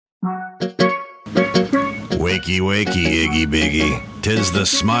Wakey, wakey, Iggy Biggy. 'Tis the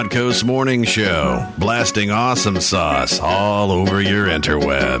Smodco's Morning Show, blasting awesome sauce all over your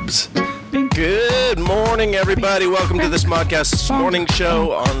interwebs. Good morning, everybody. Welcome to the Smodcast's morning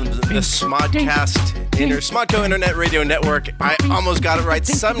show on the Smodco Internet Radio Network. I almost got it right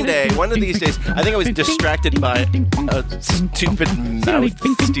someday. One of these days, I think I was distracted by a stupid mouth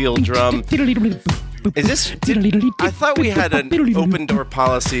steel drum. Is this? I thought we had an open door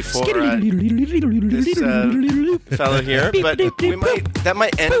policy for this fellow here, but that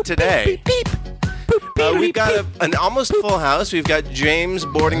might end today. We've got an almost full house. We've got James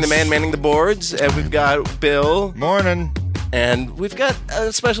boarding the man manning the boards, and we've got Bill. Morning. And we've got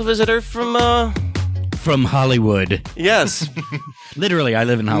a special visitor from Hollywood. Yes. Literally, I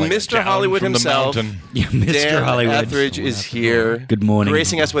live in Hollywood. Mr. Hollywood from himself. The mountain. Yeah, Mr. Dan Hollywood. Etheridge is here. Good morning.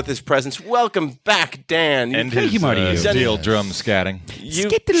 Gracing us with his presence. Welcome back, Dan. And Thank his you, Marty. steel drum scatting.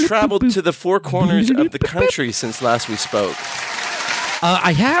 You've traveled to the four corners of the country since last we spoke.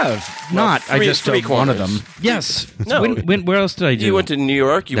 I have not. I just three one of corners. them. Yes. No. Where else did I do? You went to New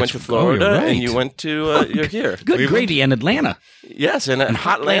York, you went to Florida, you're right. and you went to, you're here. Good gravy and Atlanta. Yes, and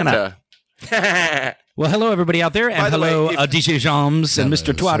hot Atlanta. Well, hello everybody out there, and By the hello way, DJ Jams and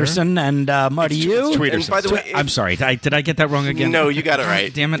Mr. Twatterson and Marty. You. And by the way, I'm sorry. Did I get that wrong again? No, you got it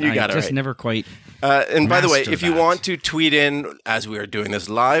right. Damn it! You got I it just right. never quite. And by the way, if you that. want to tweet in as we are doing this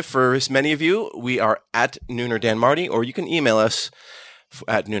live, for many of you, we are at Nooner Dan Marty, or you can email us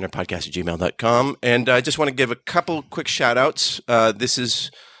at noonerpodcast@gmail.com. And I just want to give a couple quick shout outs.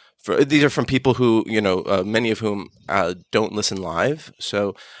 These are from people who, many of whom don't listen live.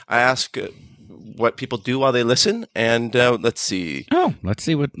 So I ask what people do while they listen. And let's see. Oh, let's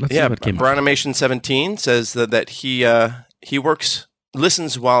see what came up. Brownimation17 says that he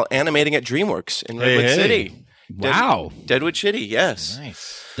listens while animating at DreamWorks in Redwood City. Wow. Deadwood City, yes.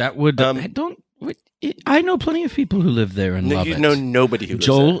 Nice. That would I know plenty of people who live there and love You it. know nobody who lives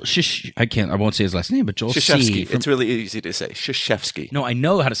Joel I won't say his last name, but Joel Shashevsky. C. It's really easy to say. Shashevsky. No, I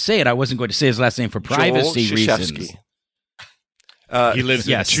know how to say it. I wasn't going to say his last name for privacy Joel reasons. Shashevsky. He lives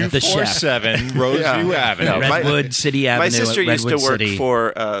yes, in the chef. 247 Roseview Avenue. No, Redwood City Avenue. My sister used to work City.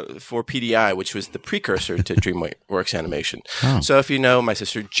 for PDI, which was the precursor to DreamWorks Animation. Oh. So if you know my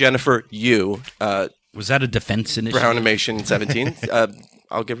sister Jennifer Yu, Was that a defense initiative? Brownimation17,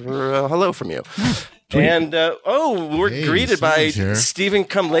 I'll give her a hello from you. And we're greeted by Stephen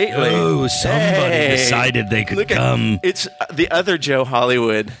Come Lately. Oh, somebody decided they could come. It's the other Joe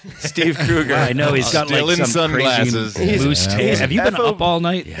Hollywood, Steve Kruger. I know he's got Still like in some sunglasses. crazy moose tail. Have you been FO up all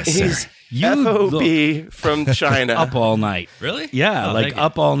night? Yes, He's You FOB from China. up all night. Really? Yeah, Oh, thank you.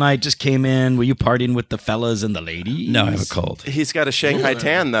 up all night. Just came in. Were you partying with the fellas and the ladies? No, I have a cold. He's got a Shanghai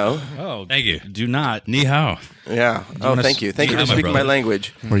tan, though. Oh, Thank you. do not. Ni hao. Yeah. Oh, wanna thank you. Thank you Yeah, for my speaking my brother.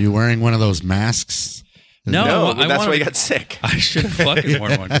 language. Were you wearing one of those masks? No, but that's why you got sick. I should have fucking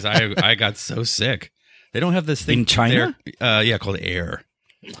worn one because I got so sick. They don't have this thing In China? Yeah, called air.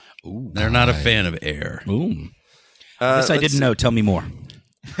 They're not a fan of air. Ooh. This I didn't know. Tell me more.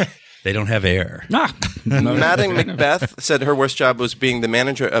 They don't have air. Madding Macbeth said her worst job was being the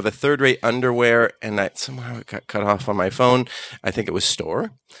manager of a third-rate underwear, and somehow it got cut off on my phone. I think it was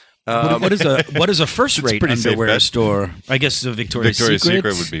store. What is a first-rate pretty safe underwear bet. store? I guess Victoria's Secret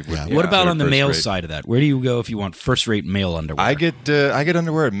Secret would be. What about on the male first rate. side of that? Where do you go if you want first-rate male underwear? I get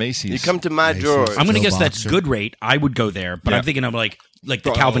underwear at Macy's. You come to my drawers. I'm going to Joe guess that's Boxer. good rate. I would go there, but Yeah. I'm thinking of like the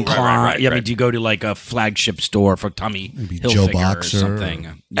Oh, Calvin right, Klein. right, Yeah, I mean, right. do you go to like a flagship store for Tommy Maybe Hilfiger Joe or Boxer.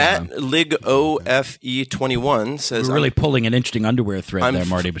 something? Yeah. At LigOFE21 says, We're really pulling an interesting underwear thread I'm there, f-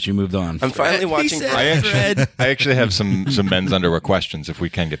 Marty, but you moved on. I'm finally watching. I actually have some men's underwear questions if we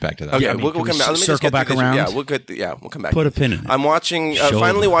can get back to that. Okay, I mean, we'll can come we back. Let me just circle get back through these- around? we'll come back. Put a pin in it. I'm watching. Show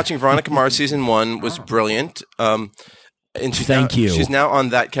Finally them. watching Veronica Mars season 1 was brilliant. And she's Thank now, you. She's now on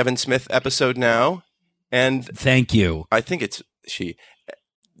that Kevin Smith episode now, and Thank you. I think it's she.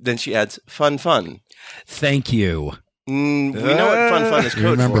 Then she adds fun. Thank you. We know what fun is You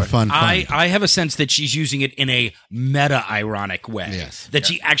code remember for. fun? I have a sense that she's using it in a meta-ironic way. Yes. That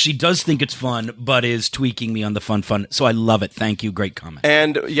she actually does think it's fun, but is tweaking me on the fun. So I love it. Thank you. Great comment.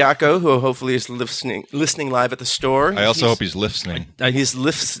 And Yako, who hopefully is listening live at the store. I also hope he's listening. He's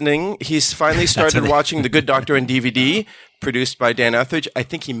listening. He's finally started watching The Good Doctor on DVD, produced by Dan Etheridge. I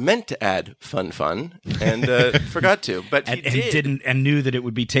think he meant to add fun, and forgot to, but he did. and knew that it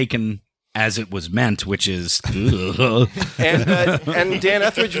would be taken as it was meant, which is And Dan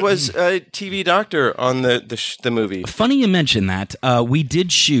Etheridge was a TV doctor on the movie. funny you mention that. We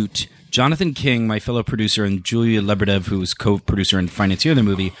did shoot. Jonathan King, my fellow producer, and Julia Lebedev, who was co-producer and financier of the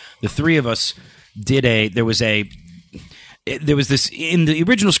movie. The three of us did there was this in the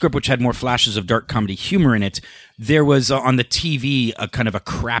original script, which had more flashes of dark comedy humor in it. There was on the TV a kind of a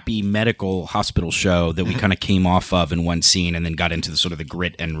crappy medical hospital show that we kind of came off of in one scene, and then got into the sort of the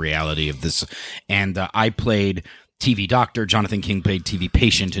grit and reality of this. And I played TV doctor, Jonathan King played TV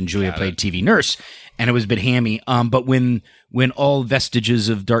patient, and Julia played TV nurse, and it was a bit hammy. But when all vestiges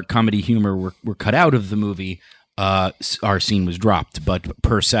of dark comedy humor were cut out of the movie, our scene was dropped. But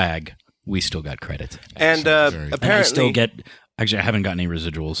per SAG, we still got credit. And apparently, and I still get. Actually, I haven't got any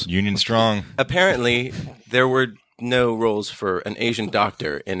residuals. Union strong. Apparently, there were no roles for an Asian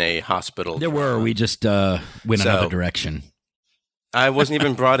doctor in a hospital. There were. We just went another direction. I wasn't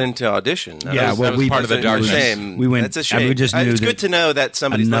even brought into audition. That was part of the darkness. Shame. We went. That's a shame. We just knew it's good to know that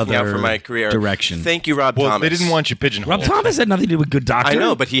somebody's looking out for my career. Direction. Thank you, Rob Thomas. They didn't want you pigeonholed. Rob Thomas had nothing to do with Good Doctor. I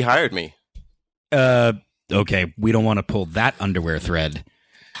know, but he hired me. Okay, we don't want to pull that underwear thread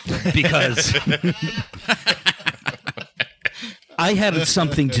because I had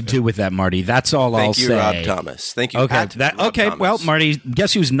something to do with that, Marty. That's all I'll say. Thank you, Rob Thomas. Thank you. Okay, Rob Thomas. Well, Marty,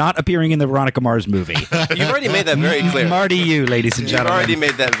 guess who's not appearing in the Veronica Mars movie? You've already made that very clear. Marty, you, ladies and You've gentlemen. already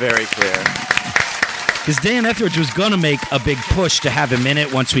made that very clear. Because Dan Etheridge was going to make a big push to have him in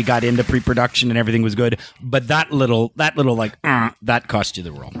it once we got into pre-production and everything was good, but that little like that cost you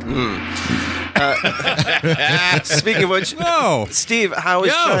the role. Speaking of which, Steve, how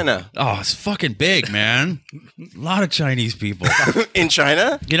is China? Oh, it's fucking big, man. A lot of Chinese people. In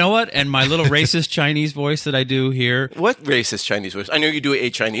China? You know what? And my little racist Chinese voice that I do here. What racist Chinese voice? I know you do a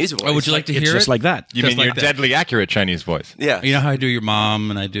Chinese voice. Oh, would you like to It's hear just it? like that. You Just mean like your that. deadly accurate Chinese voice? Yeah. You know how I do your mom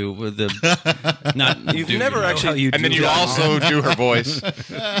and I do with the not. You've do, never you know. actually. And then you also do her voice.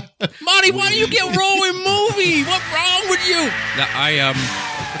 Marty, why do you get role in movie? What's wrong with you?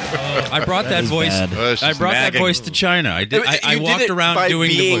 I brought that voice. bad. I brought that voice to China. I did. I You walked did it around by doing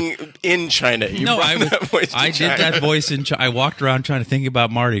being the voice. in China. You No, brought that voice to I China. did that voice in China. I walked around trying to think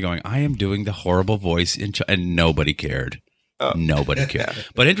about Marty, going, I am doing the horrible voice in China, and nobody cared. Nobody cared.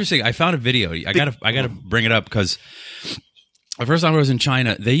 But interesting, I found a video. I gotta bring it up because the first time I was in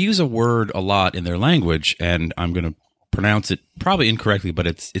China, they use a word a lot in their language, and I'm gonna pronounce it probably incorrectly, but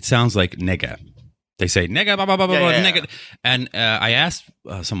it sounds like nega. They say nega, blah, blah, blah, blah, nega. And I asked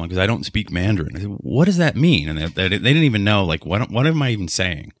someone, because I don't speak Mandarin, I said, what does that mean? And they didn't even know, like, what am I even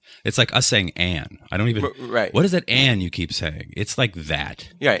saying? It's like us saying "an." I don't even. Right. What is that "an" you keep saying? It's like that.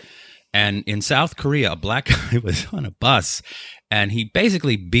 Right. And in South Korea, a black guy was on a bus, and he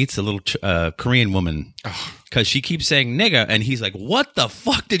basically beats a little Korean woman because she keeps saying "nigga," and he's like, "What the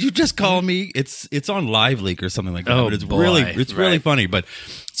fuck did you just call me?" It's on Live Leak or something like that. Oh, but it's boy. really funny. But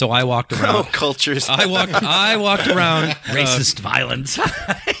so I walked around. Oh, cultures. I walked around Racist violence.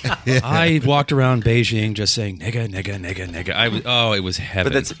 I walked around Beijing just saying "nigga, nigga, nigga, nigga." It was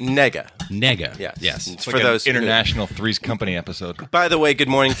heaven. But that's nega. nega. Yes. It's For like those an international Three's Company episode. By the way, good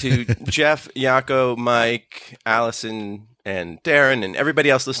morning to Jeff, Yako, Mike, Allison, and Darren, and everybody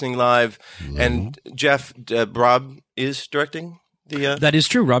else listening live. And Jeff, Rob is directing the. That is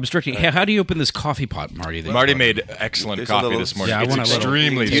true. Rob's directing. Hey, how do you open this coffee pot, Marty? Marty made excellent There's a coffee little- this morning. Yeah, I it's want a little-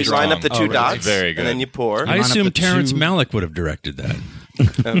 extremely You strong. line up the two right. dots, It's very good. and then you pour. I up assume the Terrence two- Malick would have directed that.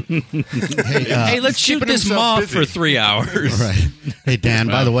 Hey, Hey, let's shoot keeping this himself moth busy. for 3 hours. right. Hey, Dan,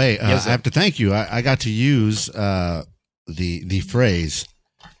 by the way, I have to thank you. I got to use the phrase,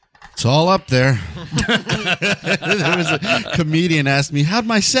 "It's all up there." There was a comedian asked me, "How'd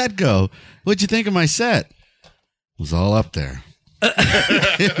my set go? What'd you think of my set?" It was all up there.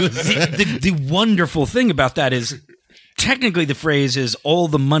 The wonderful thing about that is technically the phrase is all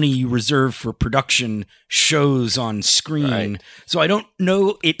the money you reserve for production shows on screen. Right. So I don't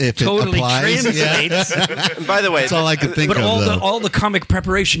know If it totally applies, translates. And by the way, That's all I could think But of. though. all the comic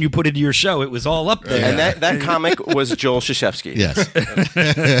preparation you put into your show, it was all up there. and that comic was Joel Shashevsky. Yes.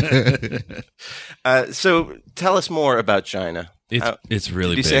 So tell us more about China. It's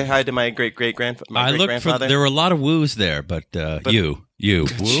really Did you big. say hi to my great grandfather? I looked for. There were a lot of woos there, but you. Woo?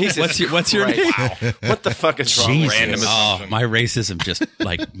 Jesus What's your name? Christ. What the fuck is wrong? with Random you? Oh, my racism just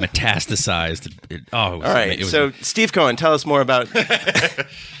like metastasized. It was All right. it was So Steve Cohen, tell us more about.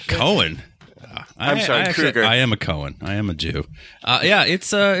 Cohen. I'm sorry, Kruger. I am a Cohen. I am a Jew. Yeah,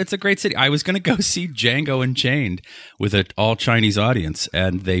 it's a great city. I was going to go see Django Unchained with an all Chinese audience,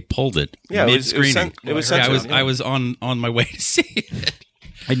 and they pulled it Yeah, it was mid-screening. it was I censored, I was on my way to see it.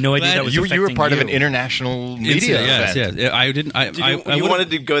 I had no idea Glad that was You were affecting part of you. an international media Yes, event. yes. I didn't. I You wanted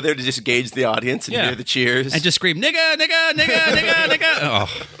to go there to just gauge the audience and Yeah. hear the cheers. and just scream nigga, nigga, nigga, nigga, nigga. Oh,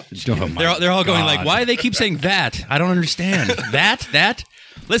 Oh, my they're all going like, God. why do they keep saying that? I don't understand. that.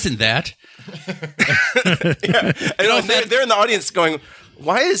 Listen, that. they're in the audience going,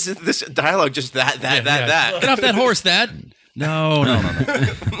 Why is this dialogue just that? Get off that horse, Dad. No.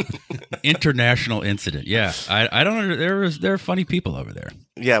 International incident. Yeah, I don't. There are funny people over there.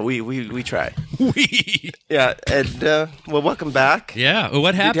 Yeah, we try. We. Yeah, and well, welcome back. Yeah, well,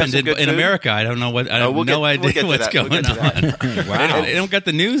 what happened in America? I don't know what. I have no idea what's going on. Wow, they don't got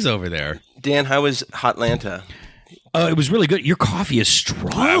the news over there. Dan, how was Hotlanta? It was really good. Your coffee is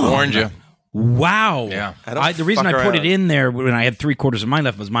strong. I warned you. Wow. Yeah. The reason I put it in there when I had 3/4 of mine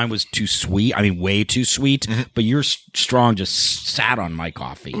left was mine was too sweet. I mean, way too sweet. But your strong just sat on my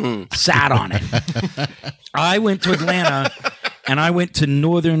coffee. Sat on it. I went to Atlanta, and I went to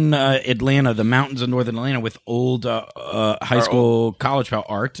northern Atlanta, the mountains of northern Atlanta, with old high school, college pal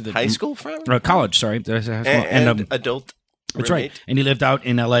Art. High school friend? College, sorry. And adult. That's roommate. right. And he lived out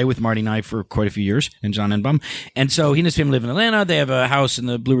in L.A. with Marty and I for quite a few years, and John Enbum. And so he and his family live in Atlanta. They have a house in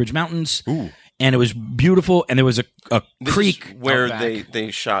the Blue Ridge Mountains. Ooh. And it was beautiful. And there was a This creek is where out back.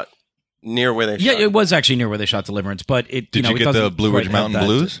 they shot, near where they shot. Yeah, it was actually near where they shot Deliverance. But it Did you get the Blue Ridge Mountain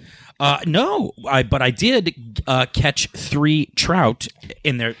Blues? No, but I did catch 3 trout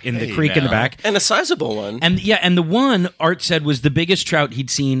in the creek in the now. back. And a sizable one. And the one Art said was the biggest trout he'd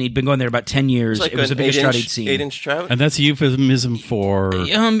seen. He'd been going there about 10 years. It's like it was the an biggest trout 8-inch he'd seen. 8-inch trout. And that's a euphemism for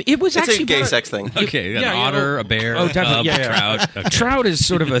It was It's actually a gay about sex thing. okay, an otter, a bear, definitely, a yeah. trout. Okay. Trout is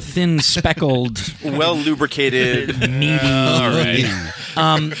sort of a thin, speckled, Well lubricated. meaty, All right.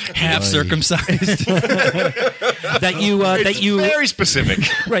 Half circumcised. that you Very specific.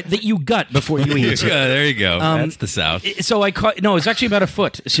 right that you gut before you eat. Yeah, there you go. That's the South. So I caught no, it was actually about a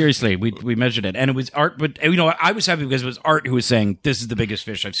foot. Seriously, we measured it, and it was Art. But I was happy because it was Art who was saying this is the biggest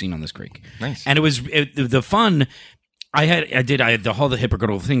fish I've seen on this creek. Nice. And it was the fun. I had all the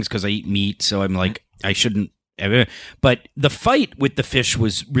hypocritical things because I eat meat, so I'm like I shouldn't. But the fight with the fish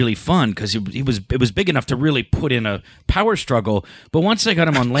was really fun because it was big enough to really put in a power struggle. But once I got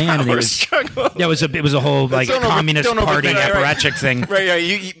him on land, Power struggle. yeah, it was a whole like communist party apparatchik thing.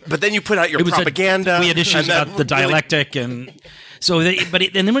 Right. But then you put out your propaganda. We had issues about the dialectic and. So, and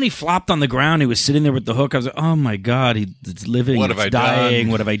then when he flopped on the ground, he was sitting there with the hook. I was like, "Oh my god, he's living, What have he's I dying.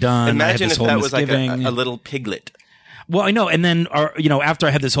 done? What have I done?" Imagine I had this if whole that was like misgiving. a little piglet. Well, I know. And then, after I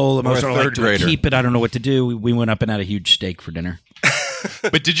had this whole emotional, third do I grader. keep it? I don't know what to do. We went up and had a huge steak for dinner.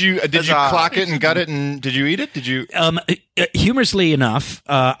 But did you clock it and gut it and did you eat it? Did you? Humorously enough,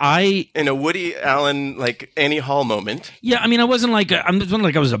 In a Woody Allen, like Annie Hall moment. yeah, I mean, I wasn't like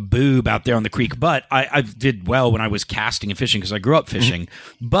I was a boob out there on the creek, but I did well when I was casting and fishing because I grew up fishing.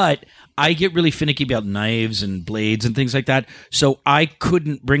 But I get really finicky about knives and blades and things like that, so I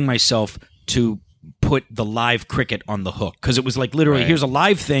couldn't bring myself to put the live cricket on the hook because it was like literally here's a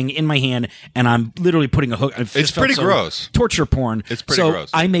live thing in my hand and I'm literally putting a hook. It's pretty gross. Torture porn. It's pretty so gross.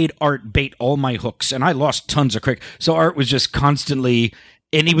 I made Art bait all my hooks and I lost tons of cricket. So Art was just constantly.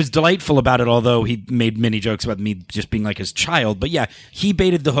 And he was delightful about it, although he made many jokes about me just being like his child. But yeah, he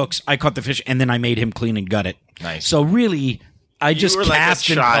baited the hooks, I caught the fish, and then I made him clean and gut it. Nice. So really, I just were like a cast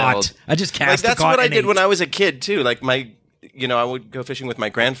and child. caught. I just cast Like that's and caught what I and did ate. when I was a kid too. Like I would go fishing with my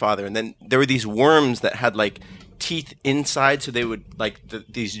grandfather, and then there were these worms that had like teeth inside, so they would like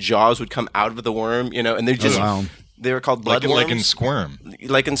these jaws would come out of the worm, and they're just wow. they were called blood Like worms. in Squirm.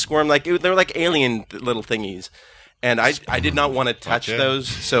 Like in Squirm, they were like alien little thingies, and I did not want to touch Okay. those.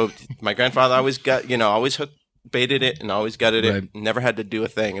 So my grandfather always got always baited it and always gutted Right. it. Never had to do a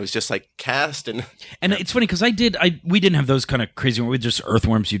thing. It was just like cast and And it's funny because we didn't have those kind of crazy ones. We had just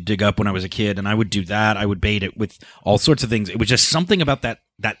earthworms you'd dig up when I was a kid, and I would do that. I would bait it with all sorts of things. It was just something about that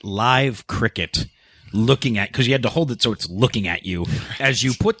live cricket looking at, because you had to hold it so it's looking at you as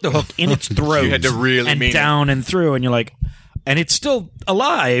you put the hook in its throat. You had to really and mean it. down and through, and you're like, and it's still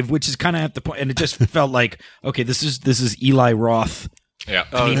alive, which is kind of at the point. And it just felt like, okay, this is Eli Roth Yeah.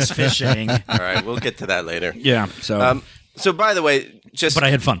 meets fishing. all right, we'll get to that later. Yeah. So, So by the way, but I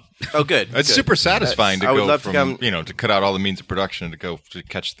had fun. oh good. It's good. super satisfying to I would go love from, to come. to cut out all the means of production to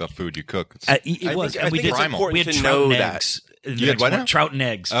catch the food you cook. It's- It was, think- and we I think did. it's important We had to trout know and that. eggs. You had what now? Trout and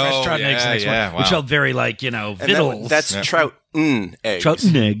eggs. Oh, Fresh trout and eggs. yeah, The next yeah, one, which wow. felt very like And vittles. that's trout eggs. trout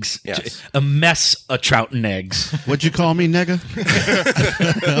and eggs. Yes. A mess of trout and eggs. What'd you call me, nigga?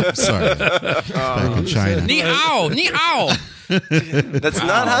 I'm sorry. Back in China. Ni hao, ni hao. That's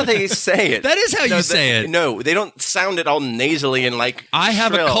not how they say it. That is how you say it. No, they don't sound it all nasally and like. I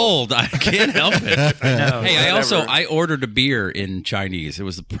have shrill. a cold. I can't help it. know. Hey, Whatever. I ordered a beer in Chinese. It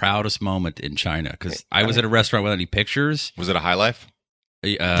was the proudest moment in China because I was at a restaurant without any pictures. Was it a high life?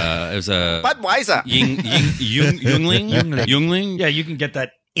 It was a Budweiser. Yingling. Yeah, you can get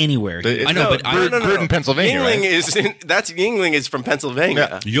that anywhere. I know, but Brewed in Pennsylvania, Yingling is from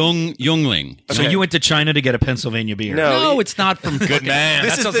Pennsylvania. Yungling. So you went to China to get a Pennsylvania beer? No, It's not from good man.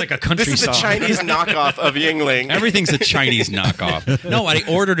 That sounds like a country This is the song. Chinese knockoff of Yingling. Everything's a Chinese knockoff. No, I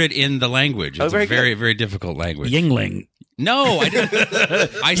ordered it in the language. It's very a very, very difficult language. Yingling. No, I didn't.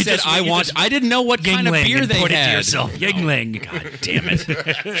 I said I want. I didn't know what kind of Yingling beer and they put had. it to yourself. Yingling. God damn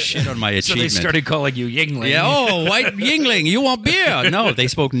it. Shit on my So they achievement. started calling you Yingling. Yeah. Oh, white Yingling, you want beer? No, they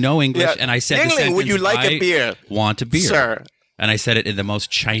spoke no English, Yeah. and I said, Yingling, the sentence, would you like a "I beer?" Want a beer, Sir. And I said it in the most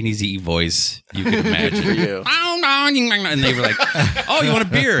Chinese-y voice you could imagine. For you. And they were like, "Oh, you want a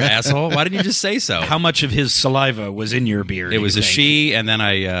beer, asshole? Why didn't you just say so?" How much of his saliva was in your beer? It was a you think? she, and then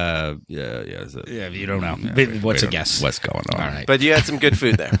I, yeah, Yeah, you don't know. we What's a don't know guess? What's going on? All right. But you had some good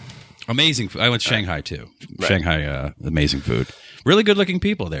food there. Amazing food. I went to Shanghai too. Shanghai, amazing food. Really good-looking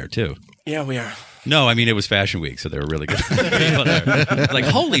people there too. Yeah, we are. No, I mean it was Fashion Week, so they were really good people there. Like,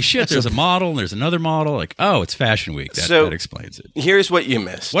 holy shit, there's a model and there's another model. Like, oh, it's Fashion Week. That explains it. Here's what you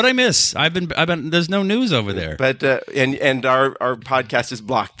missed. What I miss? I've been. There's no news over there. But and our podcast is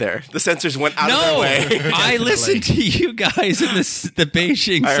blocked there. The censors went out of their way. I listened to you guys in the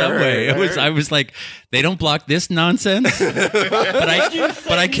Beijing subway. I was like, they don't block this nonsense. but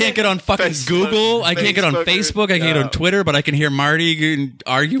I can't get on fucking Facebook, Google. I can't get on Facebook. I can't get on Twitter. But I can hear Marty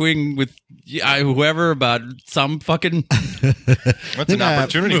arguing with whoever about some fucking. What's an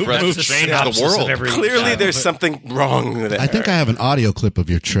opportunity for us to change the world? Clearly, there's something wrong there. I think I have an audio clip of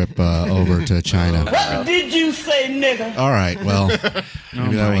your trip over to China. What did you say, nigga? All right, well,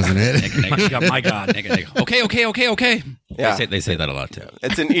 maybe that wasn't it. My God. Okay. Yeah. They say that a lot too.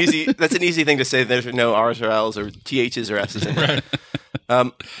 That's an easy thing to say. There's no R's or L's or TH's or S's in there.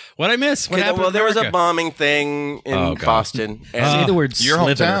 What I miss? What happened? Well, there was a America? bombing thing in Boston. Say the word Your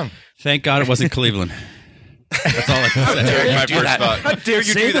slither. hometown. Thank God it wasn't Cleveland. That's all I can say. My first thought. How dare you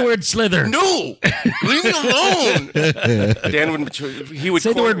Say do the that? word slither. No, leave me alone. Dan would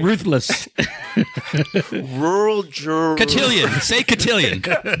Say the word ruthless. rural juror. Cotillion. Say cotillion.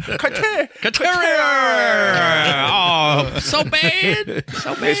 Oh, so bad.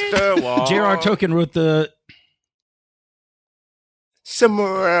 So bad. Mr. Wall. J.R.R. Tolkien wrote the.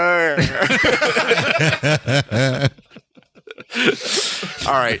 Somewhere.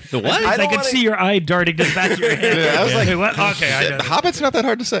 All right. The what? I could see your eye darting to the back of your head. Yeah, I was like, what? Okay, I know. Hobbit's not that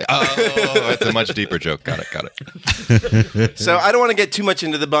hard to say. Oh, it's a much deeper joke. Got it. So I don't want to get too much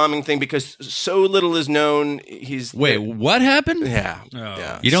into the bombing thing because so little is known. Wait, what happened? Yeah.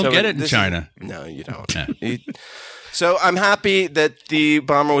 Yeah. You don't So get it in this is- China. No, you don't. So I'm happy that the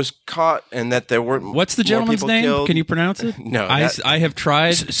bomber was caught and that there weren't. What's the more gentleman's people name? killed. Can you pronounce it? No, I have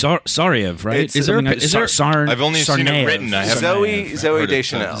tried. Sariev, right? It's- Is there Something a- like- is there- Sarn- I've only seen it Sarnaev. written. I haven't Zoe heard it.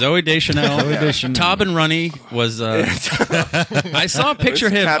 Deschanel. Zoe Deschanel. Deschanel. Tob and Runny was. I saw a picture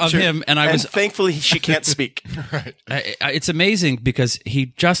of Captured, him, and I was. thankfully she can't speak. It's amazing because he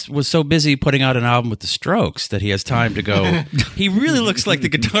just was so busy putting out an album with the Strokes that he has time to go. He really looks like the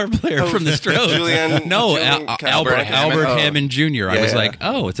guitar player from the Strokes. Julian Albert Hammond. Hammond Jr. I was Yeah. like,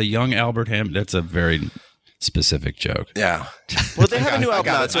 oh, it's a young Albert Hammond. That's a very specific joke. Yeah. Well, they have a new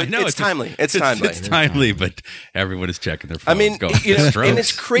album out, so I know, it's timely. It's timely. It's timely, but everyone is checking their I phones. mean, going, you know, Strokes. and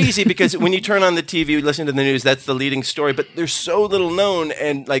it's crazy because when you turn on the TV, listen to the news, that's the leading story, but there's so little known.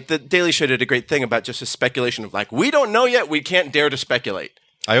 And like the Daily Show did a great thing about just a speculation of like, we don't know yet. We can't dare to speculate.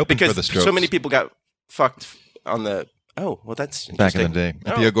 I opened Because for the Strokes so many people got fucked on the. Oh, well, that's back in the interesting.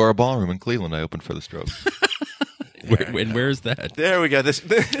 day at the Agora Ballroom in Cleveland. I opened for the Strokes. Where is that? There we go. This.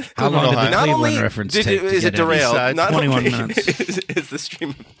 How long did the Not Cleveland only reference did take? is it derailed? Besides Not 21 only minutes. is the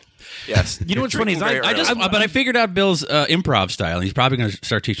stream. Yes. You know what's funny is Drinking very early. But I figured out Bill's improv style, and he's probably going to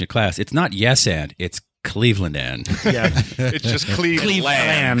start teaching a class. It's not yes and, it's Cleveland and. Yeah. It's just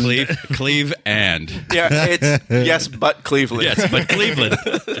Cleveland. Cleve and. Yeah, it's yes, but Cleveland. Yes, but Cleveland.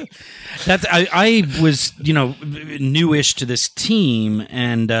 That's I was newish to this team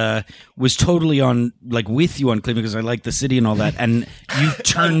and was totally on like with you on Cleveland because I like the city and all that, and you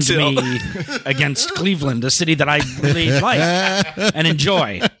turned me against Cleveland, a city that I really like and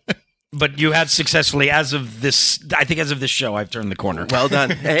enjoy. But you have successfully, as of this show, I've turned the corner. Well done.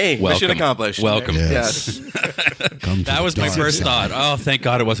 Hey, mission accomplished. Welcome. Yes. That was my first thought. Oh, thank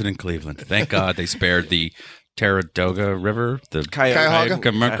God it wasn't in Cleveland. Thank God they spared the Taradoga River, the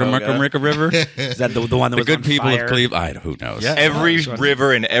Cuyahoga River. Is that the one that The was good on people fire? of Cleveland. Who knows? Yeah. Every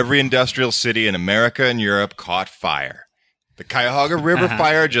river in every industrial city in America and Europe caught fire. The Cuyahoga River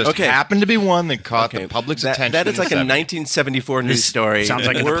fire just happened to be one that caught the public's attention. That is like a in the 1974 news story. Sounds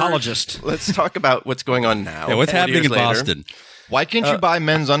like an apologist. Let's talk about what's going on now. Yeah, what's 40 happening years in later. Boston? Why can't you buy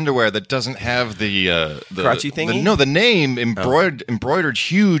men's underwear that doesn't have the crotchy thingy? The name embroidered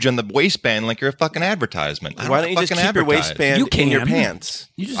huge on the waistband like you're a fucking advertisement. Why don't you just keep your waistband in your pants?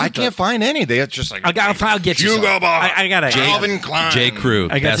 I can't find any. They just like I'll get you. Hugo Boss. I got it. Calvin Klein. J. Crew.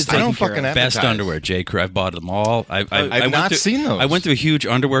 I got best, to I don't take care fucking of. best advertise. underwear. J. Crew. I've bought them all. I've not seen those. I went through a huge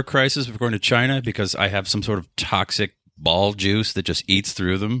underwear crisis before going to China because I have some sort of toxic ball juice that just eats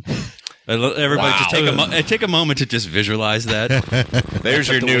through them. Everybody just take a moment to just visualize that. There's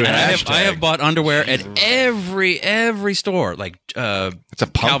your new hashtag. I have bought underwear at every store, like It's a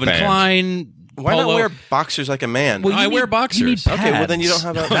punk Calvin band. Klein. Why not Polo. wear boxers like a man? Well, I wear boxers. You need Okay, well then you don't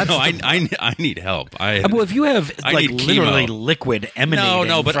pads. have a. No, I need help. Well, if you have I like need literally chemo. liquid emanating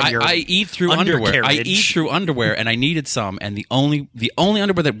No, but from your I eat through underwear. I undercarriage. eat through underwear, and I needed some. And the only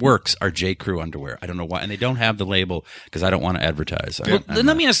underwear that works are J. Crew underwear. I don't know why, and they don't have the label because I don't want to advertise. Well, then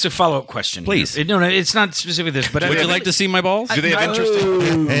let me ask a follow-up question. Please. No, it's not specific to this, but Would you like to see my balls? Do they have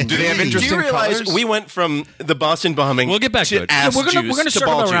interesting? Do they have Do interesting you realize colors? we went from the Boston bombing? We'll get back to it. ass we're gonna juice to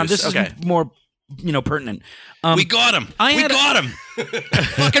circle ball around. juice. This Okay. is more pertinent. We got him. I We had a- got him.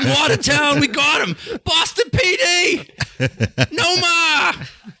 Fucking Watertown. We got him. Boston PD. No ma.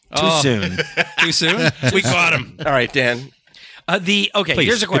 Too soon. Too soon. We got him. All right, Dan. Please,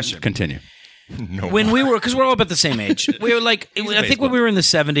 here's a question. Continue. When we were, because we're all about the same age, we were like, I think when we were in the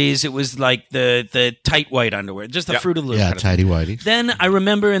 70s, it was like the tight white underwear, just the Fruit of the Loom. Yeah, kind of tidy whitey. Then I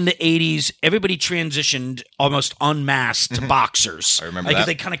remember in the 80s, everybody transitioned almost en masse to boxers. I remember like, that.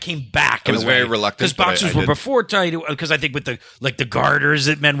 They kind of came back. I was very reluctant, because but I boxers were did. before tidy. Because I think with the garters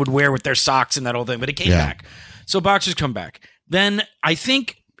that men would wear with their socks and that whole thing, but it came Yeah. back. So boxers come back. Then I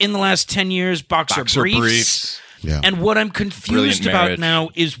think in the last 10 years, boxer briefs. Yeah. And what I'm confused Brilliant about marriage. now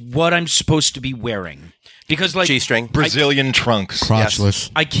is what I'm supposed to be wearing. Because like G-string. Brazilian trunks.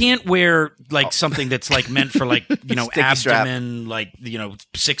 Crotchless. I can't wear like something that's like meant for like, Sticky strap. abdomen, like,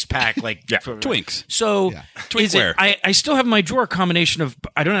 six pack, like for, Twinks. So Twink is it, wear. I still have my drawer combination of,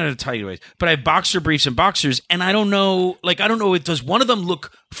 I don't know how to tell you ways, but I have boxer briefs and boxers, and I don't know, does one of them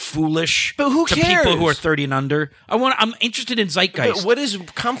look foolish But who to cares? people who are 30 and under? I'm interested in zeitgeist. But what is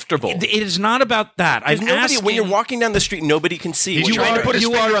comfortable? It is not about that. I'm Nobody, asking, when you're walking down the street, nobody can see. He's what trying you're to put his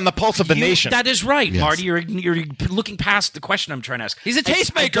wearing. finger on the pulse of the nation. That is right, Yes. Marty. You're looking past the question I'm trying to ask. He's a I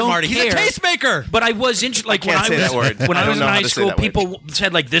tastemaker, don't Marty. He's a care. tastemaker. But I was interested. Like can't say that word. When I I was don't in know how high to say school, that word. people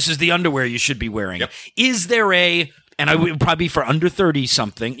said like, "This is the underwear you should be wearing." Is there and I would probably for under 30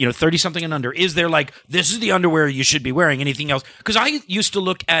 something, 30 something and under. Is there like, this is the underwear you should be wearing? Anything else? Because I used to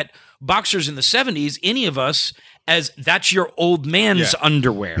look at boxers in the 70s, any of us, as that's your old man's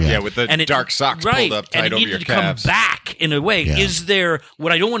underwear. Yeah, with the And dark socks pulled up tight and it over needed your to calves. come back in a way. Yeah. Is there?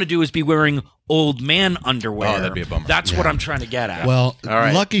 What I don't want to do is be wearing old man underwear. Oh, that'd be a bummer. That's what I'm trying to get at. Well,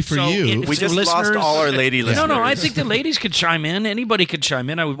 right. lucky for So you. We just lost all our lady listeners. No, I think the ladies could chime in. Anybody could chime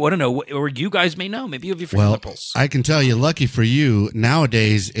in. I would want to know, or you guys may know. Maybe you have your finger on Well, the pulse. I can tell you, lucky for you,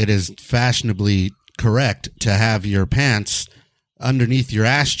 nowadays it is fashionably correct to have your pants underneath your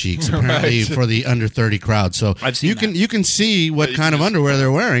ass cheeks, apparently for the under 30 crowd. So I've seen you can see what kind of underwear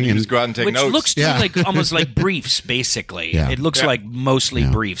they're wearing. You And just go out and take Which notes. looks to me Yeah. like almost like briefs, basically. Yeah. It looks like mostly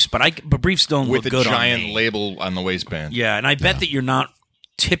briefs, but briefs don't with look a good on giant me. label on the waistband. Yeah, and I bet that you're not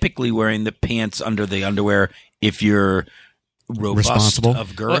typically wearing the pants under the underwear if you're robust Responsible?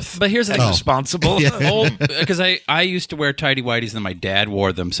 of girth. But here's the and thing. responsible. Because I used to wear tidy whities and my dad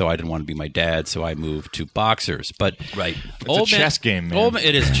wore them, so I didn't want to be my dad, so I moved to boxers. But Right. a chess game, man.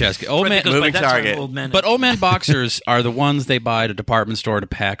 It is a chess game. Old man, Because by Moving that time, target. old men- but old man boxers are the ones they buy at a department store in a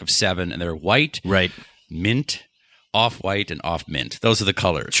pack of 7, and they're white, Right. mint, off-white, and off-mint. Those are the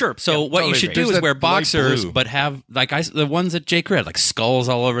colors. Sure. So Yeah, what you totally should agree. do There's is that wear light boxers, blue. but have the ones that J. Crew had, like skulls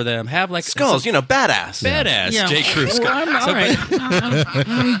all over them. Have like Skulls, badass. badass Yeah. J. Crew Well, skull. I'm all right.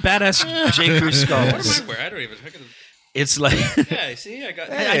 Badass J. Crew skulls. I don't even. It's like Yeah, see, I got.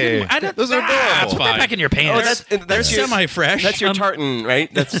 Hey, I don't, those are adorable. Put that back in your pants. There's your semi-fresh. That's your tartan, right?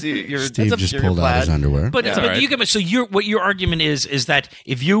 That's your. Steve just pulled out his underwear. But, all but right. you can, so what your argument is that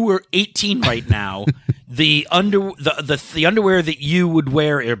if you were 18 right now, the underwear that you would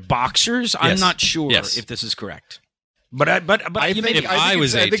wear are boxers. I'm Yes. not sure Yes. if this is correct. But you may be- I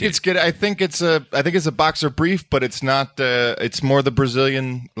was I think 18. it's good. I think it's a boxer brief, but it's not. It's more the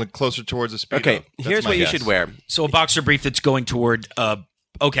Brazilian, like closer towards a speedo. Okay, That's here's my what you guess. should wear. so a boxer brief that's going toward.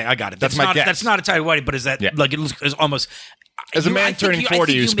 Okay, I got it. That's my guess. That's not a tidy whitey, but is that Yeah. like it looks it's almost? As a man turning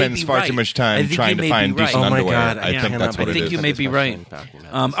 40 who spends far too much time trying to find decent underwear, I think that's what it is. I think you may be right.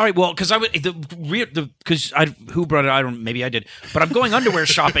 All right, well, because who brought it? I don't. Maybe I did. But I'm going underwear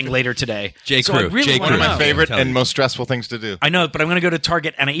shopping later today. J. So I Crew. really One of my know. favorite and most stressful things to do. I know, but I'm going to go to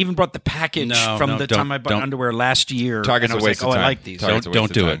Target, and I even brought the package from the time I bought underwear last year. Target's and I was a waste like, of time. I like these.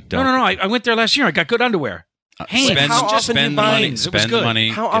 Don't do it. No. I went there last year. I got good underwear. How often do you buy? Spend the money.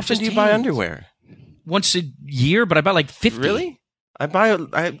 How often do you buy underwear? Once a year, but I buy like 50. Really? I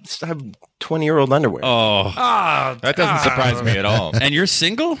have 20-year-old underwear. Oh, That doesn't surprise me at all. and you're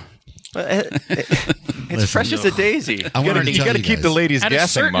single? It's fresh as a daisy. You got to keep the ladies At a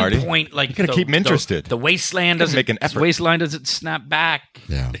guessing, certain Marty. point, like You gotta keep them interested. The waistland doesn't make an effort. Waistline doesn't snap back.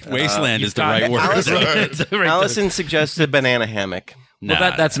 Yeah. Wasteland is the got right it. word. Allison suggested a banana hammock.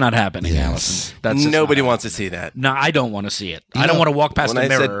 Well, that's not happening, Yes. Allison. That's just Nobody not wants to see that. No, I don't want to see it. I don't want to walk past When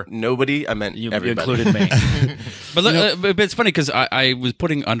the I mirror. said nobody, I meant You everybody. included me. But it's funny because I was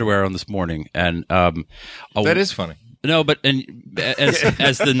putting underwear on this morning, and That is funny. no, but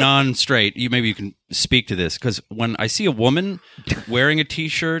as the non-straight, maybe you can speak to this because when I see a woman wearing a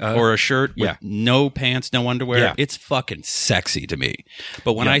t-shirt or a shirt with no pants, no underwear, it's fucking sexy to me.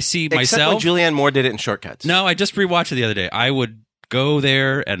 But when I see Except myself, when Julianne Moore did it in Shortcuts. no, I just rewatched it the other day. I would go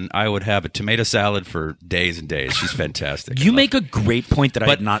there and I would have a tomato salad for days and days. She's fantastic. You make a great point that I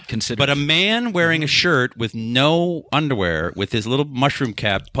had not considered. But a man wearing a shirt with no underwear, with his little mushroom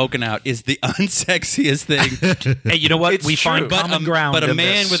cap poking out, is the unsexiest thing. Hey, you know what? It's We true. find common ground. But a in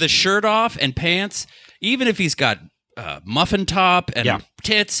man this. with a shirt off and pants, even if he's got muffin top and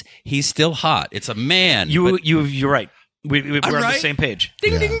tits, he's still hot. It's a man. You're right. We're on the right. same page.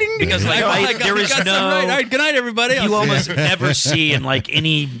 Ding, ding, ding, Because ding. like, there is Got no. some right. All right, good night, everybody. You almost never see in like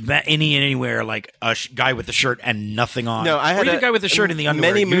anywhere like a guy with a shirt and nothing on. No, I had or even a- a guy with a shirt in the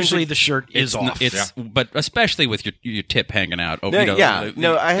underwear. many moons Usually ag- the shirt is off. But especially with your tip hanging out. No,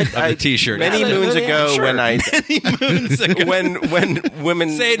 I had the t-shirt. many moons ago when moons ago. when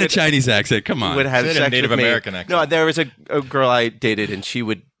women Say it in a Chinese accent. Come on. would have Say it in a sex Native with me. American accent. No, there was a girl I dated, and she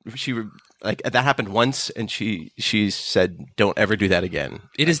would like that happened once, and she said, "Don't ever do that again."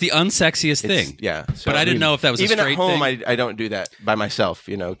 It is the unsexiest thing. Yeah, But I didn't know if that was even a straight at home. thing. I don't do that by myself,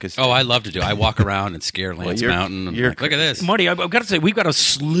 because Oh, I love to do. I walk around and scare Lance you're- Mountain. And you're- like, look at this. Marty, I've got to say, we've got a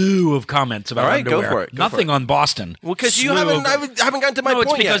slew of comments about All right, go underwear. for it, go Nothing for it. on Boston. well, because you Slew haven't of- I haven't gotten to my No, it's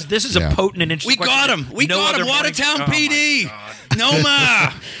point because yet. this is a potent and interesting We got question. him. We No got him. other Watertown breaks- PD.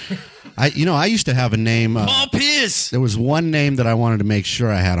 Noma. I used to have a name. Paul Piz. There was one name that I wanted to make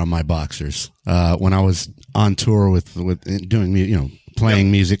sure I had on my boxers when I was on tour with doing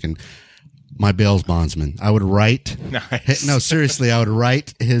playing music and my bail's bondsman. I would write. Nice. No, seriously, I would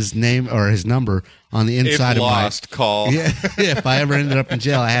write his name or his number on the inside If of my. lost, call. Yeah, if I ever ended up in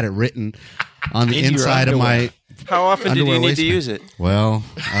jail, I had it written on the inside of my. How often did you underwear need to waistband. use it? Well,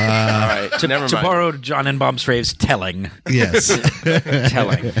 All right, never To mind. borrow John Enbaum's phrase, telling. yes.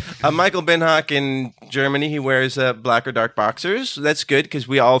 Telling. Michael Binhock in Germany, he wears black or dark boxers. That's good because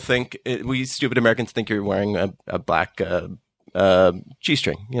we all think we stupid Americans think you're wearing a black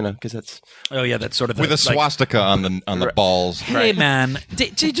G-string, because that's Oh, yeah, that's sort of the, With a swastika on the balls. Hey, man, they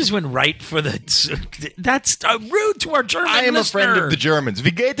just went right for the. That's rude to our German I am a listener. friend of the Germans.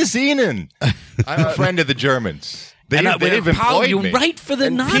 Wie geht es Ihnen? I'm a friend of the Germans. They've Paul, employed you me. right for the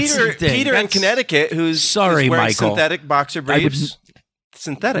and Nazi Peter thing. in That's- Connecticut, who's Sorry, wearing Michael. synthetic boxer briefs.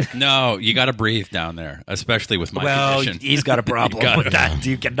 Synthetic. No, you got to breathe down there, especially with my Well, condition. he's got a problem gotta- with that.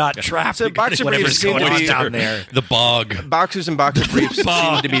 You cannot trap So boxer whatever's briefs seem going to on be- down there. The bog. Boxers and boxer briefs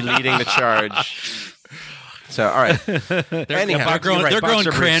seem to be leading the charge. So, all right. Anyhow, They're growing, You're right, they're growing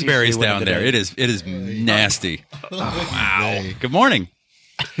boxer briefs cranberries usually win down the there. day. It is nasty. Wow. Good morning.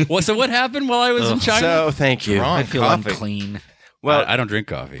 Well, so what happened while I was in China? so thank you. I feel coffee. unclean. Well, I don't drink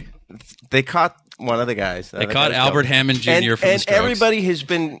coffee. they caught one of the guys. They caught Albert Hammond Jr. from the and Strokes. everybody has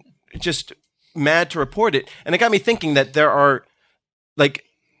been just mad to report it, and it got me thinking that there are like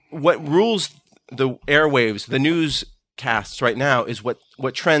what rules the airwaves, the newscasts right now is what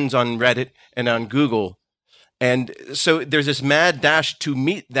trends on Reddit and on Google. And so there's this mad dash to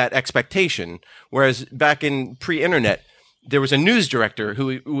meet that expectation. Whereas back in pre-internet, there was a news director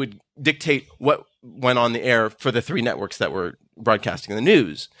who would dictate what went on the air for the three networks that were broadcasting the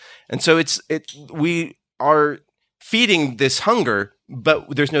news. And so we are feeding this hunger,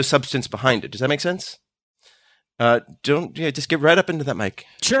 but there's no substance behind it. Does that make sense? Just get right up into that mic.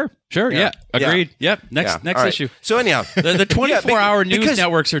 Sure. Yeah. Agreed. Yep. Next All right. issue. So anyhow, The 24-hour news because-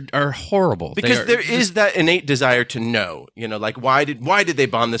 networks are horrible. because there is that innate desire to know, like why did they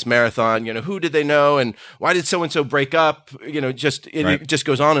bomb this marathon? Who did they know, and why did so and so break up? It just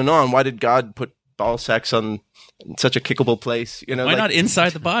goes on and on. Why did God put ball sacks on such a kickable place. You know, why not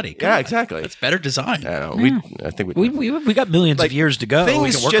inside the body? Come on. Exactly. That's better design. I think we got millions of years to go. We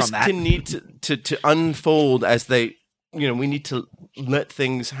Things can work just on that. need to unfold as they. We need to let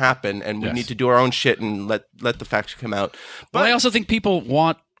things happen, and we need to do our own shit and let the facts come out. But I also think people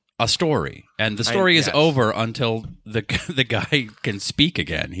want a story, and the story is over until the guy can speak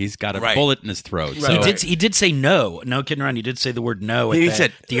again. He's got a bullet in his throat. Right. So He did say no. No kidding around. He did say the word no. He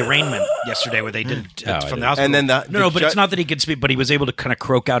said the arraignment yesterday, where they did it from the hospital. And then but it's not that he could speak, but he was able to kind of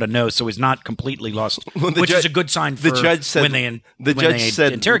croak out a no, so he's not completely lost, which is a good sign for the judge said, when they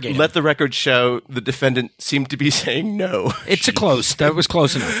said, interrogate him. Let the record show the defendant seemed to be saying no. It's a close. That was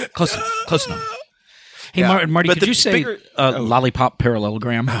close enough. Close enough. Hey, Marty, but could you say lollipop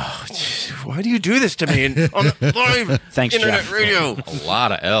parallelogram? Why do you do this to me on live Thanks, internet Jeff. radio? A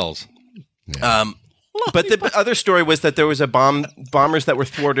lot of L's. But the other story was that there was bombers that were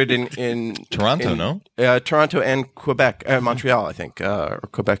thwarted in Toronto, Toronto and Quebec, Montreal, I think, or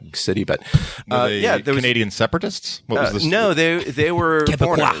Quebec City. But there was Canadian separatists. What was this? No, they were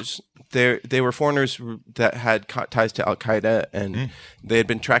foreigners. They were foreigners that had ties to Al Qaeda, and they had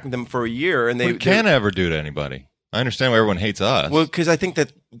been tracking them for a year. And What can ever do to anybody? I understand why everyone hates us. Well, because I think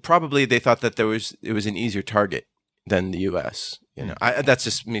that probably they thought that it was an easier target than the U.S. That's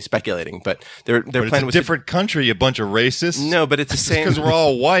just me speculating. But their plan was a different country. You bunch of racists. No, but it's the same because we're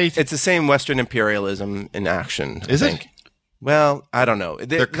all white. It's the same Western imperialism in action. Is it? Well, I don't know.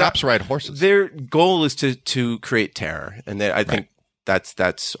 Their cops ride horses. Their goal is to create terror, and I think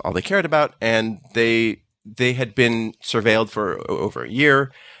that's all they cared about. And they had been surveilled for over a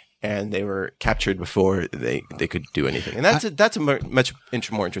year, and they were captured before they could do anything. And that's a much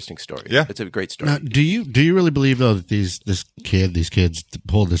more interesting story. Yeah, it's a great story. Now, do you really believe though that these kids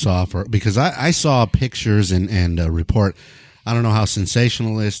pulled this off? Or because I saw pictures and a report. I don't know how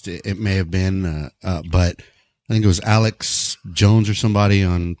sensationalist it may have been, but I think it was Alex Jones or somebody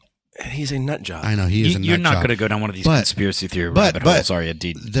on. He's a nut job. I know he is a nut job. You're not going to go down one of these conspiracy theory rabbit holes, are you?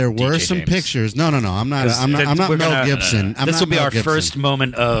 There were DJ some James. Pictures. No. I'm not Mel Gibson. This will be our first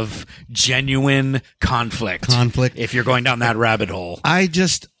moment of genuine conflict. If you're going down that rabbit hole. I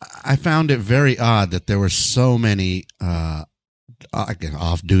found it very odd that there were so many off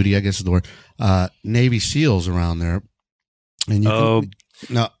duty, I guess is the word, Navy SEALs around there. And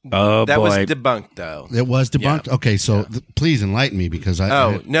that was debunked, though. It was debunked. Yeah. Okay, so please enlighten me because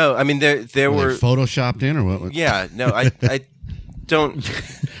no, I mean there were photoshopped in or what? Yeah, no, I don't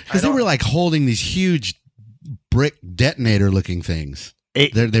because they were like holding these huge brick detonator looking things.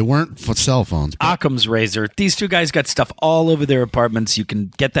 They weren't for cell phones. Occam's razor. These two guys got stuff all over their apartments. You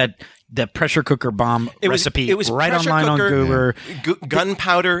can get that pressure cooker bomb recipe right online on Google.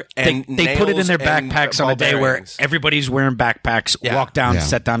 Gunpowder and they put it in their backpacks on a day where everybody's wearing backpacks. Walked down,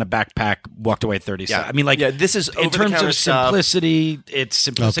 set down a backpack, walked away 30 seconds. I mean, this is in terms of simplicity. It's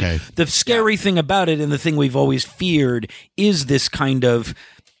simplicity. Okay. The scary thing about it, and the thing we've always feared, is this kind of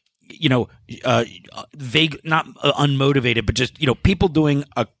vague, not unmotivated, but just people doing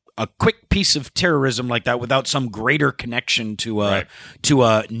a quick piece of terrorism like that without some greater connection to a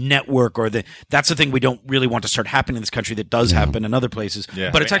network that's the thing we don't really want to start happening in this country that does happen in other places.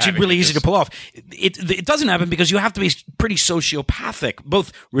 Yeah. But it's actually really easy to pull off. It doesn't happen because you have to be pretty sociopathic,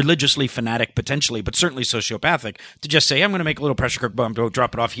 both religiously fanatic potentially, but certainly sociopathic to just say, I'm going to make a little pressure cooker bomb,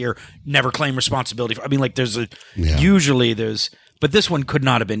 drop it off here, never claim responsibility for. I mean, like usually there's. But this one could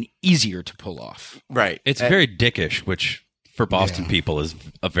not have been easier to pull off. Right. It's very dickish, which for Boston people is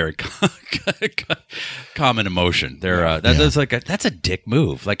a very common emotion. That's a dick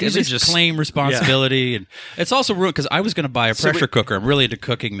move. Like, at least just claim responsibility, and it's also ruined because I was going to buy a pressure cooker. I'm really into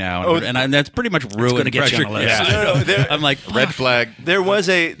cooking now, and that's pretty much ruined pressure cooker. Yeah. I'm like red flag. There was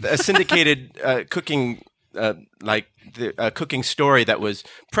a syndicated cooking cooking story that was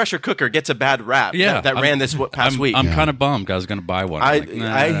pressure cooker gets a bad rap. Yeah, that ran this past week. I'm kind of bummed. I was going to buy one.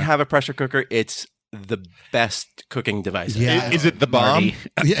 I have a pressure cooker. It's the best cooking device. Yeah. Is it the bomb?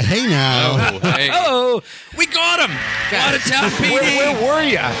 Yeah, hey now. Oh, we got him. Out of town, PD. Where were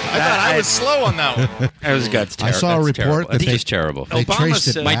you? I thought I was slow on that one. That was good. I saw a report that that's terrible. They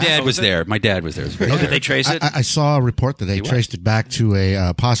traced it. My dad was there. My dad was there. Did they trace it? I saw a report that they traced it back to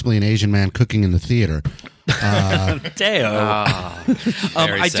a possibly an Asian man cooking in the theater. I do think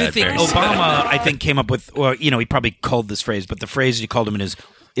Obama, I think, came up with, or he probably called this phrase, but the phrase he called him in his,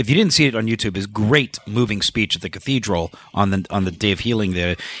 if you didn't see it on YouTube, his great moving speech at the cathedral on the day of healing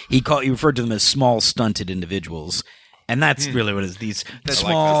there, he referred to them as small stunted individuals. And that's really what it is. These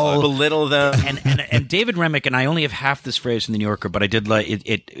small, belittle them. And David Remick, and I only have half this phrase in the New Yorker, but I did like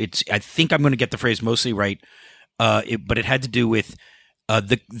it. I think I'm going to get the phrase mostly right. But it had to do with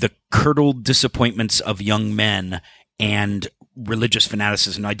the curdled disappointments of young men and religious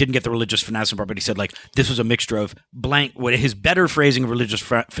fanaticism. Now, I didn't get the religious fanaticism part, but he said like this was a mixture of blank, what his better phrasing of religious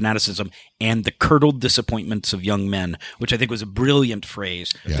fanaticism and the curdled disappointments of young men, which I think was a brilliant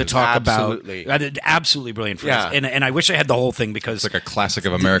phrase to talk about. Absolutely brilliant phrase. Yeah. And I wish I had the whole thing because it's like a classic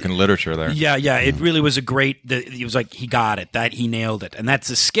of American literature there. Yeah. It really was a great. He was like he got it. That he nailed it, and that's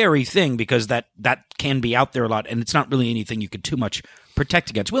a scary thing because that can be out there a lot, and it's not really anything you could too much protect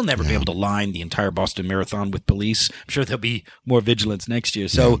against. We'll never be able to line the entire Boston Marathon with police. I'm sure there'll be more vigilance next year.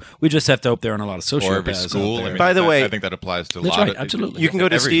 So we just have to hope there aren't a lot of sociopaths school. out there. By the way, I think that applies to a that's lot right, of absolutely. You can go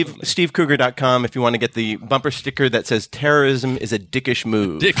to SteveKruger.com if you want to get the bumper sticker that says terrorism is a dickish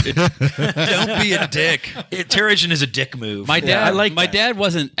move. Don't be a dick. Terrorism is a dick move. My dad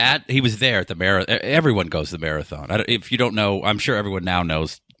wasn't he was there at the marathon. Everyone goes to the marathon. If you don't know, I'm sure everyone now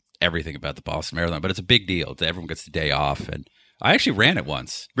knows everything about the Boston Marathon, but it's a big deal. Everyone gets the day off, and I actually ran it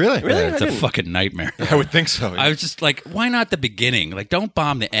once. Really? It's a fucking nightmare. I would think so. Yeah. I was just like, why not the beginning? Like, don't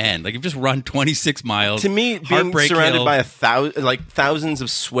bomb the end. Like, you've just run 26 miles. To me, being surrounded by thousands of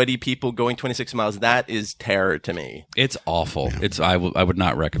sweaty people going 26 miles, that is terror to me. It's awful. Yeah. I would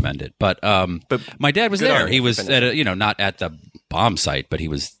not recommend it. But my dad was there. He was at not at the bomb site, but he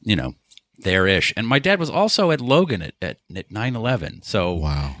was, there-ish. And my dad was also at Logan at 9/11. So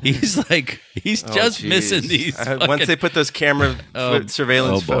he's just missing these. Once they put those camera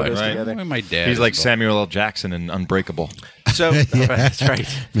surveillance photos together. My dad. He's like Samuel L. Jackson in Unbreakable. So that's right.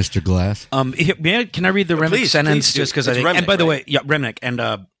 Mr. Glass. Can I read the Remnick sentence? Please just because I think. Remnick, and by the way, Remnick. And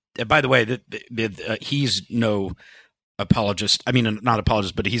by the way, he's no apologist. I mean, not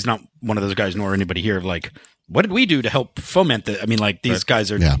apologist, but he's not one of those guys, nor anybody here. Like, what did we do to help foment the? I mean, like these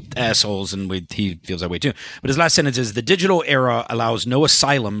guys are assholes, and he feels that way too. But his last sentence is: "The digital era allows no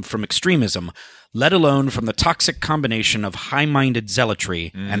asylum from extremism, let alone from the toxic combination of high-minded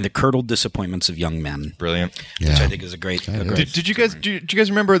zealotry and the curdled disappointments of young men." Brilliant, which I think is a great. Did you guys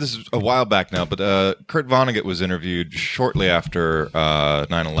remember? This is a while back now, but Kurt Vonnegut was interviewed shortly after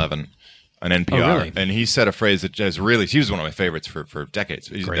 9/11. On NPR, and he said a phrase that he was one of my favorites for decades.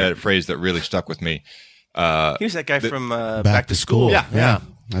 He's a phrase that really stuck with me. He was that guy from Back to School. Yeah.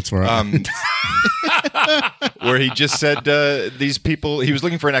 That's where where he just said these people. He was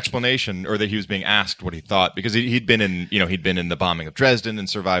looking for an explanation, or that he was being asked what he thought, because he'd been in the bombing of Dresden and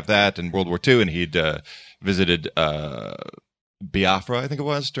survived that, and World War II, and he'd visited Biafra, I think it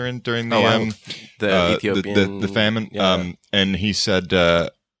was during the Ethiopian the famine. Yeah. And he said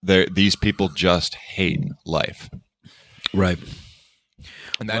these people just hate life, right?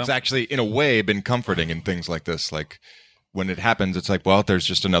 And that's actually, in a way, been comforting in things like this. Like, when it happens, it's like, well, there's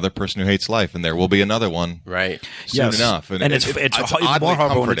just another person who hates life, and there will be another one, soon enough. And it's more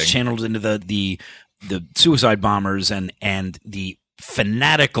horrible when it's channeled into the suicide bombers and the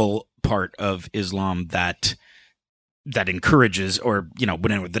fanatical part of Islam that encourages, or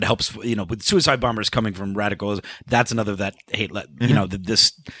that helps. With suicide bombers coming from radicals, that's another that hate.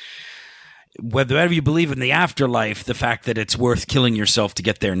 This. Whether you believe in the afterlife, the fact that it's worth killing yourself to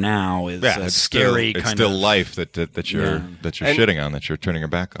get there now is scary. It's still life that you're shitting on, that you're turning your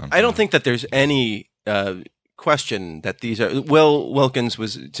back on. I don't think that there's any question that these are. Will Wilkins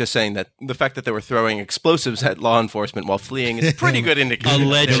was just saying that the fact that they were throwing explosives at law enforcement while fleeing is a pretty good indication.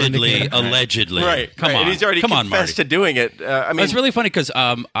 Allegedly. Right. Come on. And he's already confessed to doing it. It's really funny because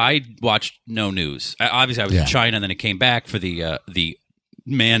I watched no news. Obviously, I was in China, and then I came back for the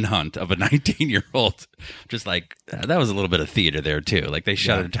manhunt of a 19-year-old. Just like, that was a little bit of theater there too. Like, they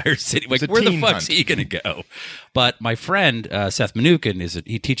shot an entire city. Like, where the fuck's he gonna go? But my friend Seth Mnookin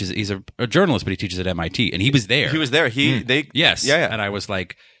he's a journalist, but he teaches at MIT, and he was there. Yes. And I was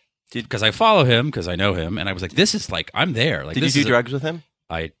like, because I follow him, because I know him, and I was like, this is like, I'm there. Like, did you do drugs with him?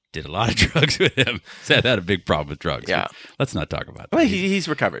 I did a lot of drugs with him. Seth had a big problem with drugs. Yeah. Let's not talk about that. Well, he's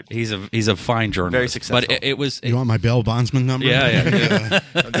recovered. He's a fine journalist. Very successful. But it was... You want my bail bondsman number? Yeah.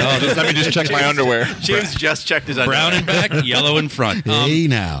 Let me just check my underwear. James just checked his underwear. Brown in back, yellow in front. Hey,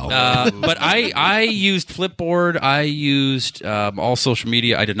 now. But I used Flipboard. I used all social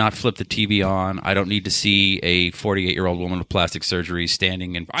media. I did not flip the TV on. I don't need to see a 48-year-old woman with plastic surgery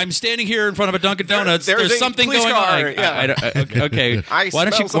I'm standing here in front of a Dunkin' Donuts. There's something going on. Okay.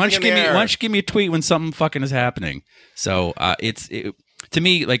 Why don't you give me a tweet when something fucking is happening? So to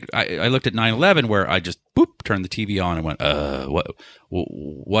me, like, I looked at 9/11 where I just turned the TV on and went,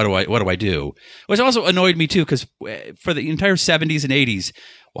 what do I do? Which also annoyed me too, because for the entire 70s and 80s,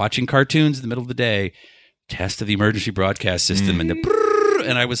 watching cartoons in the middle of the day, test of the emergency broadcast system and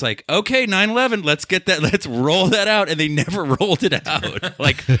And I was like, okay, 9/11, let's roll that out. And they never rolled it out.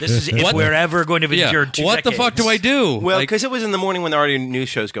 Like, This is if we're ever going to endure 2 what the fuck do I do? Well, Like, because it was in the morning when there are already news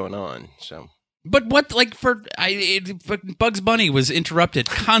shows going on. So but what, like, Bugs Bunny was interrupted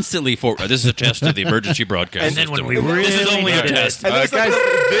constantly for, this is a test of the emergency broadcast. And then when system. we really this is only a needed it. test. And that's the Guys,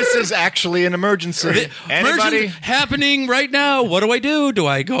 this is actually an emergency. Anybody? Emergency happening right now. What do I do? Do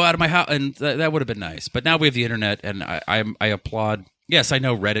I go out of my house? And that would have been nice. But now we have the internet, and I applaud. Yes, I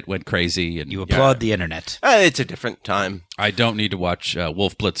know Reddit went crazy, and You applaud the internet. it's a different time. I don't need to watch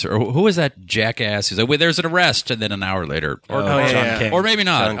Wolf Blitzer. Or who is that jackass who's like, wait, there's an arrest, and then an hour later, or yeah. King. or maybe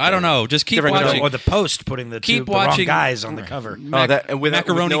not. John I don't King. know. Just keep Different watching. Or the Post putting the Keep the wrong watching- guys on the cover. With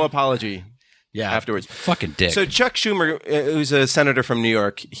macaroni. no apology. Yeah. Afterwards. Fucking dick. So Chuck Schumer, who's a senator from New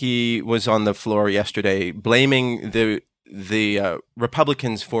York, he was on the floor yesterday blaming the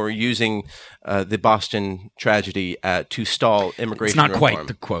Republicans for using the Boston tragedy to stall immigration It's not reform. quite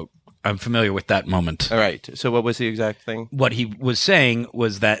the quote. I'm familiar with that moment. All right. So what was the exact thing? What he was saying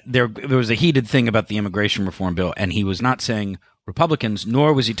was that there was a heated thing about the immigration reform bill, and he was not saying Republicans,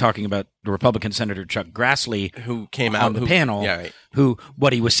 nor was he talking about the Republican Senator Chuck Grassley, Who came out on the panel. Yeah, right. Who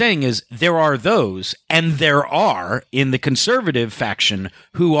what he was saying is there are those, and there are in the conservative faction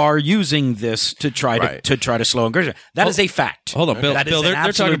who are using this to try Right. to slow immigration. That is a fact. Hold on, Bill. That is Bill, an they're talking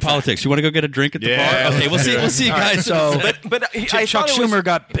absolute fact. politics. You want to go get a drink at the Yeah. bar? Okay, we'll see. We'll see you guys. So, But I Chuck thought it was-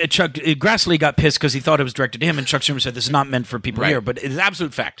 Schumer Chuck Grassley got pissed because he thought it was directed to him, and Chuck Schumer said this is not meant for people Right. here, but it is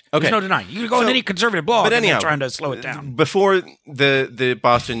absolute fact. Okay. There's no denying. You can go on So- any conservative blog, but and they're anyhow, trying to slow it down. Before the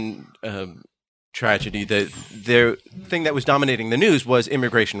Boston tragedy, the thing that was dominating the news was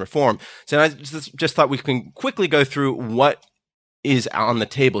immigration reform. So I just thought we can quickly go through what is on the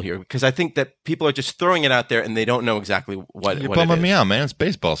table here, because I think that people are just throwing it out there and they don't know exactly what You're what it bumming is. me out, man. It's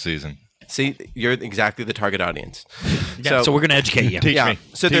baseball season. See, you're exactly the target audience. Yeah, so we're going to educate you. Teach me.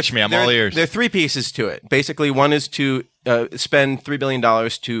 So Teach me. I'm all ears. There are three pieces to it. Basically, one is to spend $3 billion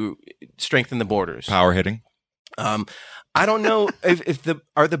to strengthen the borders. Power hitting. I don't know if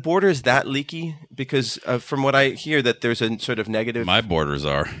are the borders that leaky, because from what I hear that there's a sort of negative. My borders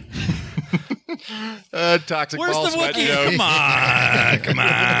are. Toxic Where's ball the sweat Wookiee? joke. Come on, come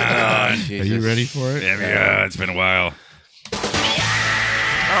on. Are you ready for it? Yeah, it's been a while.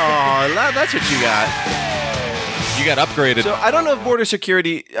 Oh, that's what you got. You got upgraded. So I don't know if border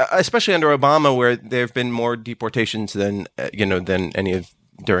security, especially under Obama, where there have been more deportations than than any of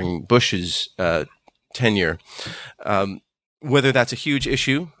during Bush's tenure, whether that's a huge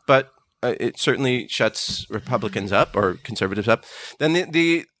issue, but it certainly shuts Republicans up or conservatives up. Then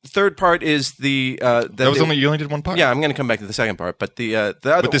the third part is that was you only did one part. Yeah, I'm going to come back to the second part, but the other.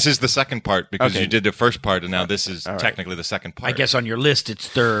 But this is the second part because Okay. you did the first part, and now this is technically the second part. I guess on your list it's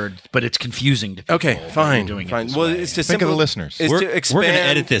third, but it's confusing to people. Okay, that fine, we're doing it fine. this Well, way. it's to Think of the listeners. Is We're to expand, going to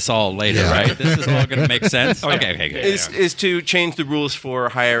edit this all later, right? This is all going to make sense. Okay. Is to change the rules for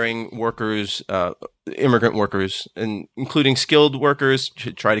hiring workers, immigrant workers, and including skilled workers,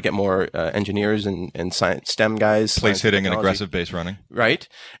 to try to get more engineers and science, STEM guys. Place science hitting and technology. aggressive base running. Right,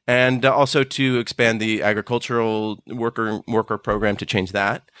 and also to expand the agricultural worker program to change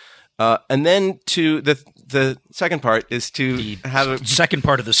that, and then to the second part is to have a second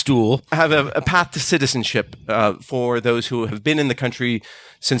part of the stool. a path to citizenship for those who have been in the country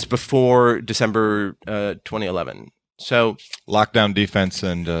since before December 2011. So Lockdown defense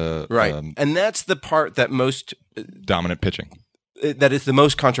and right, and that's the part that most dominant pitching. that is the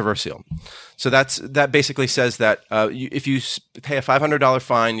most controversial. So that basically says that if you pay a $500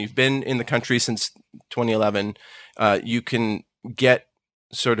 fine, you've been in the country since 2011, you can get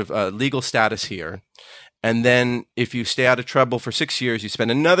sort of legal status here. And then if you stay out of trouble for 6 years, you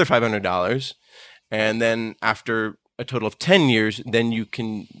spend another $500. And then after a total of 10 years, then you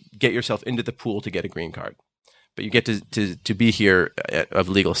can get yourself into the pool to get a green card. But you get to be here of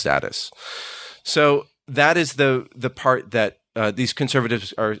legal status. So that is the part that these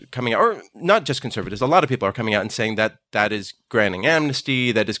conservatives are coming out, or not just conservatives, a lot of people are coming out and saying that that is granting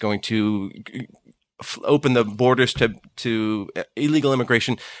amnesty, that is going to open the borders to illegal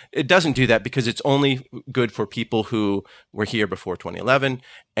immigration. It doesn't do that because it's only good for people who were here before 2011.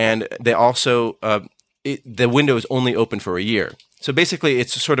 And they also, the window is only open for a year. So basically,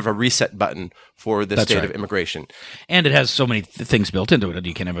 it's sort of a reset button for the state of immigration. And it has so many things built into it.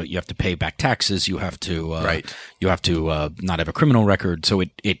 You have to pay back taxes. You have to You have to not have a criminal record. So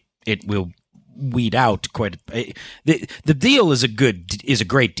it will weed out quite. The deal is a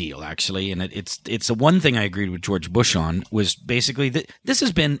great deal actually, and it's the one thing I agreed with George Bush on was basically that this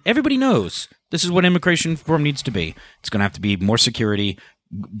has been, everybody knows this is what immigration reform needs to be. It's going to have to be more security,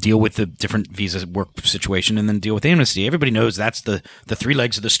 deal with the different visa work situation, and then deal with amnesty. Everybody knows that's the three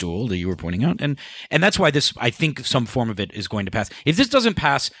legs of the stool that you were pointing out, and that's why this, I think, some form of it is going to pass. If this doesn't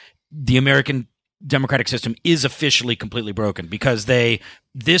pass, the American democratic system is officially completely broken, because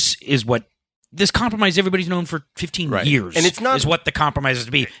this compromise everybody's known for 15 years, and it's not is what the compromise is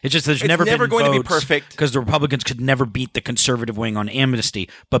to be. It's just there's never been going to be votes perfect, because the Republicans could never beat the conservative wing on amnesty.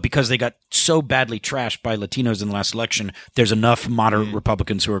 But because they got so badly trashed by Latinos in the last election, there's enough moderate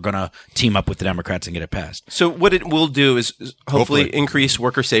Republicans who are going to team up with the Democrats and get it passed. So what it will do is hopefully increase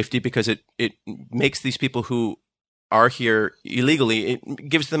worker safety, because it makes these people who are here illegally, it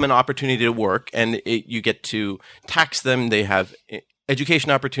gives them an opportunity to work, and you get to tax them. They have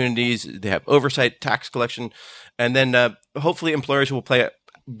education opportunities, they have oversight, tax collection, and then hopefully employers will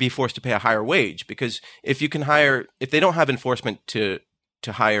be forced to pay a higher wage, because if they don't have enforcement to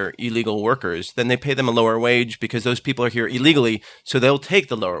hire illegal workers, then they pay them a lower wage because those people are here illegally, so they'll take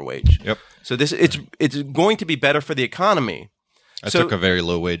the lower wage. Yep. So it's going to be better for the economy. I took a very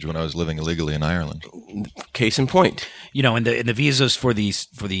low wage when I was living illegally in Ireland. Case in point. And the visas for the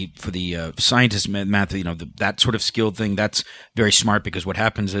scientists, math, that sort of skilled thing, that's very smart, because what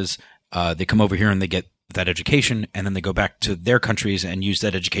happens is they come over here and they get that education, and then they go back to their countries and use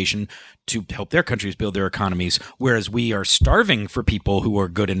that education to help their countries build their economies. Whereas we are starving for people who are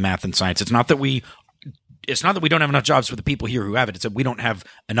good in math and science. It's not that we don't have enough jobs for the people here who have it. It's that we don't have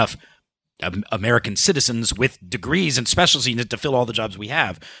enough American citizens with degrees and specialties to fill all the jobs we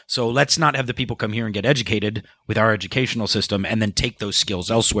have. So let's not have the people come here and get educated with our educational system and then take those skills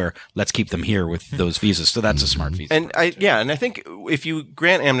elsewhere. Let's keep them here with those visas. So that's a smart visa. And I think if you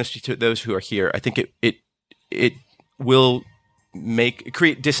grant amnesty to those who are here, I think it will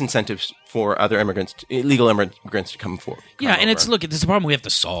create disincentives for other illegal immigrants to come forward. Yeah, and it's a problem we have to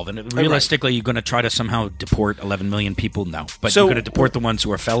solve. And realistically, you're going to try to somehow deport 11 million people? No. But you're going to deport the ones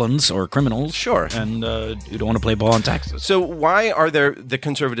who are felons or criminals. Sure. And who don't want to play ball on taxes. So why are the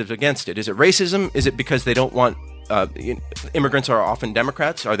conservatives against it? Is it racism? Is it because they don't want immigrants are often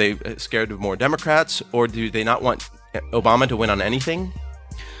Democrats? Are they scared of more Democrats? Or do they not want Obama to win on anything?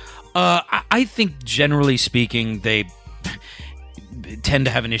 I think generally speaking, they tend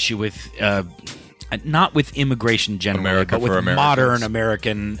to have an issue with not with immigration generally, but with modern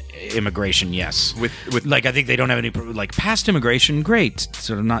American immigration. Yes, with I think they don't have any past immigration. Great,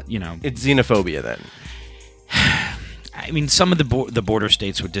 sort of not It's xenophobia then. I mean, some of the border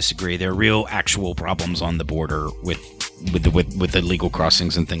states would disagree. There are real, actual problems on the border with the legal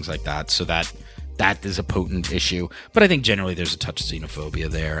crossings and things like that. So that is a potent issue. But I think generally there's a touch of xenophobia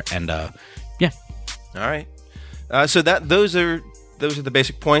there, and yeah. All right. So those are the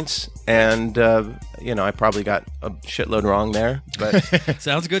basic points, and I probably got a shitload wrong there, but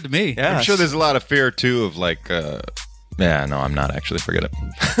sounds good to me. Yeah. I'm sure there's a lot of fear too of I'm not actually. Forget it.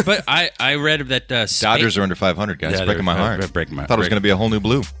 But I read that Dodgers are under 500, guys. Yeah, breaking my heart. Breaking my Thought it was going to be a whole new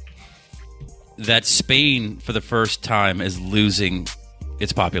blue. That Spain, for the first time, is losing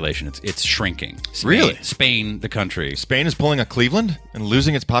its population. It's shrinking. Really? Spain, the country. Spain is pulling a Cleveland and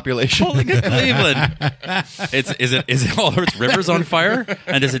losing its population. Pulling a Cleveland. Is it all its rivers on fire?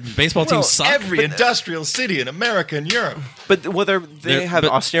 And does it baseball team suck? Every industrial city in America and Europe. But they have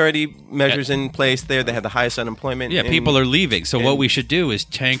austerity measures in place there. They have the highest unemployment. Yeah, people are leaving. So what we should do is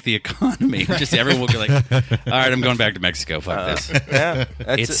tank the economy. Just everyone will be like, all right, I'm going back to Mexico. Fuck this. Yeah,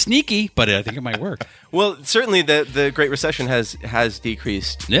 it's sneaky, but I think it might work. Well, certainly the Great Recession has decreased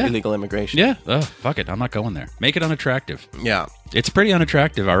illegal immigration. Yeah. Oh, fuck it. I'm not going there. Make it unattractive. Yeah. It's pretty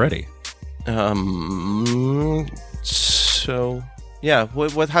unattractive already. So, yeah.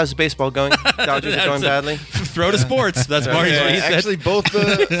 How's baseball going? Dodgers are going badly? Throw to sports. That's Marty's what he said. Actually, both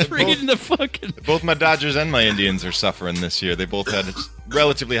my Dodgers and my Indians are suffering this year. They both had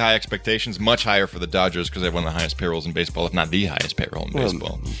relatively high expectations, much higher for the Dodgers because they have one of the highest payrolls in baseball, if not the highest payroll in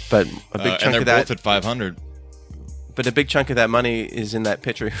baseball. But a big chunk and they're of that, both at 500. But a big chunk of that money is in that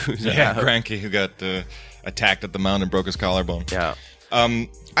pitcher who's out. Greinke, who got attacked at the mound and broke his collarbone. Yeah. I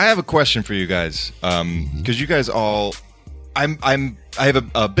have a question for you guys because you guys all, I have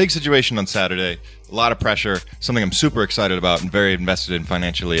a big situation on Saturday, a lot of pressure, something I'm super excited about and very invested in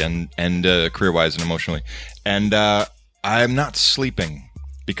financially and career-wise and emotionally, and I'm not sleeping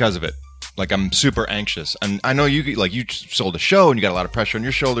because of it. Like, I'm super anxious, and I know you sold a show and you got a lot of pressure on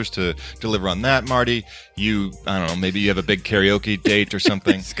your shoulders to deliver on that, Marty. I don't know, maybe you have a big karaoke date or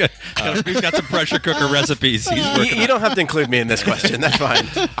something. He's got some pressure cooker recipes. You don't have to include me in this question. That's fine.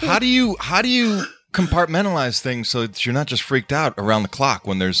 How do you compartmentalize things so that you're not just freaked out around the clock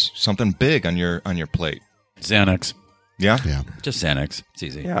when there's something big on your plate? Xanax. Yeah? Yeah. Just Xanax. It's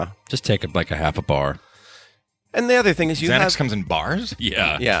easy. Yeah. Just take it like a half a bar. And the other thing is Xanax comes in bars?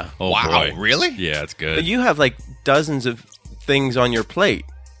 Yeah. Yeah. Oh, Wow, boy. really? Yeah, it's But good. you have like dozens of things on your plate,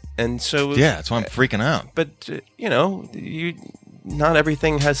 and so Yeah, that's why I'm freaking out. But not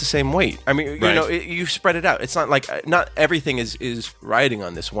everything has the same weight. I mean, Right. you spread it out. It's not like not everything is riding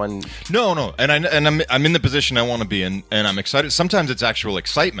on this one. No, and I'm in the position I want to be in, and I'm excited. Sometimes it's actual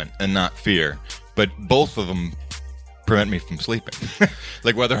excitement and not fear, but both of them prevent me from sleeping.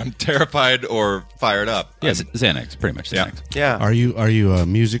 Like whether I'm terrified or fired up. Yes, Xanax, pretty much Xanax. Yeah. Are you a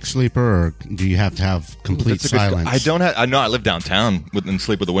music sleeper, or do you have to have complete That's a good- silence? I don't have. I know I live downtown and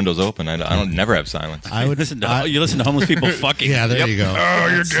sleep with the windows open. I don't never have silence. I would You listen to homeless people fucking. Yeah, there you go. Oh,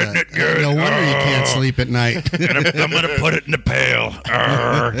 you're getting it good. No wonder you can't sleep at night. I'm going to put it in the pail.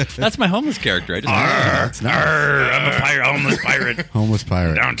 Arr, That's my homeless character. I just arr, I'm a pirate, homeless pirate, Homeless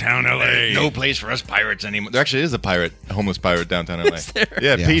pirate. downtown L.A. No place for us pirates anymore. There actually is a homeless pirate downtown LA.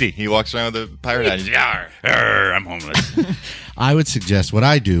 Yeah, Yeah. Petey. He walks around with a pirate hat. He's, "Yar." Arr, I'm homeless. I would suggest what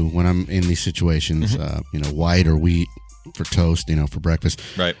I do when I'm in these situations, white or wheat for toast, for breakfast.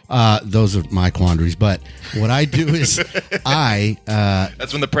 Right. Those are my quandaries. But what I do is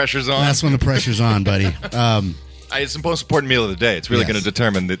That's when the pressure's on. that's when the pressure's on, buddy. It's the most important meal of the day. It's really Yes. going to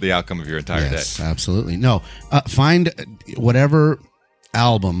determine the outcome of your entire Yes, day. absolutely. No, find whatever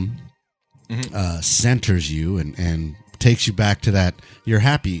album centers you and takes you back to that your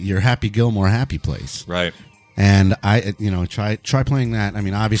happy Gilmore happy place. Right. And I, try playing that. I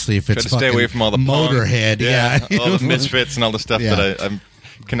mean, obviously, if it's Try to stay fucking away from all the Motorhead, punk. All the misfits and all the stuff Yeah. that I'm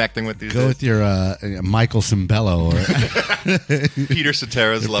connecting with these go days. with your Michael Cimbello or Peter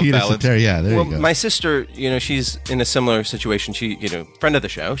Cetera's Love Peter Ballads. Cetera. Yeah, there Well, you go. my sister, she's in a similar situation. She, friend of the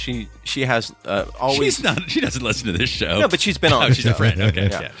show. She has always. She's not. She doesn't listen to this show. No, but she's been on. Oh, the she's a show. friend. Okay,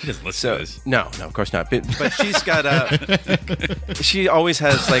 Yeah. yeah. She doesn't listen So to this. no, of course not. But she's got she always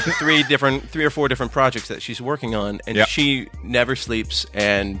has like three or four different projects that she's working on, and Yep. she never sleeps.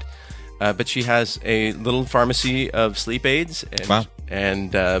 And but she has a little pharmacy of sleep aids. And, Wow.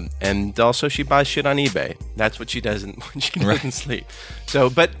 And also she buys shit on eBay. That's what she does when she doesn't sleep. So,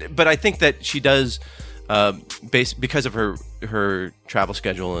 but I think that she does. Because of her travel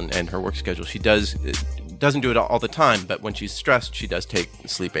schedule and her work schedule, she doesn't do it all the time. But when she's stressed, she does take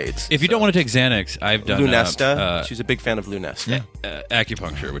sleep aids. If you don't want to take Xanax, I've done Lunesta, she's a big fan of Lunesta.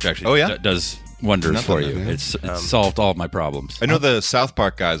 acupuncture, which actually does wonders Nothing for like you. that. It's solved all of my problems. I know the South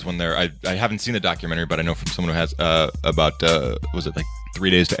Park guys when they're. I haven't seen the documentary, but I know from someone who has about was it like 3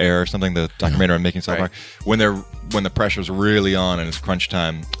 Days to Air or something? The documentary on making South Right. Park. When the pressure's really on and it's crunch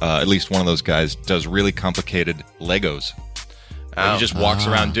time, at least one of those guys does really complicated Legos. He just walks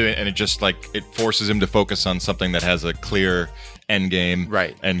around doing it, and it just it forces him to focus on something that has a clear end game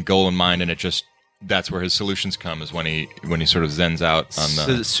and goal in mind, and that's where his solutions come is when he sort of zens out on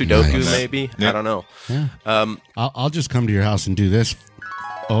the Sudoku, Nice. maybe. Yeah. I don't know. I'll just come to your house and do this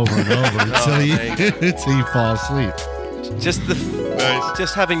over and over until you fall asleep. Just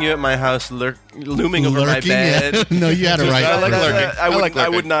just having you at my house looming over my Lurking? bed. Yeah. No, you had it right. I like lurking. I like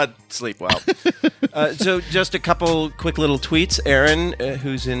lurking. would not sleep well. So just a couple quick little tweets. Aaron,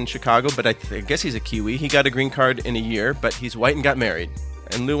 who's in Chicago, but I guess he's a Kiwi. He got a green card in a year, but he's white and got married.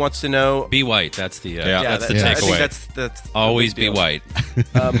 And Lou wants to know. Be white. That's the Yeah, the I think takeaway. that's Always the be big deal.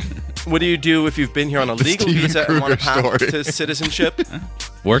 white. What do you do if you've been here on a legal Steven visa and want a Kruger path story. to citizenship?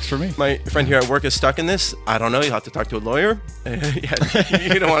 Works for me. My friend here at work is stuck in this. I don't know. You'll have to talk to a lawyer. You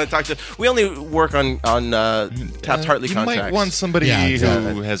don't want to talk to. We only work on Taft-Hartley you contracts. might want somebody Yeah,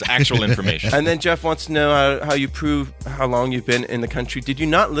 exactly. who has actual information. And then Jeff wants to know how you prove how long you've been in the country. Did you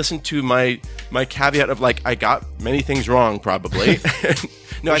not listen to my caveat of I got many things wrong probably?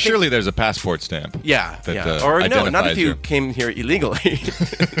 No, I think, surely there's a passport stamp. yeah, that, yeah. Or no, not identifies if you you. came here illegally.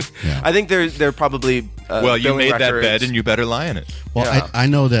 I think they're probably Well, you billing made that records. bed, and you better lie in it. Well, Yeah. I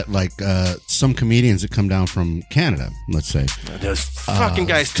know that some comedians that come down from Canada, let's say, Those fucking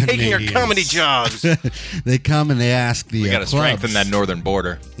guys taking our Canadians. comedy jobs. they come and they ask the We got to clubs. strengthen that northern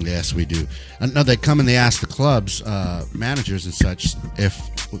border. Yes, we do. No, they come and they ask the clubs managers and such if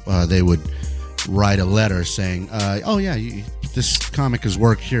they would write a letter saying, "Oh yeah, this comic has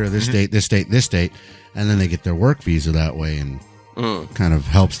worked here this date, this date, this date," and then they get their work visa that way and kind of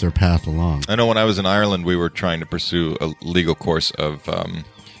helps their path along. I know when I was in Ireland, we were trying to pursue a legal course of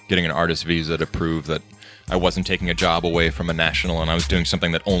getting an artist visa to prove that I wasn't taking a job away from a national and I was doing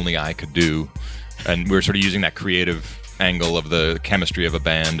something that only I could do. And we were sort of using that creative angle of the chemistry of a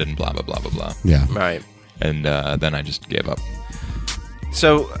band and blah, blah, blah, blah, blah. Yeah. Right. And then I just gave up.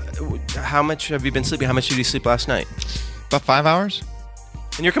 So, how much have you been sleeping? How much did you sleep last night? About 5 hours?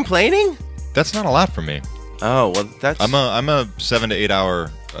 And you're complaining? That's not a lot for me. Oh well, that's I'm a 7 to 8 hour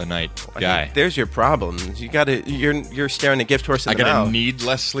a night guy. There's your problem. You're staring a gift horse in the mouth. I gotta need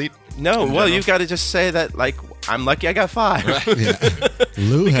less sleep. No, well, you've got to just say that, like, I'm lucky I got 5. Yeah.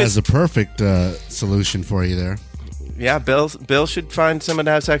 Lou has a perfect solution for you there. Yeah, Bill should find someone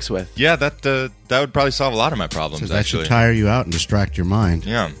to have sex with. Yeah, that would probably solve a lot of my problems. That should tire you out and distract your mind.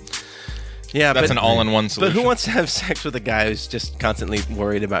 Yeah. Yeah, that's an all-in-one solution. But who wants to have sex with a guy who's just constantly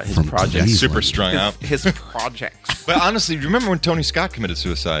worried about his projects? Cleveland. Super strung out. His projects. But honestly, remember when Tony Scott committed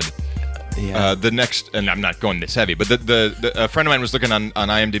suicide? Yeah. And I'm not going this heavy, but a friend of mine was looking on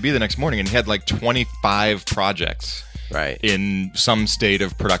IMDb the next morning, and he had like 25 projects, right, in some state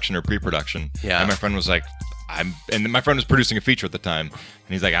of production or pre-production. Yeah. And my friend was like, and my friend was producing a feature at the time, and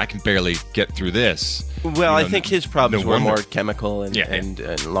he's like, I can barely get through this. Well, I think his problems were more wonder. chemical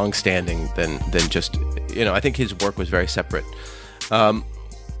and long-standing than just, I think his work was very separate.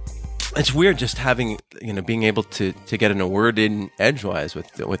 It's weird just having, being able to get in a word in edgewise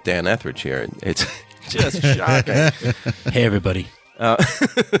with Dan Etheridge here. It's just shocking. Hey, everybody.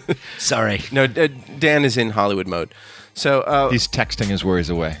 Sorry. No, Dan is in Hollywood mode. So he's texting his worries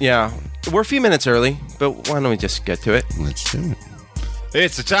away. Yeah. We're a few minutes early, but why don't we just get to it? Let's do it.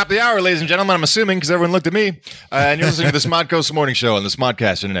 It's the top of the hour, ladies and gentlemen. I'm assuming because everyone looked at me. And you're listening to the Smodcoast Morning Show on the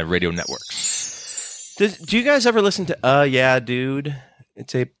Smodcast Internet Radio Network. Do you guys ever listen to Yeah, Dude?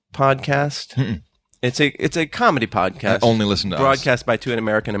 It's a podcast. Mm-mm. It's a comedy podcast. I only listen to broadcast by 2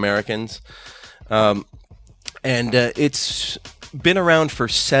 Americans. And it's been around for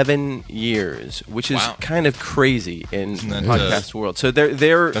 7 years, which is kind of crazy in the podcast world. So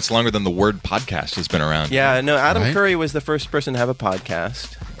they're that's longer than the word podcast has been around. Yeah, no. Adam Curry was the first person to have a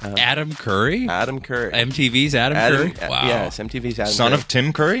podcast. Adam Curry? Adam Curry. MTV's Adam Curry? Wow. Yes, MTV's Adam Son Curry. of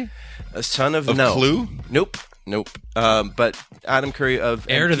Tim Curry? Son of Clue? Nope. But Adam Curry of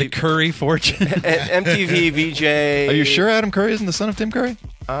heir to the Curry fortune. MTV VJ. Are you sure Adam Curry isn't the son of Tim Curry?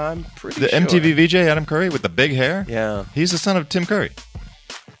 I'm pretty sure. The MTV VJ Adam Curry with the big hair? Yeah. He's the son of Tim Curry.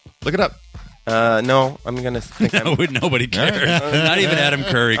 Look it up. No, I'm going to think nobody cares. Not even Adam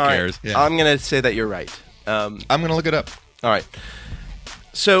Curry cares. Right. Yeah. I'm going to say that you're right. I'm going to look it up. All right.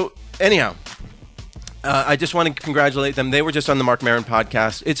 So, anyhow, I just want to congratulate them. They were just on the Mark Maron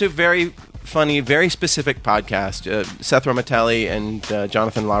podcast. It's a very funny, very specific podcast. Seth Romatelli and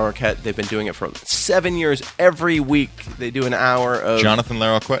Jonathan LaRoquette, they've been doing it for 7 years. Every week they do an hour of... Jonathan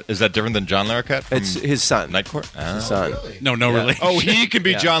LaRoquette? Is that different than John LaRoquette? It's his son. Night Court? His son. Really? No relation. Oh, he can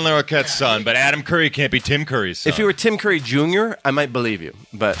be John LaRoquette's son, but Adam Curry can't be Tim Curry's son. If you were Tim Curry Jr., I might believe you.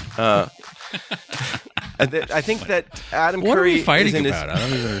 But... I think that Adam what Curry are we fighting is in about?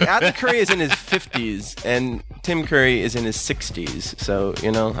 Adam Curry is in his 50s and Tim Curry is in his 60s. So,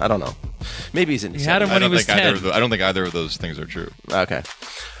 I don't know. Maybe he's in his 70s. When he was 10. I don't think either of those things are true. Okay.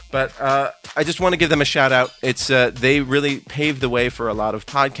 But I just want to give them a shout out. It's they really paved the way for a lot of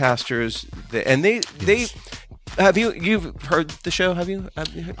podcasters. You've heard the show? Have you?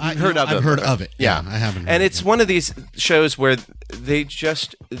 I've heard of it. Yeah, I haven't. And it's one of these shows where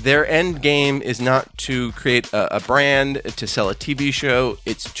their end game is not to create a brand, to sell a TV show.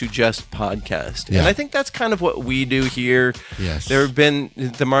 It's to just podcast. Yeah. And I think that's kind of what we do here. Yes. There have been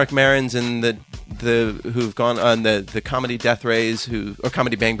the Mark Marons and the who've gone on the Comedy Death Rays or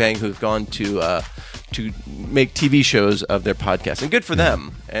Comedy Bang Bang who've gone to make TV shows of their podcast, and good for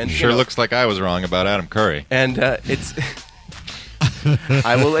them. And sure looks like I was wrong about Adam Curry. And it's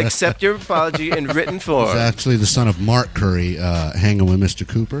I will accept your apology in written form. It's actually the son of Mark Curry hanging with Mr.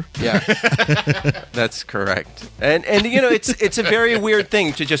 Cooper. Yeah, that's correct. And it's a very weird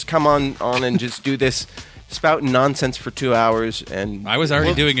thing to just come on and just do this spouting nonsense for 2 hours. And I was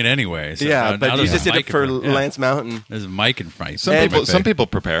already doing it anyway. So yeah, but you just did it for Lance Mountain. There's a mic in front. Some people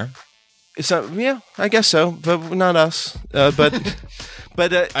prepare. So yeah, I guess so, but not us.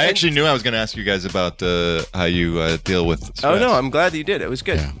 But I actually knew I was going to ask you guys about how you deal with stress. Oh no, I'm glad that you did. It was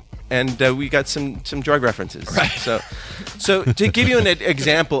good. Yeah. And we got some drug references. Right. So to give you an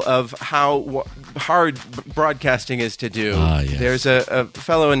example of how hard broadcasting is to do, yes. There's a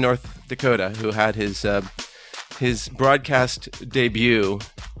fellow in North Dakota who had his broadcast debut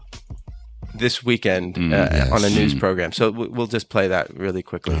this weekend on a news program. So we'll just play that really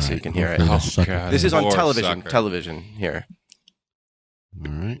quickly so you can hear it. Oh, God. This is on television here.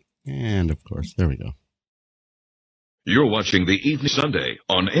 All right. And, of course, there we go. You're watching the Evening Sunday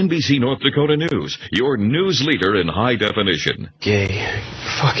on NBC North Dakota News, your news leader in high definition. Gay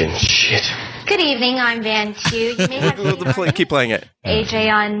fucking shit. Good evening, I'm Van Q. You may have keep playing it.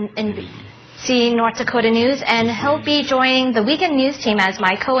 AJ on NBC North Dakota News, and he'll be joining the weekend news team as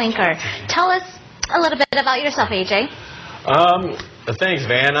my co-anchor. Tell us a little bit about yourself, AJ. Thanks,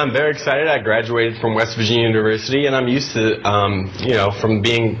 Van. I'm very excited. I graduated from West Virginia University, and I'm used to, from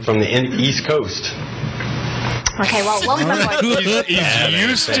being from the East Coast. Okay, well, what was my question? He's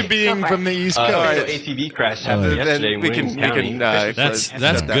used to being from the East Coast. ATV crash happened yesterday. We can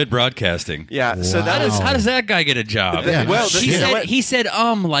that's good broadcasting. Yeah. Wow. So that is How does that guy get a job? Yeah. well. He said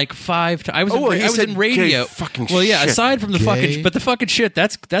like 5 times. I was said in radio. gay fucking well, yeah. shit. Aside from the Gay. fucking, but the fucking shit.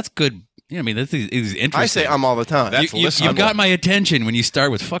 That's good. Yeah, I mean, that's interesting. I say all the time. You've got my attention when you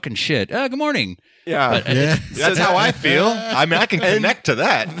start with fucking shit. Good morning. Yeah. That's how I feel. I mean, I can connect to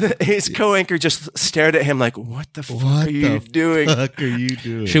that. His co-anchor just stared at him like, "What the fuck are you doing?" Fuck are you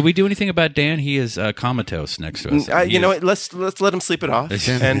doing? Should we do anything about Dan? He is comatose next to us. You know what? Let's let him sleep it off,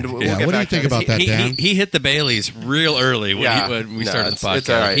 and we'll get what do you back think to about that, Dan? He hit the Baileys real early when we started the podcast. it's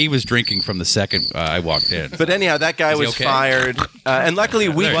all right. He was drinking from the second I walked in. But anyhow, that guy Is he was okay? fired, and luckily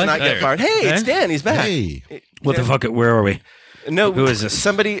we did not get fired. Hey, it's Dan. He's back. Hey. What the fuck? Where are we? No, Who is this?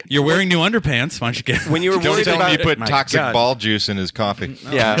 Somebody. You're wearing new underpants. Why don't you get When you were Don't worried tell me about you put My toxic God. ball juice in his coffee.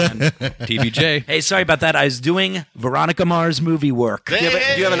 yeah. TBJ? Hey, sorry about that. I was doing Veronica Mars movie work. Do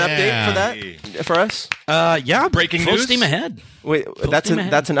you have an update for that for us? Yeah, Breaking full news? steam ahead. Wait, that's steam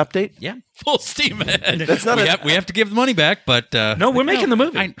ahead. an update. Yeah. Full steam ahead. That's not we have to give the money back, but No, we're making the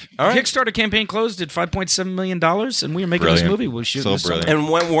movie. All right. Kickstarter campaign closed at $5.7 million, and we are making Brilliant. this movie. We'll shoot So this summer. brilliant.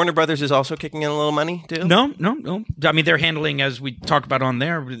 And Warner Brothers is also kicking in a little money too. No. I mean, they're handling, as we talked about on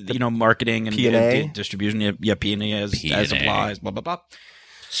there, marketing and P&A? distribution. Yeah, P&A as P&A. applies. Blah blah blah.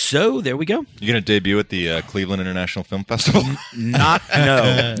 So there we go. You going to debut at the Cleveland International Film Festival? No.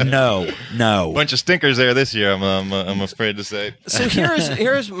 Bunch of stinkers there this year. I'm afraid to say. So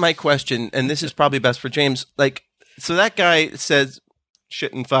here's my question, and this is probably best for James. Like, so that guy says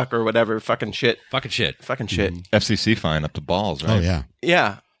shit and fuck or whatever, fucking shit. fucking shit. FCC fine up to balls, right? Oh yeah.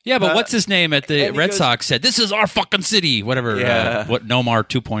 Yeah. Yeah, but what's his name at the and he Red goes- Sox said, "This is our fucking city." Whatever. Yeah. What Nomar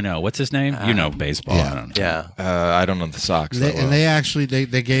 2.0. What's his name? You know baseball. yeah. I don't know. Yeah. I don't know the Sox. that well. And they actually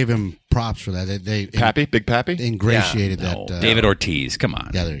they gave him props for that. They Pappy, Big Pappy. ingratiated No, that. David Ortiz. Come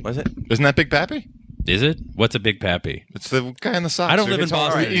on. Yeah, there you go. Was it? Isn't that Big Pappy? Is it? What's a big pappy? It's the guy in the Sox. I don't who live in hits home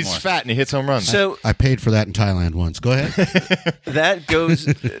Boston runs. He's anymore. fat and he hits home runs. So I paid for that in Thailand once. Go ahead. that goes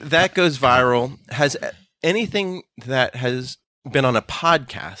viral. Has anything that has been on a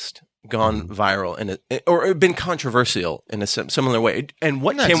podcast gone viral or been controversial in a similar way? And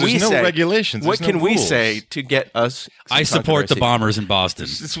what No, can we there's no say? regulations. What There's no can we rules. say to get us? some I support the controversy? Bombers in Boston.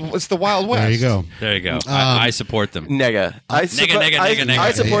 it's the Wild West. There you go. There you go. I support them. Nega. I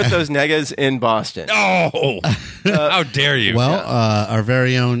nega. support those negas in Boston. Oh, how dare you? Well, our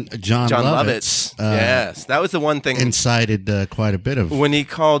very own John Lovitz. Lovitz, Yes, that was the one thing incited quite a bit of when he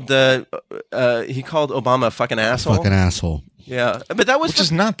called Obama a fucking asshole. fucking asshole. Yeah, but that was Which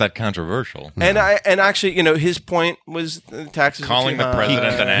is not that controversial. and actually, his point was the taxes were Calling too the high.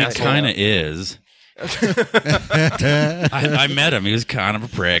 president an He asshole. kind of is. I met him. He was kind of a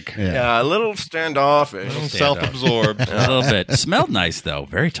prick. Yeah, a little standoffish. Self-absorbed. A little bit. Smelled nice though.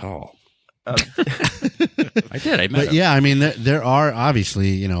 Very tall. I did. I met But him. yeah, I mean, there are obviously,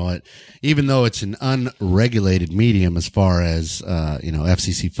 even though it's an unregulated medium as far as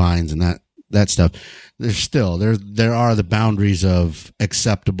FCC fines and that stuff, there's still there are the boundaries of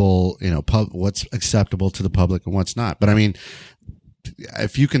acceptable, what's acceptable to the public and what's not. But I mean,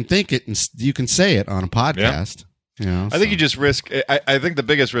 if you can think it and you can say it on a podcast, I think you just risk. I think the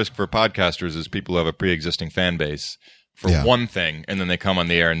biggest risk for podcasters is people who have a pre-existing fan base for one thing, and then they come on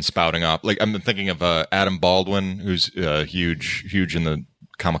the air and spouting off. Like I'm thinking of Adam Baldwin, who's huge in the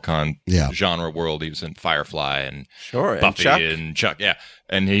Comic-Con genre world. He was in Firefly and Buffy and Chuck. Yeah,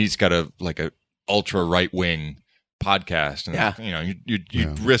 and he's got a ultra right wing podcast, and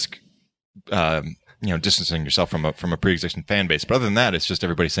you'd risk. Distancing yourself from a pre-existing fan base, but other than that, it's just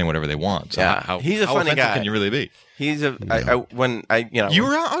everybody saying whatever they want. So how he's a how funny offensive guy. Can you really be? He's a You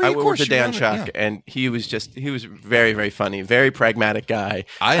were on- I of worked course with you were Dan on it, Chuck, yeah. and he was very, very funny, very pragmatic guy.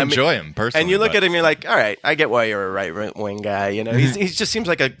 I enjoy him personally. And you look but- at him, you're like, all right, I get why you're a right wing guy. He just seems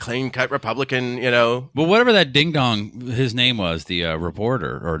like a clean cut Republican. Well, whatever that ding dong, his name was, the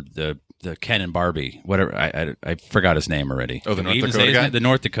reporter or the Ken and Barbie, whatever. I forgot his name already. Oh, the Can North we even Dakota say his guy? name? The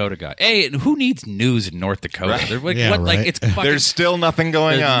North Dakota guy. Hey, and who needs news in North Dakota? Right. They're like, Yeah, what? Like right. it's fucking. There's still nothing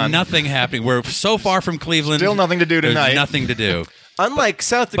going there's on. Nothing happening. We're so far from Cleveland. Still nothing to do There's tonight. nothing to do. Unlike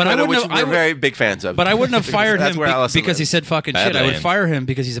South But I Dakota, wouldn't which have- we're very big fans of. But I wouldn't have fired That's him where Allison because he lives. said fucking Bad shit. I would land. fire him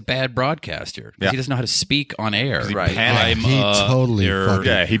because he's a bad broadcaster. Yeah. He doesn't know how to speak on air. He Right. panicked. He totally fucking-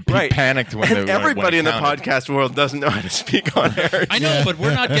 Yeah, he Right. panicked when And everybody in the podcast world doesn't know how to speak on air. I know, but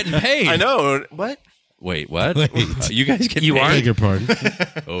we're not getting paid. I know. What? Wait, what? You guys get You paid? are? Beg your pardon.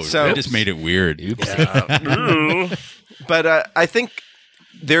 Oh, So- that just made it weird. But But I think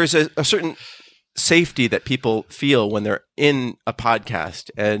there's a certain safety that people feel when they're in a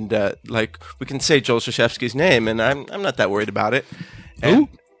podcast, and like we can say Joel Krzyzewski's name, and I'm not that worried about it. Who?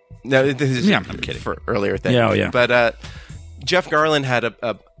 No, this is I'm kidding. for earlier thing. Yeah. But Jeff Garland has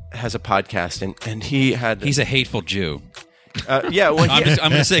a podcast, and he's a hateful Jew. Well, I'm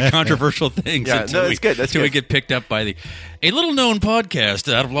going to say controversial things. Yeah, no, that's good. That's until we good. get picked up by a little known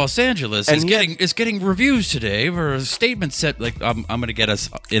podcast out of Los Angeles is getting reviews today for a statement set. Like I'm going to get us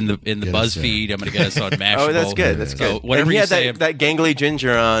in the BuzzFeed. I'm going to get us on Mashable. Oh, that's good. That's good. So whatever and he you had say, that gangly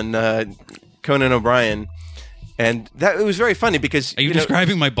ginger on Conan O'Brien. And it was very funny because... Are you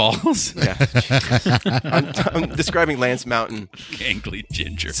describing my balls? Yeah. I'm describing Lance Mountain. Gangly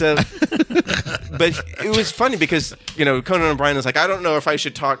ginger. So, but it was funny because, Conan O'Brien was like, I don't know if I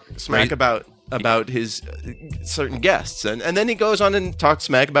should talk smack about his certain guests. And then he goes on and talks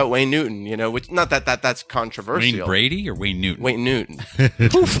smack about Wayne Newton, which not that's controversial. Wayne Brady or Wayne Newton? Wayne Newton.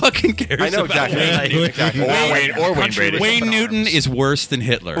 Who fucking cares I know about exactly. Wayne exactly. Or Wayne Brady. Wayne Newton is worse than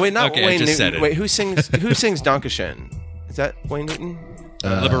Hitler. Wait, not okay, Wayne I just Newton. said it. Wait, who sings Dankeschön? Is that Wayne Newton?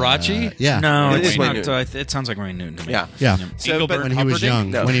 Liberace? Yeah. No, It is it's Wayne not. Newton. It sounds like Wayne Newton to me. Yeah. So, but when he was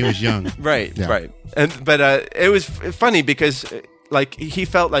young. No. When he was young. Right, Yeah. right. But it was funny because like he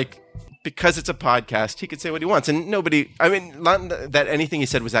felt like because it's a podcast, he could say what he wants, and nobody. I mean, not that anything he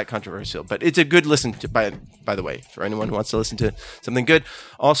said was that controversial, but it's a good listen to. By the way, for anyone who wants to listen to something good,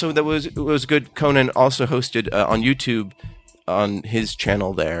 also it was good. Conan also hosted on YouTube on his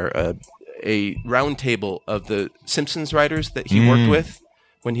channel there a roundtable of the Simpsons writers that he worked with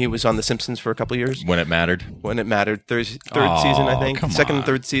when he was on The Simpsons for a couple of years. When it mattered. Third season, I think. Second and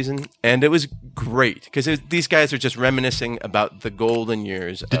third season. And it was great because these guys are just reminiscing about the golden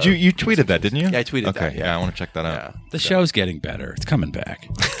years. Did you tweeted that, didn't you? Yeah, I tweeted that. Yeah, I want to check that out. Yeah. The show's getting better. It's coming back.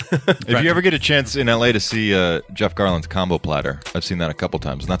 If you ever get a chance in LA to see Jeff Garland's Combo Platter, I've seen that a couple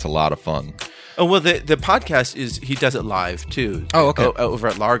times, and that's a lot of fun. Oh, well, the podcast he does it live, too. Oh, okay. Over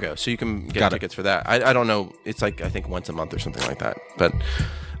at Largo, so you can get tickets for that. I don't know. It's like, I think, once a month or something like that. But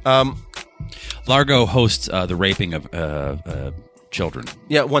Largo hosts the raping of children.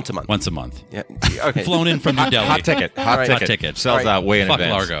 yeah, once a month. Once a month. Yeah. Okay. Flown in from New Delhi. Hot ticket. Right. Hot ticket. Sells out way in Fuck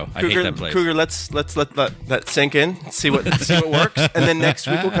advance. Largo. I hate that place. Cougar, let's let that sink in. See what works, and then next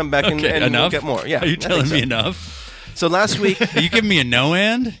week we'll come back and we'll enough? get more. Yeah. Are you I think telling so. me enough? So last week, Are you giving me a no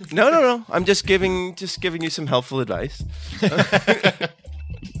end? no. I'm just giving you some helpful advice.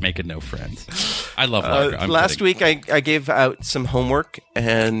 Making no friends. I love Largo. I'm Last kidding. week, I gave out some homework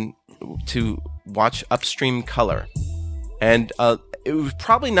and to watch Upstream Color, and it was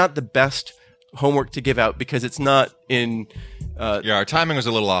probably not the best homework to give out because it's not in. Our timing was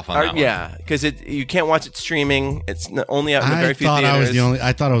a little off on that one. Yeah, because you can't watch it streaming. It's only out in very few I theaters.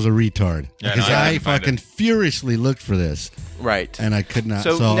 I thought I was a retard Yeah, because no, I I couldn't find fucking furiously looked for this Right. and I could not.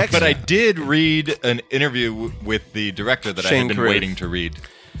 So next- But I did read an interview with the director that I Shane had been Carruth. waiting to read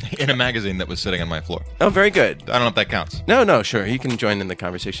in a magazine that was sitting on my floor. Oh, very good. I don't know if that counts. No, sure. You can join in the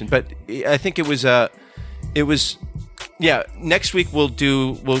conversation. But I think it was next week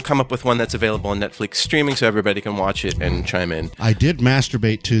we'll come up with one that's available on Netflix streaming so everybody can watch it and chime in. I did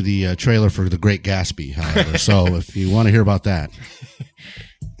masturbate to the trailer for The Great Gatsby, however. So if you want to hear about that,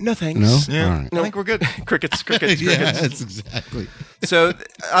 No thanks. no, Yeah, all right. I think we're good. Crickets. Yeah, that's exactly. So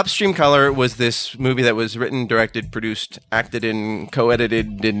Upstream Color was this movie that was written, directed, produced, acted in,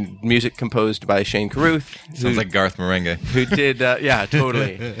 co-edited, and music composed by Shane Carruth. Sounds like Garth Marenghi. Who did, yeah,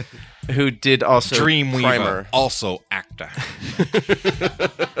 totally. Who did also Dreamweaver, Primer. also actor.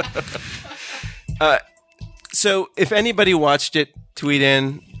 So if anybody watched it, tweet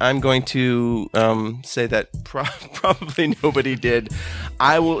in. I'm going to say that probably nobody did.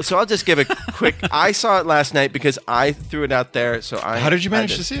 I'll just give a quick. I saw it last night because I threw it out there. So How did you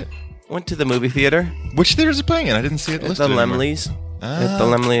manage to see it? Went to the movie theater. Which theater is it playing in? I didn't see it At listed the anymore. Lemleys. At the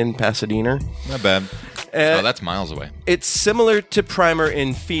Lemley in Pasadena. Not bad. That's miles away. It's similar to Primer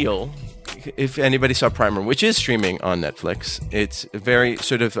in feel. If anybody saw Primer, which is streaming on Netflix, it's a very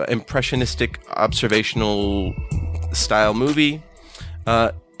sort of impressionistic, observational style movie.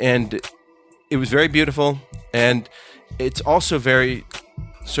 And it was very beautiful. And it's also very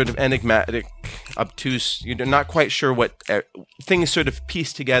sort of enigmatic, obtuse. You're not quite sure what things sort of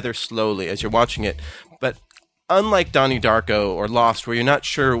piece together slowly as you're watching it. But unlike Donnie Darko or Lost, where you're not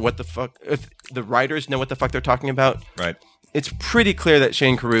sure what the fuck, if the writers know what the fuck they're talking about, Right. it's pretty clear that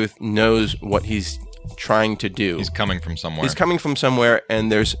Shane Carruth knows what he's trying to do. He's coming from somewhere. He's coming from somewhere,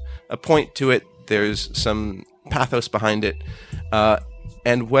 and there's a point to it. There's some pathos behind it,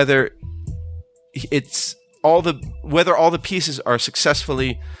 and whether all the pieces are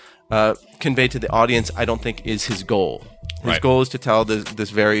successfully conveyed to the audience, I don't think is his goal. His goal is to tell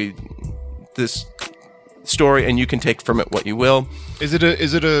this story, and you can take from it what you will. Is it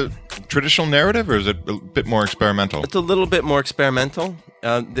a traditional narrative, or is it a bit more experimental? It's a little bit more experimental,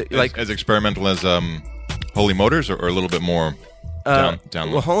 as experimental as Holy Motors, or a little bit more down.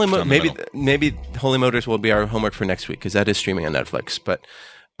 Well, maybe Holy Motors will be our homework for next week, because that is streaming on Netflix. But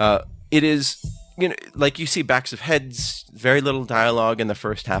it is, like you see backs of heads, very little dialogue in the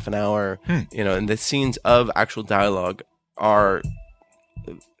first half an hour, and the scenes of actual dialogue are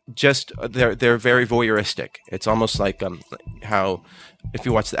just they're very voyeuristic. It's almost like how if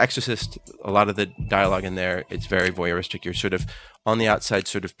you watch The Exorcist, a lot of the dialogue in there, it's very voyeuristic. You're sort of on the outside,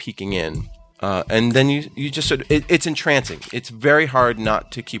 sort of peeking in, and then you just sort of it's entrancing. It's very hard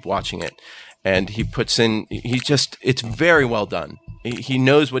not to keep watching it. And it's very well done. He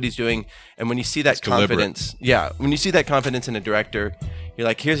knows what he's doing, and when you see that confidence, when you see that confidence in a director, you're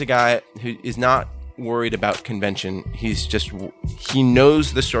like, here's a guy who is not worried about convention. He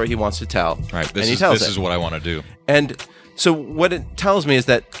knows the story he wants to tell. Right. This is what I want to do. And so what it tells me is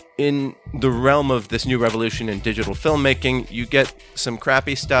that in the realm of this new revolution in digital filmmaking, you get some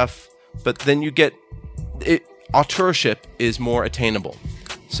crappy stuff, but then you get auteurship is more attainable.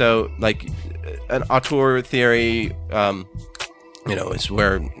 So like an auteur theory, is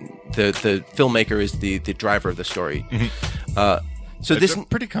where the filmmaker is the driver of the story. Mm-hmm. So it's a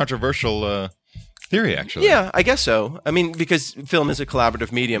pretty controversial theory, actually. Yeah, I guess so. I mean, because film is a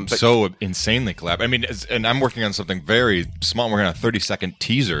collaborative medium. But so insanely collaborative. I mean, and I'm working on something very small. I'm working on a 30-second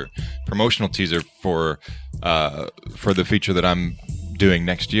promotional teaser for the feature that I'm doing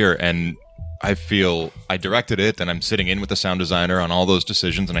next year. And I feel I directed it, and I'm sitting in with the sound designer on all those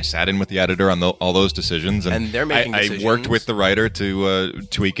decisions, and I sat in with the editor on all those decisions. And they're making decisions. I worked with the writer to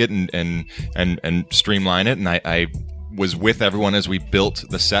tweak it and streamline it, and I was with everyone as we built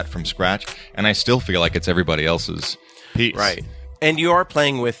the set from scratch, and I still feel like it's everybody else's piece. Right. And you are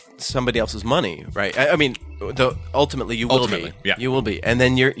playing with somebody else's money, right? I mean, ultimately you will be. Yeah. You will be. And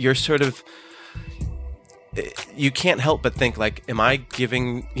then you're sort of... You can't help but think, like, am I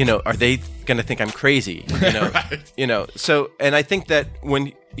giving... are they going to think I'm crazy? Right. So... And I think that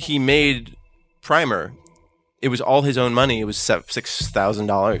when he made Primer... It was all his own money. It was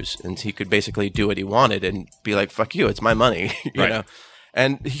 $6,000, and he could basically do what he wanted and be like, "Fuck you, it's my money," you know.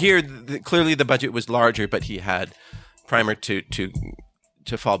 And here, clearly, the budget was larger, but he had Primer to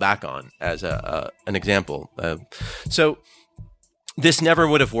fall back on as an example. So this never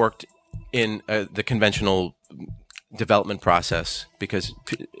would have worked in the conventional development process, because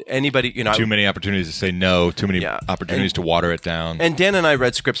anybody, too many opportunities to say no, too many opportunities to water it down. And Dan and I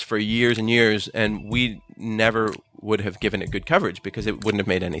read scripts for years and years, and we never would have given it good coverage because it wouldn't have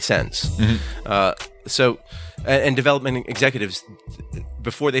made any sense. Mm-hmm. And development executives,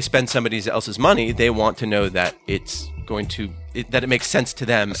 before they spend somebody else's money, they want to know that it's going to that it makes sense to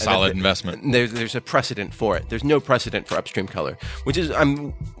them. A solid investment. There's a precedent for it. There's no precedent for Upstream Color, which is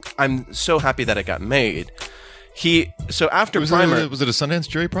I'm so happy that it got made. After Primer, was it a Sundance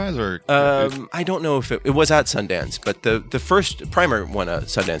Jury Prize or? I don't know if it was at Sundance, but the first Primer won a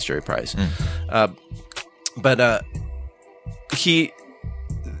Sundance Jury Prize. He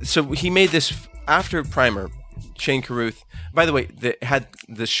made this after Primer. Shane Carruth, by the way, had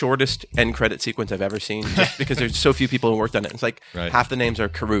the shortest end credit sequence I've ever seen, just because there's so few people who worked on it. It's like half the names are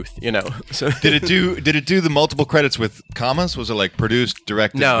Carruth, So did it do the multiple credits with commas? Was it like produced,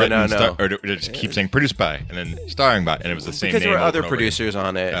 directed, written, or did it just keep saying produced by and then starring by, and it was the same name? Because there were other producers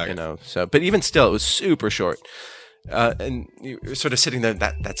on it, So, but even still, it was super short, and you're sort of sitting there.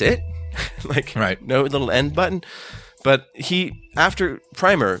 That's it, no little end button. But after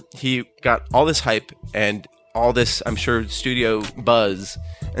Primer, he got all this hype and all this, I'm sure, studio buzz,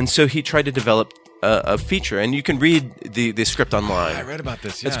 and so he tried to develop a feature, and you can read the script online. I read about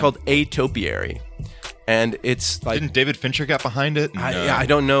this. It's called Atopiary, and it's like, didn't David Fincher get behind it? And, I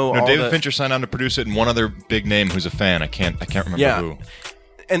don't know. No, David Fincher signed on to produce it, and one other big name who's a fan. I can't remember who.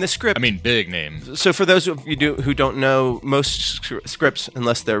 And the script, big name. So for those of you who don't know, most scripts,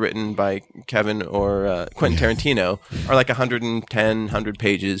 unless they're written by Kevin or Quentin Tarantino, are like 100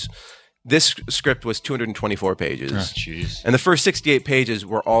 pages. This script was 224 pages. Oh, jeez. And the first 68 pages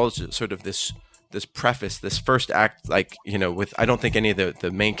were all sort of this preface, this first act, with, I don't think any of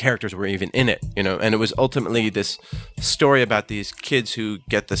the main characters were even in it, and it was ultimately this story about these kids who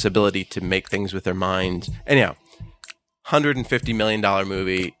get this ability to make things with their minds. Anyhow, $150 million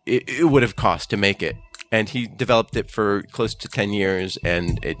movie, it would have cost to make it. And he developed it for close to 10 years,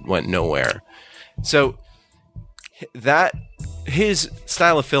 and it went nowhere. So that his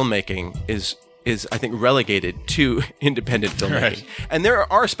style of filmmaking is I think relegated to independent filmmaking. Right. And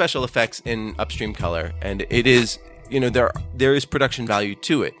there are special effects in Upstream Color, and it is there is production value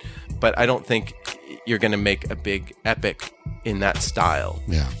to it, but I don't think you're going to make a big epic in that style.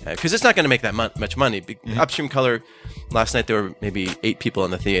 Yeah. Because it's not going to make that much money. Upstream Color, last night there were maybe 8 people in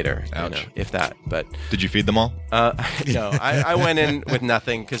the theater. Ouch. If that. But Did you feed them all? no, I went in with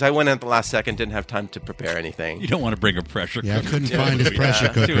nothing because I went in at the last second, didn't have time to prepare anything. You don't want to bring a pressure Yeah, I cooker couldn't find his pressure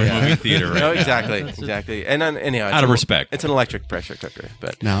cooker. to a movie theater. Right No, now. exactly. And then, anyhow, Out of respect. it's an electric pressure cooker.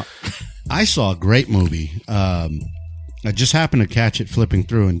 But Now, I saw a great movie. I just happened to catch it flipping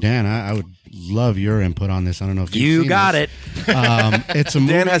through, and Dan, I would love your input on this. I don't know if you've seen got this. it. It's a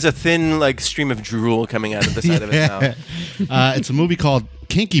movie. Dan has a thin stream of drool coming out of the side of his mouth. It's a movie called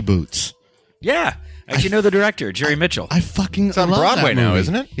Kinky Boots. Yeah. I actually know the director, Jerry Mitchell. I fucking It's on love Broadway that now, movie.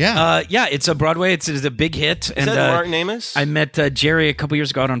 isn't it? Yeah. Yeah, it's a Broadway. It's a big hit. Is that Martin Amis? I met Jerry a couple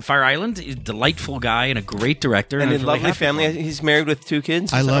years ago out on Fire Island. He's a delightful guy and a great director. and I a was really lovely happy for family. him. He's married with 2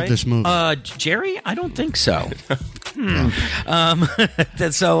 kids. I is that love right? this movie. Jerry? I don't think so.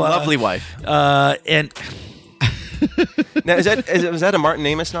 Lovely wife. And Now, was that a Martin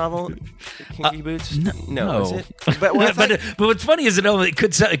Amis novel? Kinky Boots? No. Is it? But, but what's funny is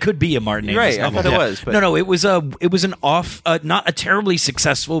it could be a Martin Amis Right, I novel. thought it was, but- No, it was an not a terribly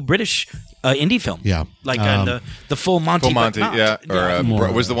successful British indie film. Yeah. like the full Monty. Full Monty, but not. yeah. Or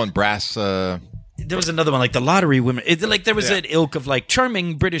More. was the one Brass? There was another one like the Lottery Women. There was an ilk of like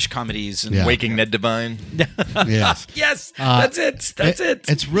charming British comedies. And Yeah. Waking Ned Devine. Yes. Yes, that's it. That's it.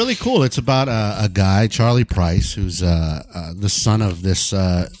 It's really cool. It's about a guy, Charlie Price, who's the son of this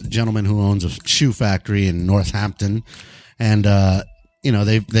gentleman who owns a shoe factory in Northampton, and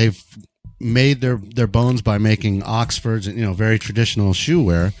they've made their bones by making Oxfords and very traditional shoe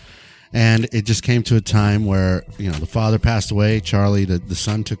wear. And it just came to a time where the father passed away, Charlie, the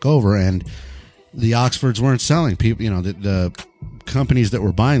son took over, and the Oxfords weren't selling. People, the companies that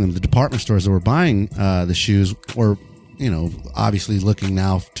were buying them, the department stores that were buying the shoes were, obviously looking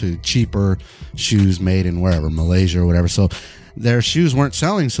now to cheaper shoes made in wherever, Malaysia or whatever. So their shoes weren't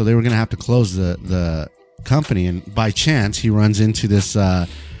selling, so they were going to have to close the company. And by chance, he runs into this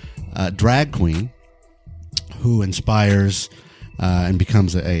drag queen who inspires and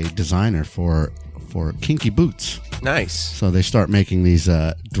becomes a designer for kinky boots. Nice. So they start making these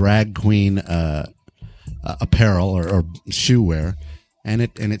drag queen apparel or shoe wear, and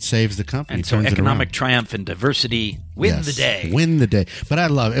it saves the company. And so turns it economic around. triumph and diversity win Yes, the day. Win the day. But I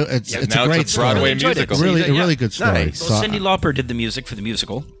love it. It's now a great it's a Broadway story. musical. Really, a Yeah. really good story. Nice. So Well, Cyndi Lauper did the music for the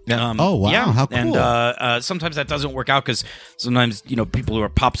musical. Oh, wow. Yeah. How cool. And sometimes that doesn't work out because sometimes people who are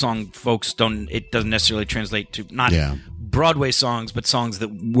pop song folks it doesn't necessarily translate to not Yeah. Broadway songs, but songs that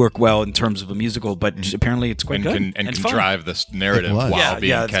work well in terms of a musical. But apparently, it's quite And good can fun. drive this narrative It was. while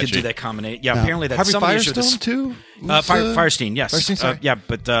being it's catchy. good to do that combination. Yeah, apparently that's Harvey somebody Firestone should too? Firestein, yes. Firestein, sorry. Yeah,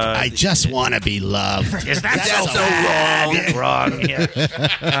 but I just want to be loved. is that so wrong? Yeah.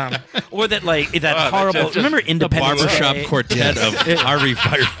 Or that horrible. Remember The Independence barbershop Day? quartet of Harvey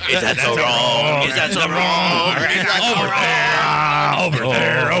Firestone. Is that so wrong? Is that so wrong?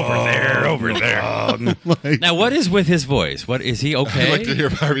 Over there. Now, what is with his voice? What is he I'd like to okay? hear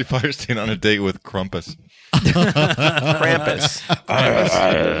Harvey Firestein on a date with Krampus. Krampus.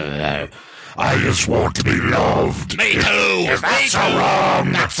 I just want to be loved. Me too. If that's so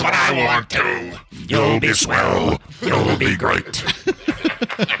wrong, that's what I want to. You'll be swell. You'll be great.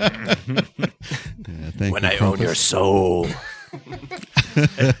 Thank When you, I own Krampus. your soul.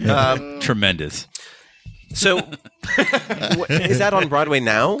 Tremendous. So, is that on Broadway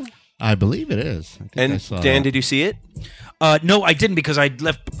now? I believe it is. I think I And saw Dan, it. did you see it? No, I didn't because I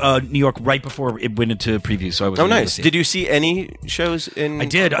left New York right before it went into preview. So I was. Oh, nice. Did you see any shows in I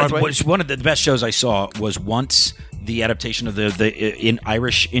did. Broadway? One of the best shows I saw was Once, the adaptation of the in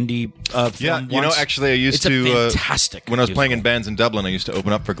Irish indie film. Yeah, Once. actually, I used It's to a fantastic. when I was playing in musical. bands in Dublin, I used to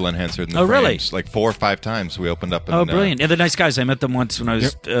open up for Glenn Hansard. And the Oh, really? Frames. Like 4 or 5 times we opened up. Oh, brilliant! Yeah, they're nice guys. I met them once when I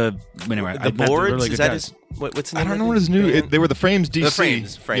was. Anyway, I The met them, Boards? really Is good that guys. his... What's the I name don't of know what his new. band? They were the Frames DC.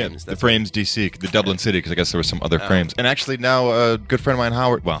 Frames, Yeah, the that's Frames DC, the Dublin City, because I guess there were some other Frames. And actually, now a good friend of mine,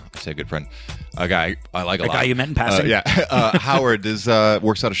 Howard. Well, I say a good friend, a guy I like a lot. guy you met in passing? Yeah, Howard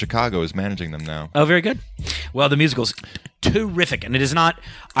works out of Chicago, is managing them now. Oh, very good. Well, the musical's terrific, and it is not.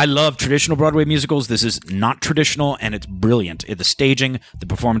 I love traditional Broadway musicals. This is not traditional, and it's brilliant. The staging, the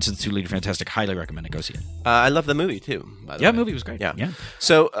performances, the two lead are fantastic. Highly recommend it. Go see it. I love the movie, too, by the Yeah, way. movie was great. Yeah. Yeah.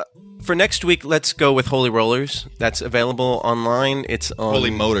 So, for next week, let's go with Holy Rollers. That's available online. It's on...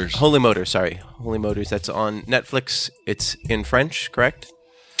 Holy Motors. Holy Motors, sorry. Holy Motors. That's on Netflix. It's in French, correct?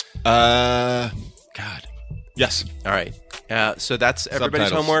 God. Yes. All right. So that's everybody's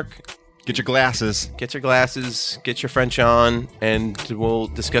Subtitles. homework. Get your glasses. Get your glasses, get your French on, and we'll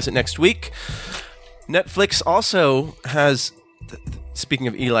discuss it next week. Netflix also has, speaking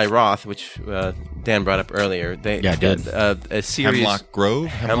of Eli Roth, which Dan brought up earlier, they did. A series Hemlock Grove.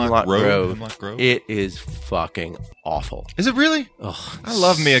 Hemlock Grove. Hemlock Grove. It is fucking awful. Is it really? Ugh. I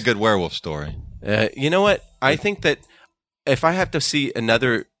love me a good werewolf story. You know what? I think that if I have to see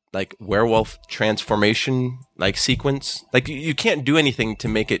another like werewolf transformation like sequence, like you can't do anything to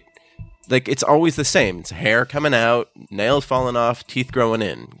make it like it's always the same. It's hair coming out, nails falling off, teeth growing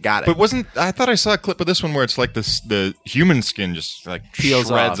in. Got it. But I thought I saw a clip of this one where it's like the human skin just like peels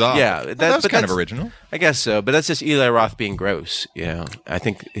shreds off. Yeah, that was kind of original. I guess so, but that's just Eli Roth being gross. Yeah, I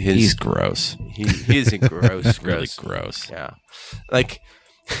think he's gross. He is a gross, really gross. Yeah, like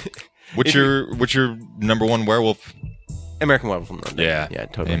what's your number one werewolf? American Werewolf. Yeah,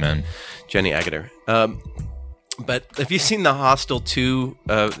 totally. Amen. Jenny Agutter. But have you seen the Hostel 2?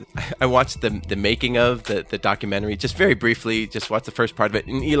 I watched the making of the documentary just very briefly. Just watched the first part of it,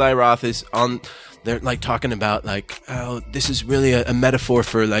 and Eli Roth is on. They're like talking about like, oh, this is really a metaphor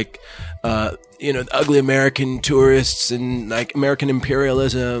for like, the ugly American tourists and like American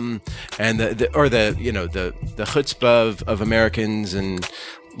imperialism and the chutzpah of Americans and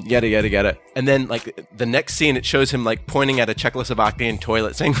yada yada yada. And then like the next scene, it shows him like pointing at a Czechoslovakian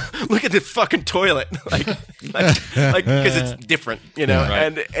toilet, saying, "Look at this fucking toilet!" like because it's different, Right.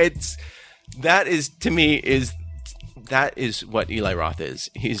 And that is what Eli Roth is.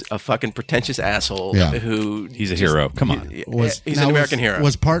 He's a fucking pretentious asshole who he's a hero. Come on, he's an American hero.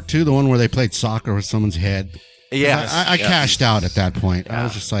 Was part 2 the one where they played soccer with someone's head? Yeah, I cashed out at that point. I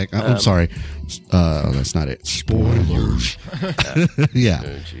was just like, I'm sorry. That's not it. Spoilers. Yeah.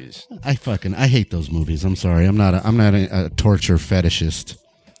 Oh, jeez. I hate those movies. I'm sorry. I'm not a torture fetishist.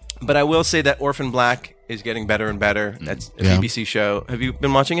 But I will say that Orphan Black is getting better and better. That's a BBC show. Have you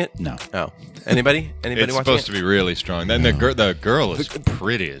been watching it? No. Oh. Anybody? It's watching supposed to be really strong. Then the girl is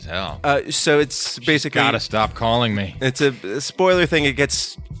pretty as hell. So it's basically... Gotta stop calling me. It's a spoiler thing. It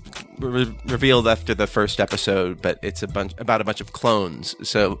gets revealed after the first episode, but it's about a bunch of clones.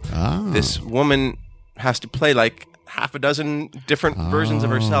 So this woman has to play like half a dozen different versions of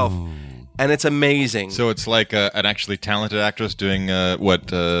herself. And it's amazing. So it's like an actually talented actress doing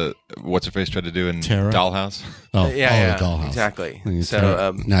what's her face tried to do in Dollhouse. Yeah, Dollhouse. Exactly.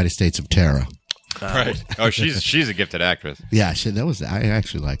 So United States of Terror. Right. Oh, she's a gifted actress. Yeah, I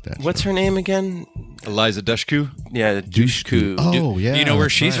actually like that. What's her name again? Eliza Dushku. Yeah, Dushku. Oh, yeah. Do you know where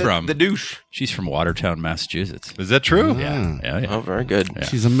she's from? The douche. She's from Watertown, Massachusetts. Is that true? Yeah. Oh, very good. Yeah.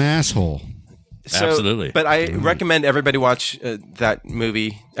 She's a masshole. Absolutely. But I recommend everybody watch that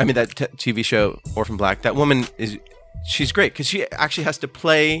movie. I mean, that TV show, Orphan Black. That woman she's great because she actually has to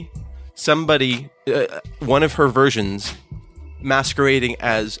play somebody, one of her versions, masquerading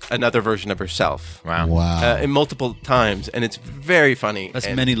as another version of herself. Wow. In multiple times, and it's very funny. That's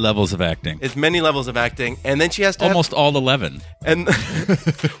many levels of acting. It's many levels of acting, and then she has to almost all 11. And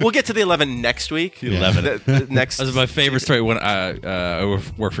we'll get to the 11 next week. 11. The next. That was my favorite story when I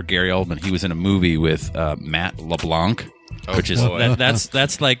worked for Gary Oldman. He was in a movie with Matt LeBlanc, which is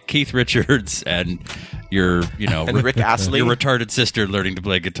that's like Keith Richards and your and Rick Astley, your retarded sister learning to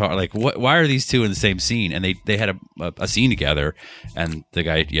play guitar. Like, why are these two in the same scene? And they had a scene together, and the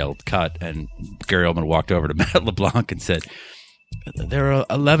guy yelled "cut," and Gary Oldman walked over to Matt LeBlanc and said, "There are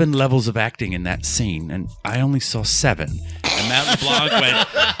 11 levels of acting in that scene, and I only saw 7." And Matt LeBlanc went,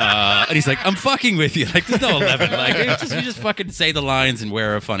 and he's like, "I'm fucking with you. Like, there's no 11. Like, you just fucking say the lines and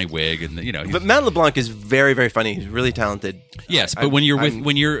wear a funny wig, and But Matt LeBlanc is very, very funny. He's really talented. Yes, but when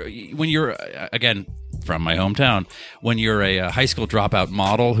you're again from my hometown, when you're a high school dropout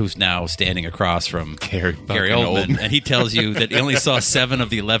model who's now standing across from Gary Oldman, and he tells you that he only saw 7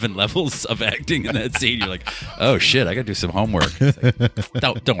 of the 11 levels of acting in that scene, you're like, oh shit, I got to do some homework.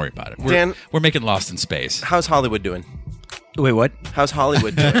 Like, don't worry about it. We're making Lost in Space. How's Hollywood doing? Wait, what? How's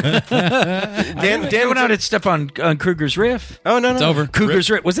Hollywood doing? Dan went out and step on Kruger's Riff. Oh, no. It's over. Kruger's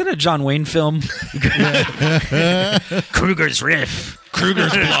Riff. Was it a John Wayne film? Kruger's Riff.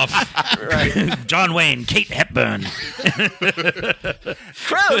 Kruger's Bluff. Right. John Wayne, Kate Hepburn.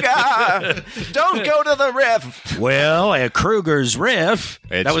 Kroger! Don't go to the Riff. Well, at Kruger's Riff.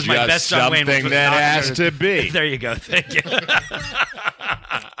 It's that was my best John Wayne. Something that has to be. There you go. Thank you.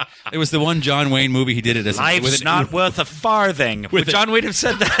 It was the one John Wayne movie he did it as Life's not worth a farthing. Would John Wayne have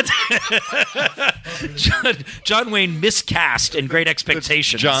said that? John Wayne miscast in Great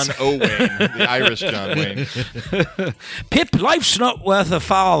Expectations. John Owen, the Irish John Wayne. Pip, life's not worth a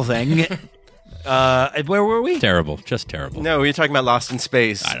farthing. Where were we? Terrible. Just terrible. No, we were talking about Lost in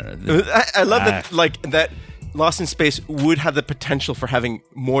Space. I don't know. I love that, like, that Lost in Space would have the potential for having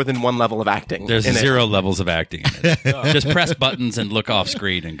more than one level of acting. There's in zero it. levels of acting in it. Just press buttons and look off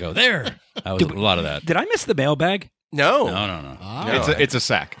screen and go, there. That was a lot of that. Did I miss the mailbag? No. No. It's a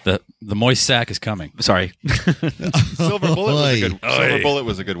sack. The moist sack is coming. Sorry. Silver Bullet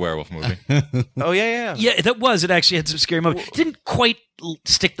was a good werewolf movie. Oh, yeah. Yeah, that was. It actually had some scary moments. Didn't quite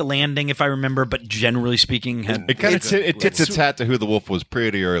stick the landing, if I remember, but generally speaking, It kind of tipped its hat to who the wolf was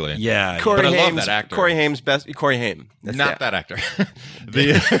pretty early. Yeah. Corey But I love Haim's, that actor. Corey Haim's best. Corey Haim. That's Not the- that actor.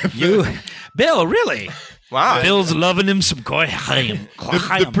 Bill, really? Wow. Bill's loving him some Corey Haim.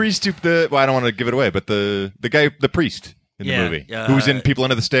 The priest who I don't want to give it away, but the guy, the priest in the movie, who was in People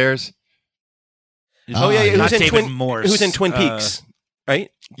Under the Stairs. Oh, yeah. Not Who's in David Morse. Who's in Twin Peaks, right?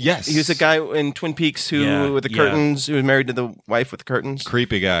 Yes, He was a guy in Twin Peaks who with the curtains, who was married to the wife with the curtains.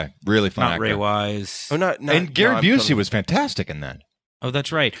 Creepy guy, really fun Not actor. Ray Wise. Oh, not And Gary I'm Busey totally- was fantastic in that. Oh,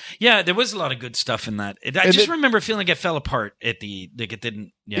 that's right. Yeah, there was a lot of good stuff in that. I just remember feeling it fell apart at it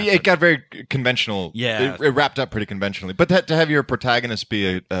didn't. Yeah, It got very conventional. Yeah. It wrapped up pretty conventionally. But to have your protagonist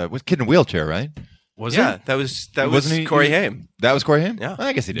be a kid in a wheelchair, right? was Yeah, it? that was Wasn't he- Corey Haim. That was Corey Haim? Yeah.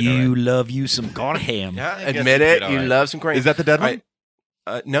 I guess he did. You all right. love you some Corey Haim. Yeah, I guess admit he it. did all You right. love some Corey. Is that the dead one?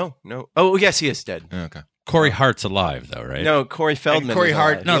 No. Oh, yes, he is dead. Okay. Corey Hart's alive, though, right? No, Corey Feldman. Corey is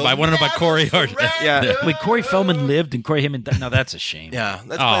Hart- alive. No, but I want to know about Corey Hart. Yeah. Wait, Corey Feldman lived and Corey Haim. No, that's a shame. Yeah.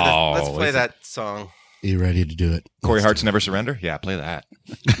 Let's Oh, play is that song. You ready to do it? Corey Hart's Never Surrender? Yeah, play that.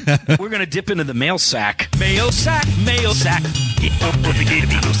 We're going to dip into the mail sack. Mail sack, mail sack.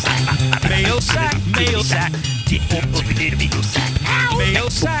 Mail sack, mail sack. Mail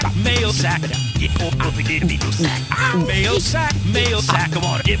sack, mail sack. Mail sack, mail sack. Come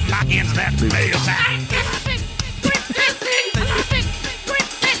on, get my hands on that mail sack.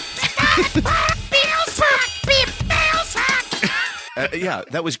 Yeah,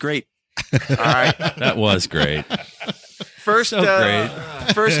 that was great. All right. That was great. First, great.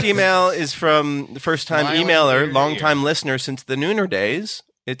 First email is from the first time Violent emailer, ear. long time listener since the Nooner days.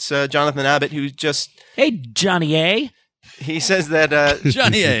 It's Jonathan Abbott, who just Hey, Johnny A. he says that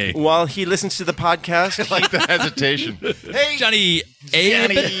Johnny A. while he listens to the podcast, like the hesitation. Hey, Johnny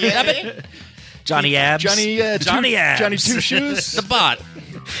A. Johnny Abs. Johnny Abs. Johnny Two Shoes. The bot.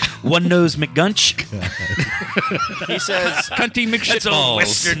 One Nose McGunch. he says Cunty That's a McShitballs.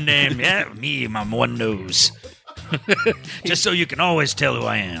 Western name. Yeah, me, I'm One Nose. Just so you can always tell who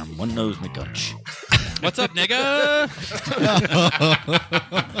I am. One Nose McGunch. What's up, nigga?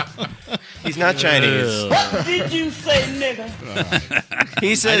 he's not Chinese. What did you say, nigga?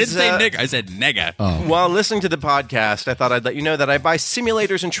 He says I didn't say nigga. I said nega. While listening to the podcast, I thought I'd let you know that I buy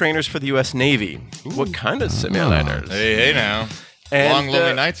simulators and trainers for the U.S. Navy. What kind of simulators? Hey now. And, Long,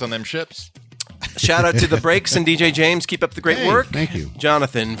 lonely nights on them ships. Shout out to the Breaks and DJ James. Keep up the great work. Thank you.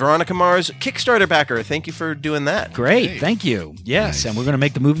 Jonathan, Veronica Mars, Kickstarter backer. Thank you for doing that. Great, thank you. Yes, and we're going to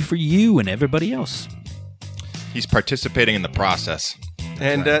make the movie for you and everybody else. He's participating in the process.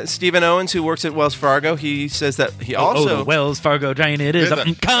 And Stephen Owens, who works at Wells Fargo, he says that he also... the Wells Fargo train, it is Is up it?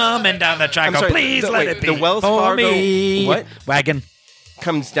 and coming down the track. I'm Oh, sorry, please the- let wait, it be the Wells for Fargo- me. what? Wagon.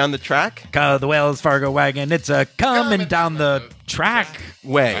 comes down the track. The Wells Fargo wagon. It's coming down the track.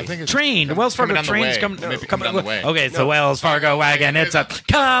 Way. I think it's Train. The Wells Fargo coming down the train's way. coming, Maybe coming down the way. Okay, it's the Wells Fargo wagon. It's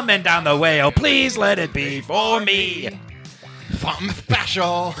coming down the way. Oh, please let it be for me. Something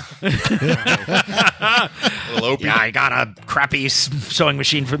special. Little Opie. Yeah, I got a crappy sewing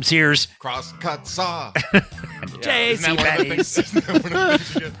machine from Sears. Cross-cut saw. JC Isn't that one of the Penney's. things- isn't that one of the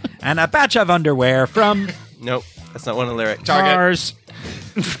things you get? And a batch of underwear from Nope, that's not one of the lyrics. Mars.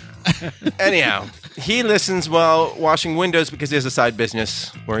 Anyhow, he listens while washing windows because he has a side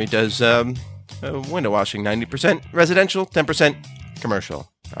business where he does window washing. 90% residential, 10% commercial.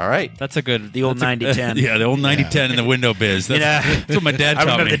 All right. That's a good. The old that's a- 90-10. Yeah, the old 90-10 in the window biz. That's what my dad I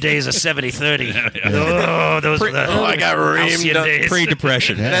taught remember me. the days of 70-30. Oh, those were the I got halcyon reamed. days.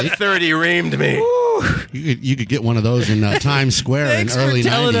 Pre-depression. Yeah. That 30 reamed me. You could get one of those in Times Square Thanks in early for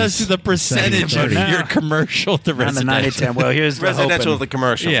telling 90s. us the percentage of 70-30. your commercial to On the residential. 90-10. Well, here's the Residential, hoping. the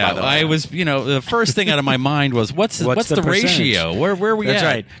commercial. Yeah, by the way. I was, the first thing out of my mind was, what's the percentage? ratio? Where are we That's at?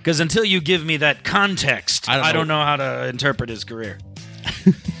 right. Because until you give me that context, I don't know how to interpret his career.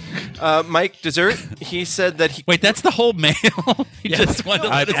 Mike Dessert, he said that he... Wait, that's the whole mail? He Yeah. just wanted to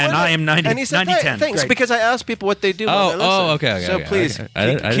let us And I am 90, And he said, 90-10. thanks, Great. because I asked people what they do. when they listen. okay, So okay, please, okay.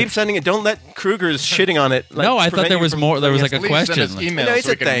 I keep didn't- sending it. Don't let Kruger's shitting on it. No, I thought there was more. There was like a Please question. send us emails No, he so we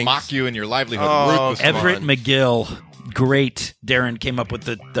said can thanks. mock you in your livelihood. Oh, ruthlessly. Everett McGill great. Darren came up with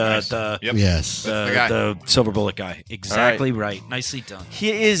the Yep. Yes. The guy. the silver bullet guy. Exactly right. Nicely done.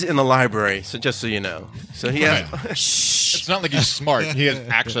 He is in the library, so just so you know. So he has. It's not like he's smart. He has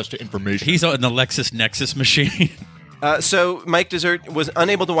access to information. He's in the LexisNexis machine. So Mike Desert was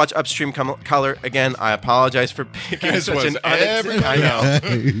unable to watch Upstream Color again. I apologize for picking As such was an everybody I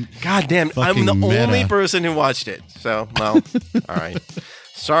know. God damn, I'm Fucking the meta. only person who watched it. So, well, all right.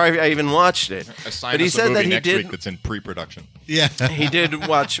 Sorry I even watched it. Assign But he us a said movie that he next did. week that's in pre-production. Yeah. He did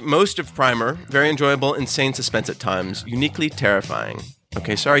watch most of Primer. Very enjoyable, insane suspense at times, uniquely terrifying.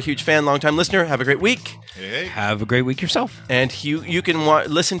 Okay, sorry, huge fan, long-time listener. Have a great week. Hey. Have a great week yourself. And you can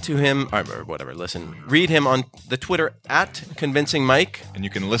listen to him, or whatever, read him on the Twitter at Convincing Mike. And you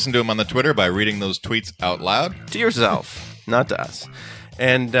can listen to him on the Twitter by reading those tweets out loud. To yourself, not to us.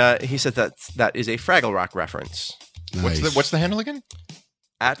 And he said that is a Fraggle Rock reference. Nice. What's the handle again?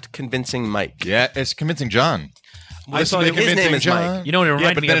 At Convincing Mike. Yeah, it's Convincing John. I thought his name is Mike. You know what it Yeah,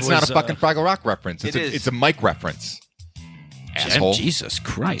 reminded but me then of it's not was, a fucking Fraggle Rock reference. It's it a, is. it's a Mike reference. Asshole. Jesus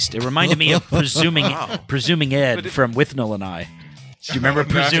Christ! It reminded me of Presuming Ed from Withnell and I. Do you remember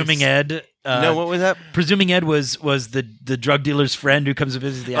Presuming Ed? No, what was that? Presuming Ed was the drug dealer's friend who comes to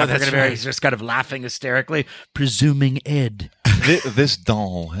visit the Oh, that's African American. right. He's just kind of laughing hysterically. Presuming Ed. This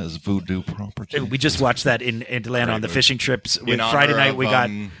doll has voodoo properties. We just watched that in Atlanta on the fishing trips. In honor Friday night, of, we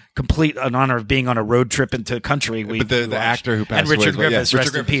got complete in honor of being on a road trip into country. We But the watched. actor who passed and Richard away, Griffiths, yeah, rest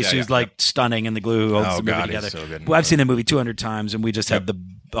Richard in peace, Griffiths, who's yeah. like stunning and the glue who holds Oh, the movie God, he's together. so good. Well, I've seen the movie 200 times, and we just had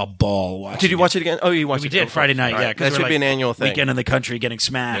a ball watching. Did you watch it again? Oh, you watched We it. did Friday night. All right. Yeah, 'cause that we're should be an annual thing. Weekend in the country, getting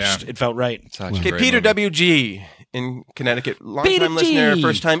smashed. Yeah. It felt right. Such a Okay, great Peter movie. W.G. in Connecticut, Peter long-time listener, G.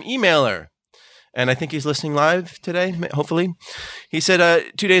 first-time emailer. And I think he's listening live today, hopefully. He said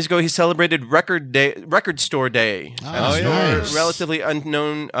 2 days ago he celebrated Record Store Day at a store nice. relatively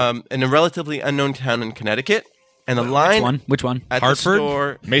unknown in a relatively unknown town in Connecticut. And the line Which one? at Hartford? the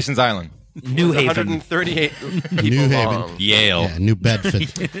store Mason's Island. New was Haven. 138 people New Haven. long. Yale. Yeah, New Bedford.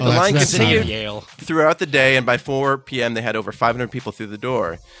 The line that's continued Yale. throughout the day, and by 4 p.m. they had over 500 people through the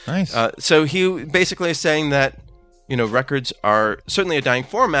door. Nice. So he basically is saying that, records are certainly a dying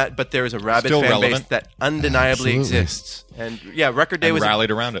format, but there is a rabid Still fan base relevant. that undeniably Absolutely. exists. And Record Day And was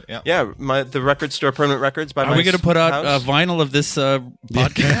rallied around it. Yeah. the Record Store Permanent Records by Are we going to put out a house. vinyl of this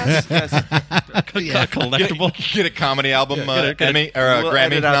podcast? Yes. A collectible? Get a comedy album Emmy or a We'll Grammy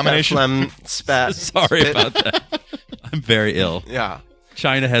edit out that nomination. phlegm spat. Sorry spit. about that. I'm very ill. Yeah.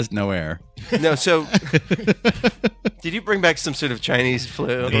 China has no air. No, so did you bring back some sort of Chinese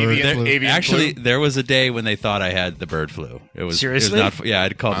flu? Avian Actually, flu. there was a day when they thought I had the bird flu. It was Seriously? It was not, yeah,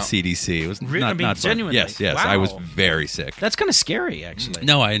 I'd called the CDC. It was Really? not, I mean, not fun. genuinely? Yes, I was Wow. very sick. That's kind of scary, actually.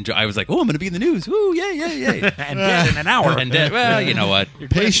 No, I was like, oh, I'm going to be in the news. Woo, yay, yay, yay. And dead in an hour. And well, you know what?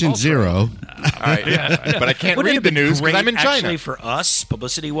 Patient zero. All right. But I can't Wouldn't it read have the been news because great, I'm in China. Actually, for us,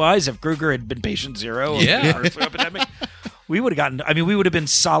 publicity-wise, if Kruger had been patient zero, of Yeah. the bird flu epidemic, we would have gotten. I mean, we would have been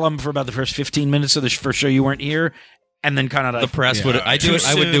solemn for about the first 15 minutes of the first show you weren't here, and then kind of like The press would. I too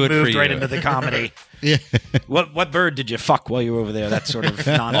would do it for moved you. right into the comedy. Yeah. What bird did you fuck while you were over there? That sort of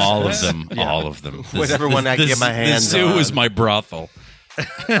nonsense. All of them. All of them. Whatever one I can get my hands The zoo on. was my brothel.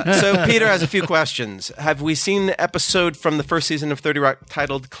 So Peter has a few questions. Have we seen the episode from the first season of 30 Rock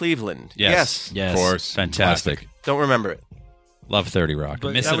titled Cleveland? Yes. Yes. Of course. Fantastic. Don't remember it. Love 30 Rock.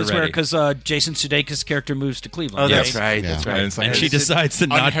 But Miss that it was where already. because Jason Sudeikis' character moves to Cleveland. Oh, that's right? right. Yeah. That's right. And it's like And she it's decides to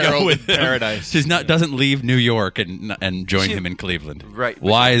not go unheralded with him. paradise. She doesn't leave New York and join him in Cleveland. Right.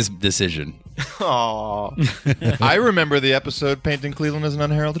 Wise decision. Aw. I remember the episode painting Cleveland as an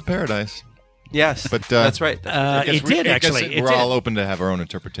unheralded paradise. Yes, But, that's right. I guess It did, I guess actually. It We're did. all open to have our own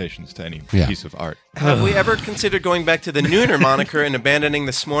interpretations to any Yeah. piece of art. Have we ever considered going back to the Nooner moniker and abandoning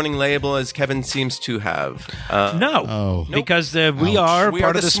the Smorning label as Kevin seems to have? No, Oh. because we Ouch. are We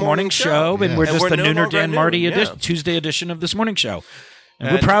part are of the this morning Smorning show, show. and Yeah. we're And just we're the no Nooner longer Dan Nooner, Marty yeah. Tuesday edition of this morning show. And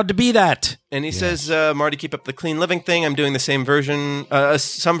we're And- proud to be that. And he says, Marty, keep up the clean living thing. I'm doing the same version,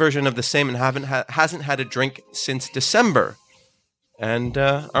 some version of the same, and hasn't had a drink since December. And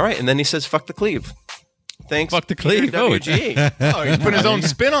all right, and then he says, "Fuck the Cleve." Thanks. Fuck the Peter Cleve. Oh, WG. Oh, he's put his own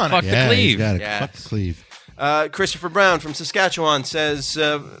spin on Fuck it. the Yeah, Cleve. you got it. Yes. Fuck the Cleve. Christopher Brown from Saskatchewan says,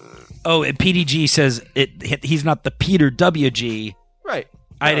 Oh, and PDG says he's not the Peter WG. "Right."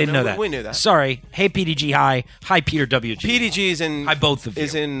 I No, didn't no, know that. We knew that. Sorry. Hey, PDG. Hi, Peter WG. PDG is in. Hi, both of you.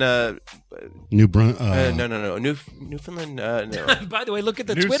 Is in. New Brun. No. Newfoundland. No. By the way, look at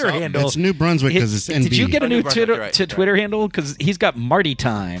the New Twitter song. handle. It's New Brunswick because it's NB. Did you get a Oh, new New Brunswick, Twitter right, Twitter handle? Because he's got Marty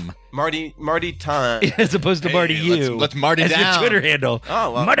Time. Marty Time. As opposed to Marty U. Let's Marty as down. your Twitter handle.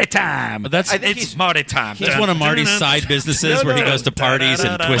 Oh, well. Marty Time. It's Marty Time. He's one of Marty's side businesses where he goes to parties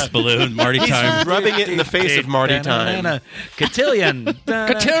and twists balloons. Marty Time. Rubbing it in the face of Marty Time. Cotillion.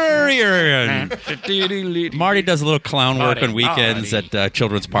 Cotillion. Marty does a little clown work on weekends at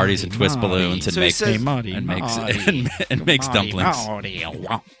children's parties and twists balloons and So he makes says- and makes dumplings.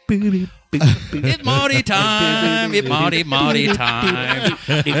 It's Marty time. It's Marty time.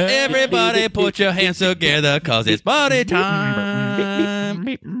 Everybody put your hands together because it's Marty time.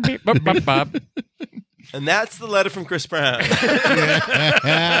 And that's the letter from Chris Brown.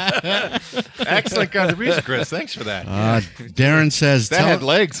 Excellent contribution, Chris. Thanks for that. Darren says that had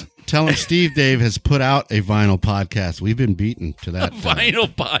legs. Tell him Steve Dave has put out a vinyl podcast. We've been beaten to that.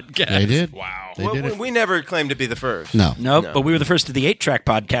 Vinyl podcast. They did. Wow. They did it. We never claimed to be the first. No. Nope, but we were the first to the 8-track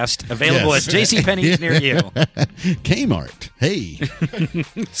podcast, available Yes. at JCPenney's near you. Kmart. Hey.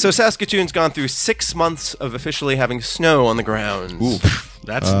 So Saskatoon's gone through 6 months of officially having snow on the ground. Ooh,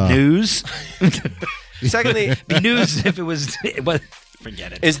 that's news. Secondly, Be news if it was...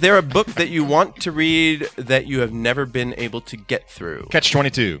 Forget it. is there a book that you want to read that you have never been able to get through?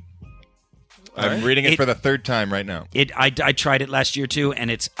 Catch-22. I'm right. reading it for the third time right now. I tried it last year too,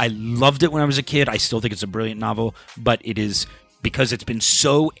 and I loved it when I was a kid. I still think it's a brilliant novel, but it is because it's been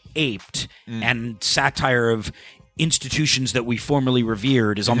so aped and satire of institutions that we formerly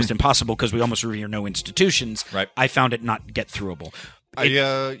revered is almost impossible because we almost revere no institutions. Right. I found it not get throughable.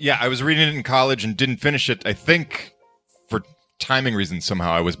 I was reading it in college and didn't finish it. I think for timing reasons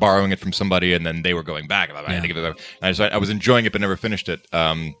somehow. I was borrowing it from somebody and then they were going back. I had to give it back. I was enjoying it but never finished it.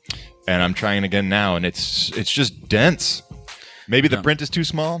 And I'm trying again now, and it's just dense. Maybe the print is too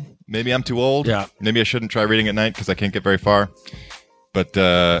small. Maybe I'm too old. Yeah. Maybe I shouldn't try reading at night because I can't get very far. But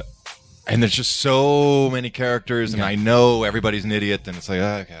and there's just so many characters, and I know everybody's an idiot, and it's like,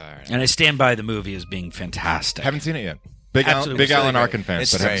 okay, all right. And I stand by the movie as being fantastic. Haven't seen it yet. Big Absolutely. Alan Really Arkin fan,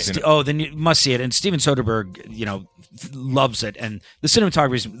 It's but haven't great. seen it. Oh, then you must see it. And Steven Soderbergh, loves it. And the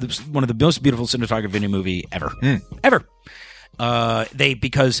cinematography is one of the most beautiful cinematography in a movie ever. Ever.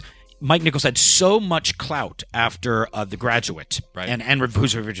 Because Mike Nichols had so much clout after The Graduate, Right. and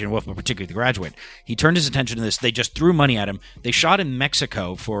who's Virginia Woolf, but particularly The Graduate. He turned his attention to this. They just threw money at him. They shot in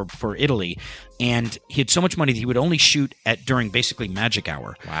Mexico for Italy, and he had so much money that he would only shoot during basically magic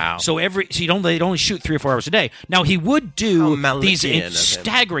hour. Wow. So they'd only shoot 3 or 4 hours a day. Now he would do How these Malikian of him.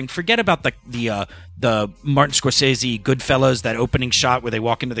 staggering. Forget about the Martin Scorsese Goodfellas, that opening shot where they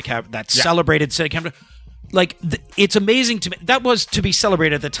walk into the cab, that celebrated set of camera. Like, it's amazing to me. That was to be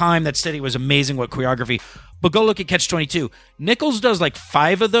celebrated at the time. That study was amazing, what choreography. But go look at Catch-22. Nichols does like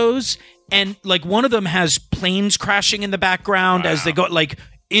 5 of those, and like one of them has planes crashing in the background as they go. Like,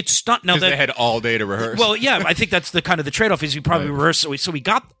 it's stunt. Now Because that they had all day to rehearse. well, yeah, I think that's the kind of the trade-off is we probably rehearsed. So we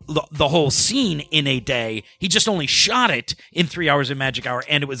got the whole scene in a day. He just only shot it in 3 hours in Magic Hour,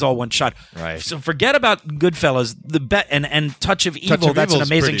 and it was all one shot. Right. So forget about Goodfellas, and Touch of Evil. That's an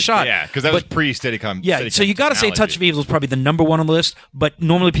amazing shot. Yeah, because that was pre-Steadicam. Yeah, so you got to say Touch of Evil is probably the number 1 on the list, but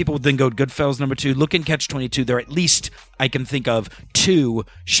normally people would then go Goodfellas number 2. Look in Catch-22. There are at least, I can think of, 2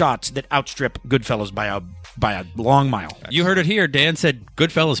 shots that outstrip Goodfellas by a long mile. You heard it here. Dan said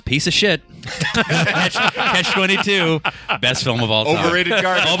Goodfellas, piece of shit. Catch-22, best film of all time. Overrated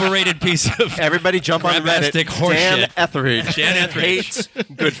garbage. Overrated piece of Everybody jump on Reddit. Crabastic horse Dan shit. Etheridge. Dan Etheridge. hates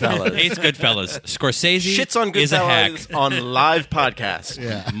Goodfellas. hates Goodfellas. Scorsese Shits on is a hack. Goodfellas on live podcast.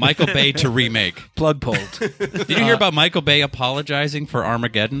 Yeah. Michael Bay to remake. Plug pulled. Did you hear about Michael Bay apologizing for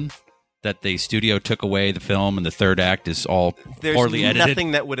Armageddon? That the studio took away the film and the third act is all There's poorly edited.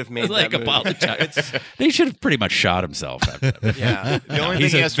 nothing that would have made Like that movie. apologize. They should have pretty much shot himself after that. Yeah. The only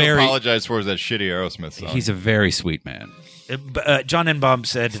He's thing he a has very- to apologize for is that shitty Aerosmith song. He's a very sweet man. John Enbaum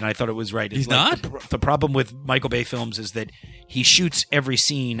said, and I thought it was right. He's like not? The problem with Michael Bay films is that he shoots every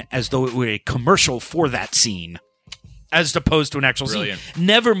scene as though it were a commercial for that scene, as opposed to an actual Brilliant. scene.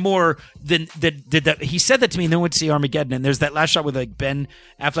 Never more than did that. He said that to me, and then went to see Armageddon. And there's that last shot with like Ben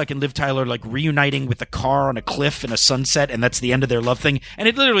Affleck and Liv Tyler like reuniting with the car on a cliff in a sunset, and that's the end of their love thing. And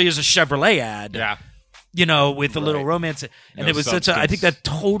it literally is a Chevrolet ad. yeah. With a little romance, and No it was such a. I think substance.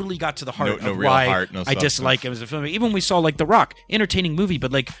 that totally got to the heart No of real why heart, no I substance. dislike him as a film. Even when we saw like The Rock, entertaining movie,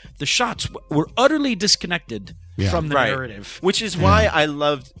 but like the shots were utterly disconnected from the narrative. Which is why I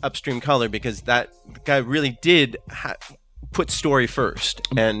loved Upstream Color, because that guy really did put story first,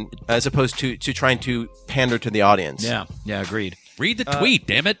 and as opposed to trying to pander to the audience. Yeah, agreed. Read the tweet,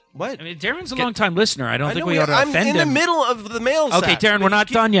 damn it. What? I mean, Darren's a long-time listener. I don't I think know we ought to I'm offend in him. the middle of the mail sack. Okay, Darren, we're not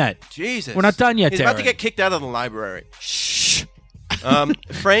done yet. Jesus. We're not done yet, He's about to Darren. get kicked out of the library. Shh.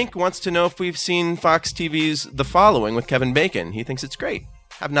 Frank wants to know if we've seen Fox TV's The Following with Kevin Bacon. He thinks it's great.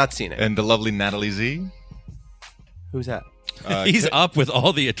 Have not seen it. And the lovely Natalie Z. Who's that? He's up with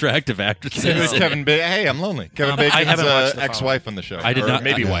all the attractive actresses. Kevin Hey, I'm lonely. Kevin I haven't watched Bacon's the ex-wife on the show. I did Or not.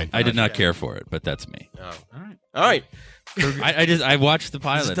 maybe wife. I did not care for it, but that's me. All right. I watched the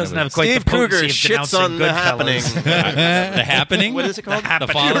pilot. doesn't It have was- quite Steve the Kruger potency of shits on denouncing The Goodfellas. Happening. The Happening. What is it called? The You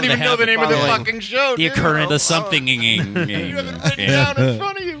follow- don't even know the name of the Following. fucking show. The dude. occurrence. The something. You have it written down in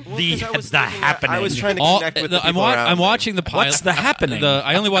front of you. The Happening. I was trying to All, connect with the I'm, people around I'm me. watching the pilot. What's The Happening?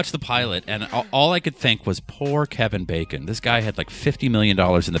 I only watched the pilot, and all I could think was, poor Kevin Bacon. This guy had like $50 million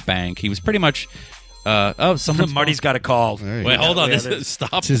in the bank. He was pretty much. Someone's Marty's got a call. Wait, hold on.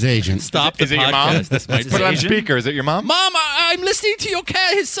 Stop. It's his agent. Stop the Is it your podcast. mom? This might Put it on agent? speaker. Is it your mom? Mom, I'm listening to your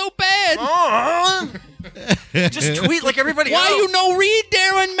cat. It's so bad. Just tweet like everybody else. Why you no read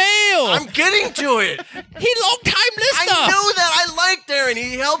Darren Mail? I'm getting to it. He long time listener. I know that. I like Darren.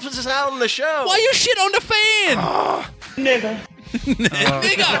 He helps us out on the show. Why you shit on the fan? Nigga.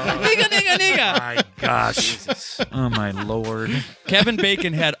 nigga. My gosh. Oh, my Lord. Kevin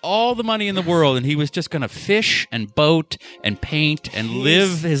Bacon had all the money in the world, and he was just going to fish and boat and paint and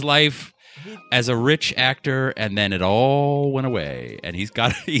live his life as a rich actor, and then it all went away. And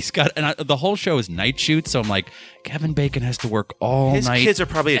the whole show is night shoots, so I'm like, Kevin Bacon has to work all His night. kids are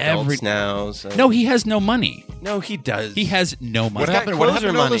probably adults every- now. So. No, he has no money. No, he does. He has no money. What happened? What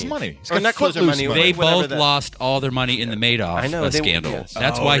happened to all this money? money? He's Or got not closer Footloose money. money. They whatever both that- lost all their money in the Madoff I know, scandal. yes.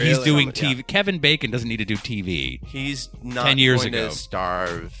 That's Oh, why he's really? doing Yeah. TV. Kevin Bacon doesn't need to do TV. He's not 10 years going ago. to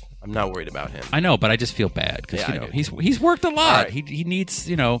starve. I'm not worried about him. I know, but I just feel bad because Yeah, I do. he's worked a lot. All right. He needs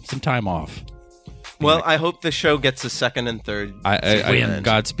some time off. Well, I hope the show gets a second and third. I season.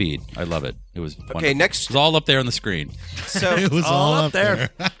 Godspeed. I love it. It was wonderful. Okay, next. It was all up there on the screen. So It was all up there.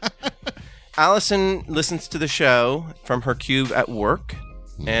 Allison listens to the show from her cube at work,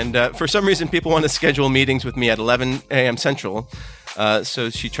 and for some reason, people want to schedule meetings with me at 11 a.m. Central. So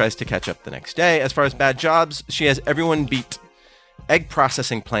she tries to catch up the next day. As far as bad jobs, she has everyone beat egg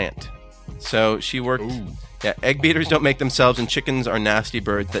processing plant. So she worked. Yeah, egg beaters don't make themselves, and chickens are nasty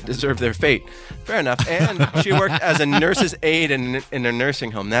birds that deserve their fate. Fair enough. And she worked as a nurse's aide in a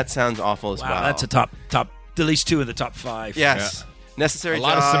nursing home. That sounds awful as Wow, well. that's a top, at least 2 of the top 5. Yes. Necessary A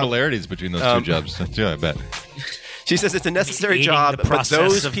lot job. of similarities between those two jobs. Yeah, I bet. She says it's a necessary Aiding job, the but process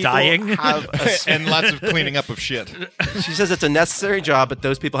those of people dying. have And lots of cleaning up of shit. She says it's a necessary job, but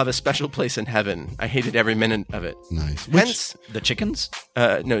those people have a special place in heaven. I hated every minute of it. Nice. Hence, The chickens?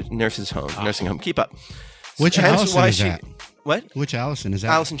 no, nursing home. Keep up. Which Hence Allison why is she, that? What? Which Allison is that?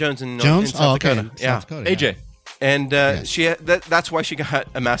 Allison Jones in Jones? in South okay. Dakota. Yeah. South Dakota. AJ. And that's why she got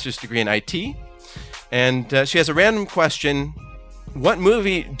a master's degree in IT. And she has a random question. What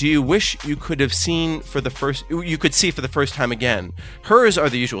movie do you wish you could have seen you could see for the first time again? Hers are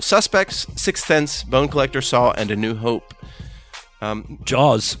The Usual Suspects, Sixth Sense, Bone Collector, Saw, and A New Hope.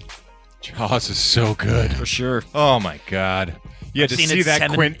 Jaws. Jaws is so good. For sure. Oh my god. Yeah, to seen see it that it's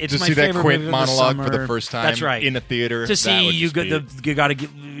my Quint favorite movie of the monologue for the summer. first time That's right. in a theater. To that see would you just be- got to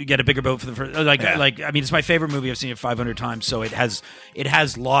get a bigger boat for the first it's my favorite movie. I've seen it 500 times, so it has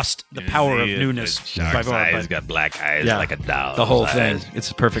lost the power of newness. Shark's eyes got black eyes Yeah. like a doll. The whole thing.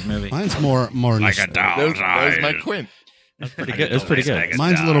 It's a perfect movie. Mine's more Like a doll's That was my eyes. Quint. Pretty good. It was pretty good.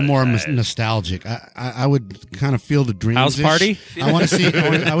 Mine's a little more nostalgic. I would kind of feel the dreams. House Party? I want to see.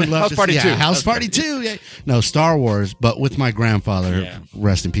 I would love House to Party see 2. House Party 2. Yeah. No, Star Wars, but with my grandfather. Yeah.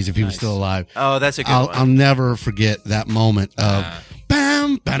 Rest in peace if he was still alive. Oh, that's a good I'll one. never forget that moment of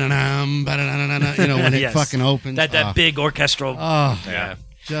bam, ba-da-dum, ba-da-da-da-da, when it Yes. fucking opens. That big orchestral. Yeah.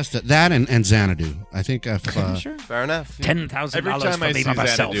 Just that and Xanadu. I think if Sure. Fair enough. $10,000 Every time for I me see by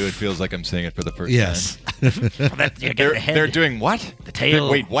myself. Xanadu, it feels like I'm saying it for the first yes. That, you get the head, They're doing what? the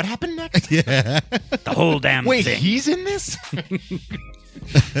tail, Wait, what happened next? the whole damn Wait, thing. he's in this?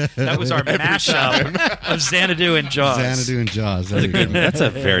 That was our mashup of Xanadu and Jaws. Xanadu and Jaws. There you go. That's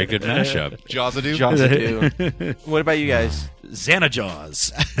a very good mashup. Jaws-a-doo? Jaws. What about you guys?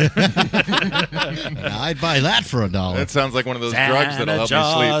 Xanajaws. I'd buy that for $1. That sounds like one of those drugs that'll help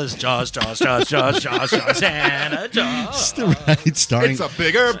me sleep. Jaws. Xanajaws. Right, starring It's a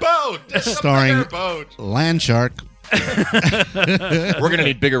bigger boat. It's Starring- a bigger boat. Land Shark. We're gonna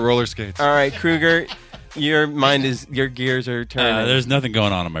need bigger roller skates. All right, Kruger, your gears are turning. There's nothing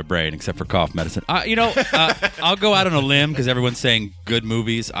going on in my brain except for cough medicine. I'll go out on a limb because everyone's saying good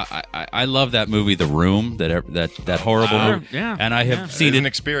movies. I love that movie, The Room, that horrible movie. Yeah. And I have seen It's an it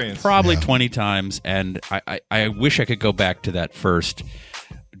experience. probably 20 times, and I wish I could go back to that first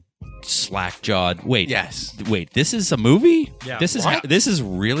slack-jawed. Wait, this is a movie? Yeah. This is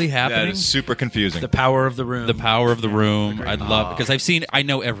really That happening? is super confusing. The Power of the Room. The Power of the Room. I'd love because I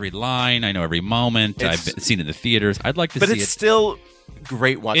know every line, I know every moment. I've seen it in the theaters. I'd like to but see it's it. still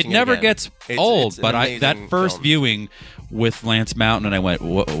great watching. It never again. gets It's old, an but amazing that first film. viewing with Lance Mountain, and I went,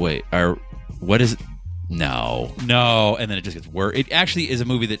 wait, what is it? No, and then it just gets worse. It actually is a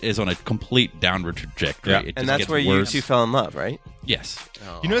movie that is on a complete downward trajectory. Yeah. It just And that's gets where worse. you two fell in love, right? Yes.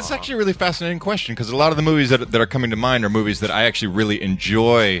 You know, it's actually a really fascinating question because a lot of the movies that are coming to mind are movies that I actually really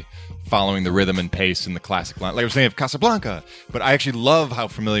enjoy following the rhythm and pace in the classic line. Like I was saying of Casablanca, but I actually love how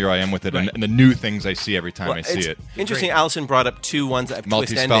familiar I am with it and the new things I see every time I see it's it. interesting. Allison brought up two ones that have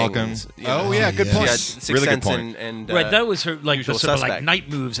Maltese twist Falcon. endings. You know. Oh, yeah, good point. Yeah, Sixth Really good Sense point. and Right, that was her like Usual the sort of like Suspect. night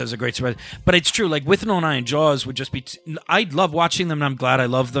moves as a great surprise. But it's true, like With No Eye and Jaws would just be. I love watching them, and I'm glad I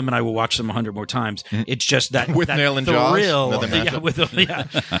love them, and I will watch them 100 more times. It's just that With that Nail and Jaws, thrill. another Yeah,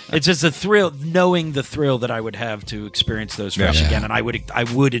 it's just a thrill, knowing the thrill that I would have to experience those fresh Yeah. again, and I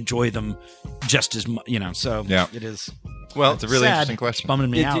would enjoy them just as much. So Yeah. it is. Well, It's a really sad. interesting question.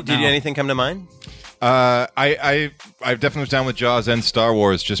 Bumming me did, out. did now. anything come to mind? I definitely was down with Jaws and Star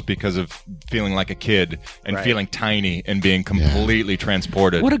Wars just because of feeling like a kid and Right. feeling tiny and being completely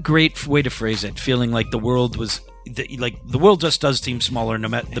transported. What a great way to phrase it! Feeling like the world was. The world just does seem smaller. No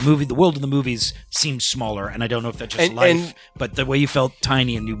matter the world in the movies seems smaller, and I don't know if that's just And- life, and- but the way you felt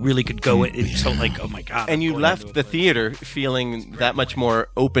tiny and you really could go. It felt like, oh my god! And I'm you going left into the a place. theater feeling that much more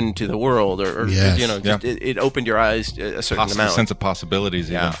open to the world, or Yes. you know, just, it opened your eyes a certain amount. sense of possibilities.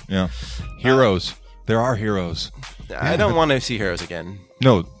 Yeah. Even. Yeah. Heroes. There are heroes. I don't want to see Heroes again.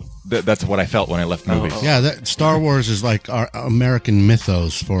 No, that's what I felt when I left movies. Yeah, Star Wars is like our American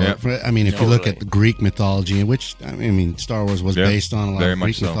mythos for. Yeah. I mean, if you look Totally. at the Greek mythology, which I mean, Star Wars was Yeah, based on a lot very of much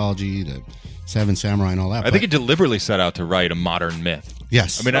Greek so. mythology, the Seven Samurai, and all that. I think he deliberately set out to write a modern myth.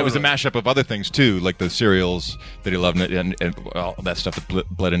 Yes, I mean, that was a mashup of other things too, like the serials that he loved and all that stuff that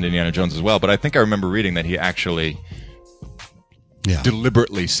bled into Indiana Jones as well. But I think I remember reading that he actually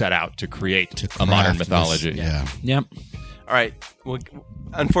deliberately set out to create a modern craft this- mythology. Yeah. Yep. All right. Well,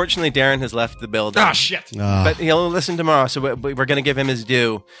 unfortunately, Darren has left the building. Ah, shit. But he'll listen tomorrow, so we're going to give him his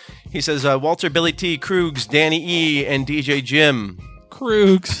due. He says, Walter, Billy T, Krugs, Danny E, and DJ Jim.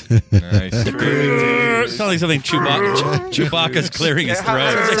 Krugs. Nice. Sounds like something Chewbacca's clearing his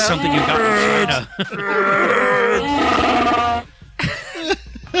throat. Sounds like something you got in China.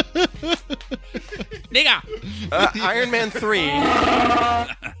 Nigga. Iron Man 3.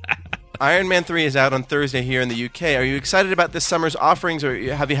 Iron Man 3 is out on Thursday here in the UK. Are you excited about this summer's offerings, or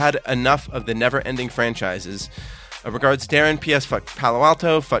have you had enough of the never-ending franchises? Regards, Darren. P.S. Fuck Palo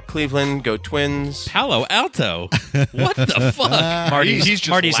Alto. Fuck Cleveland. Go Twins. Palo Alto. What the fuck? Marty's, He's just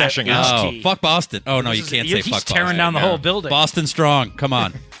Marty's lashing at out. Oh, HT. fuck Boston. Oh, no, you can't say He's fuck tearing Boston. down the whole building. Boston strong. Come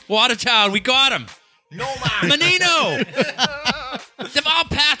on. Watertown, we got him. No, Menino. Deval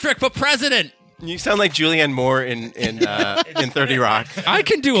Patrick for president. You sound like Julianne Moore in 30 Rock. I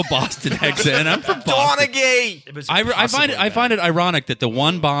can do a Boston accent, and I'm from Boston. Donaghy! It was I impossibly find bad. it ironic that the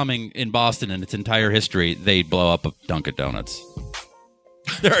one bombing in Boston in its entire history, they blow up a Dunkin' Donuts.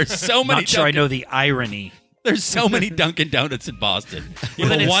 There are so many. Not sure I know the irony. There's so many Dunkin' Donuts in Boston. You Well,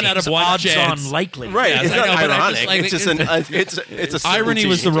 have then a it one out of seems one odds chance. on likely. Right, Yes, it's I not know, but I'm ironic. just like- it's a Irony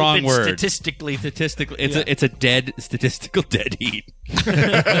was the certainty. wrong It's word. statistically. Statistically, it's a dead statistical dead heat.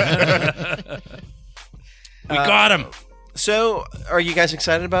 We got him. So, are you guys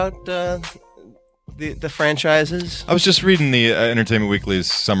excited about the franchises? I was just reading the Entertainment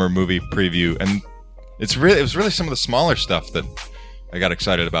Weekly's summer movie preview, and it was really some of the smaller stuff that I got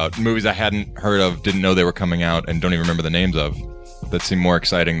excited about. Movies I hadn't heard of, didn't know they were coming out, and don't even remember the names of. That seemed more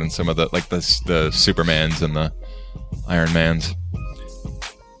exciting than some of the the Supermans and the Iron Mans.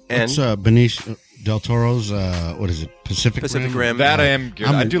 And It's Benicio del Toro's, what is it, Pacific Rim. That I am good.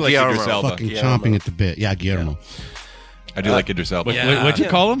 I do like Guillermo. Idris Elba. fucking Guillermo. chomping at the bit. Yeah, Guillermo. I do like Idris Elba. What'd you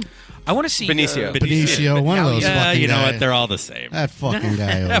call him? I want to see Benicio. Benicio, one of those Yeah, fucking you know guys. what? They're all the same. That fucking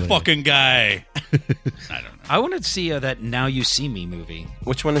guy over That there. fucking guy. I don't know. I want to see that Now You See Me movie.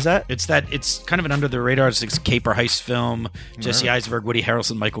 Which one is that? It's kind of an under the radar. It's a caper heist film. Jesse Eisenberg, Woody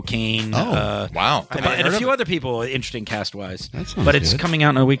Harrelson, Michael Caine. Oh. Wow. and a few other people, interesting cast wise. That sounds But it's good. coming out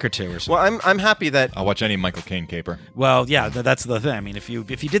in a week or two or so. Well, I'm happy that I'll watch any Michael Caine caper. Well, yeah, that's the thing. I mean, if you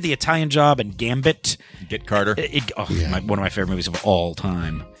did the Italian Job and Gambit, Get Carter. one of my favorite movies of all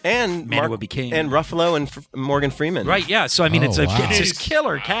time. and Man Who Would Be King. and Ruffalo and Morgan Freeman. Right? Yeah. So I mean, Oh, it's wow. this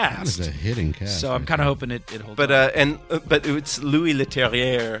killer That is cast. a hitting cast. So I'm kind of hoping it holds. But up. but it's Louis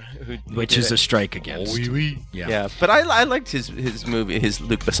Leterrier who Which did is it. a strike against. Yeah, but I liked his movie, his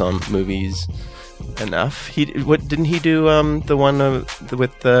Luc Besson movies enough. Didn't he do the one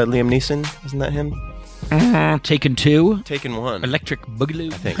with Liam Neeson? Isn't that him? Taken 2, Taken 1, Electric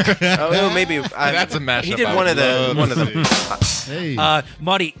Boogaloo. I think. oh, maybe That's a mashup. He did I one of would love the to see. hey.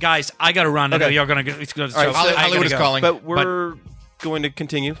 Marty, guys, I got to run. I know Okay. you're going to go. All right, Hollywood is calling. But we're going to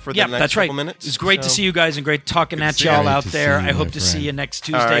continue for the Yeah, next that's right. couple minutes. It's great to So- see you guys and great talking at see y'all you. out Great to there. see you, I hope my to see friend. you next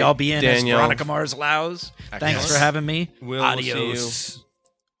Tuesday. All right, I'll be in Daniel. as Veronica Mars allows. Thanks for having me. We'll Adios. see you.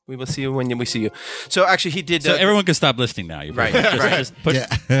 We will see you when we see you. So actually, he did. So everyone can stop listening now. You Right, just, right. just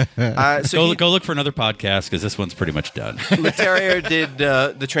put, so go look for another podcast because this one's pretty much done. Leterrier did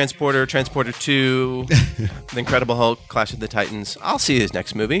the Transporter 2, The Incredible Hulk, Clash of the Titans. I'll see his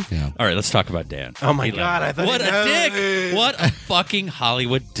next movie. All right, let's talk about Dan. Oh my God! I thought What a dick! What a fucking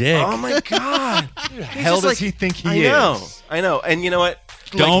Hollywood dick! Oh my God! Who the hell does he think he is? I know. And you know what?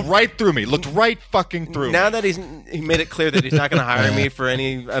 Don't right through me. Looked right fucking through Now me. that he made it clear that he's not going to hire me for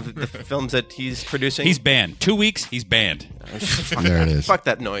any of the films that he's producing. He's banned. 2 weeks. He's banned. There it is. Fuck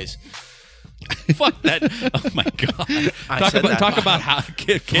that noise. Fuck that! Oh my god! Talk about how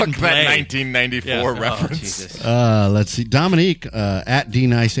kid Fuck that play. 1994 Yeah. reference. Oh, Jesus. Let's see. Dominique at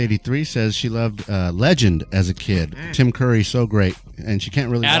DNice83 says she loved Legend as a kid. Tim Curry, so great, and she can't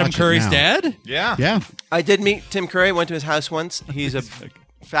really. Adam watch it Curry's now. dad. Yeah. Yeah, I did meet Tim Curry. Went to his house once. He's a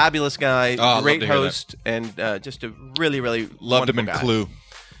fabulous guy, Oh, I'd love great to hear host, and just a really, really Loved him in wonderful guy. Clue.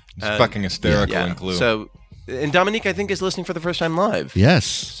 He's fucking hysterical in Clue. So, and Dominique, I think, is listening for the first time live. yes.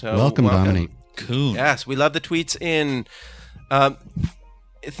 So, welcome, welcome. Dominique. Coon. Yes, we love the tweets in.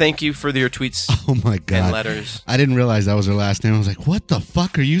 Thank you for your tweets Oh my god. and letters. I didn't realize that was her last name. I was like, "What the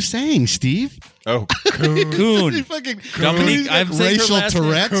fuck are you saying, Steve?" oh, Coon. Coon. Fucking Dominique, Coon? I'm saying her racial last name.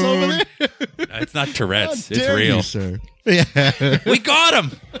 Tourette's over there. It's not Tourette's. How It's dare real. you, sir. Yeah. We got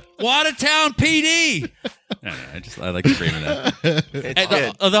him. Watertown PD. No, I like screaming that. It's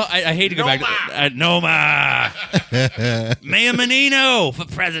good. Although I hate to go back to Noma. Mayor Menino for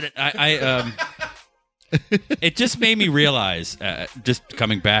president. It just made me realize, just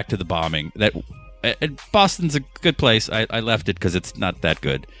coming back to the bombing, that Boston's a good place. I left it because it's not that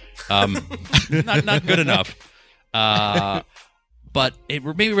good. Not good enough. But it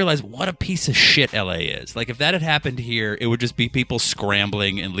made me realize what a piece of shit LA is. Like, if that had happened here, it would just be people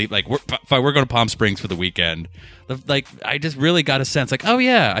scrambling and leave. Like, we're going to Palm Springs for the weekend. Like, I just really got a sense, like, oh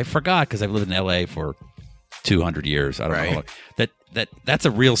yeah, I forgot because I've lived in LA for 200 years. I don't know. That's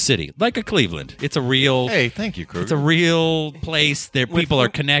a real city, like a Cleveland. It's a real. Hey, thank you, Kruger. It's a real place. There, people are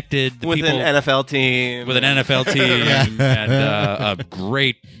connected. With people, an NFL team. with an NFL team and a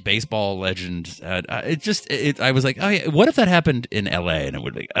great baseball legend. I was like, oh yeah, what if that happened in LA? And it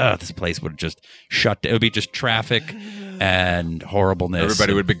would be, this place would just shut down. It would be just traffic and horribleness.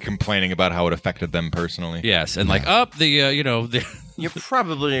 Everybody would be complaining about how it affected them personally. Yes, and You're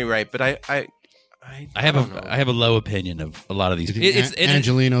probably right, but I have a low opinion of a lot of these.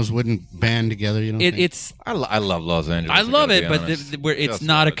 Angelinos wouldn't band together. You know. I love Los Angeles. I love it, but honest. it's Just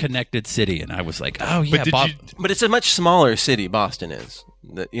not a love it. connected city. And I was like, oh yeah, But it's a much smaller city. Boston is.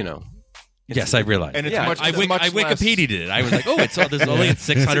 Yes, I realized. And it's Yeah, much, I it's much less- Wikipedia'd it. I was like, oh, there's only 690.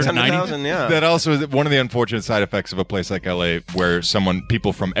 600,000, yeah. That also is one of the unfortunate side effects of a place like LA, where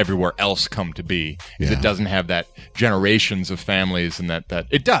people from everywhere else come to be. Is Yeah. it doesn't have that generations of families, and that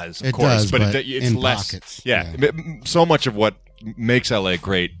it does, of It course, does, but but it's in less. pockets. Yeah. Yeah. So much of what makes LA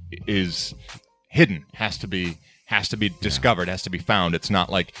great is hidden. Has to be discovered, has to be found. It's not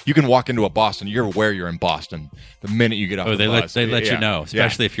like you can walk into a Boston, you're aware you're in Boston the minute you get off Oh, the bus. they let Yeah. you know, Yeah.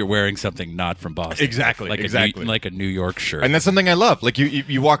 especially if you're wearing something not from Boston. Exactly, like exactly. like a New York shirt. And that's something I love. Like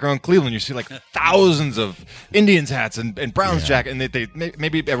you walk around Cleveland, you see like thousands of Indians hats and Browns jacket, and they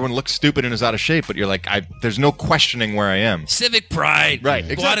maybe everyone looks stupid and is out of shape, but you're like, there's no questioning where I am. Civic pride, Right,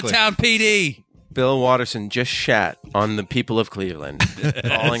 exactly. Watertown PD. Bill Watterson just shat on the people of Cleveland,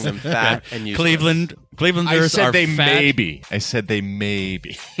 calling them fat and useless. Clevelanders I said are they fat. maybe. I said they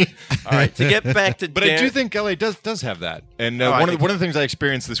maybe. All right, to get back to But I do think LA does have that. And I one think of the things I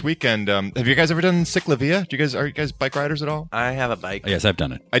experienced this weekend. Have you guys ever done Ciclavia? Are you guys bike riders at all? I have a bike. Yes, I've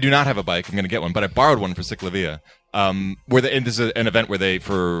done it. I do not have a bike. I'm going to get one, but I borrowed one for Ciclavia. And this is an event where they,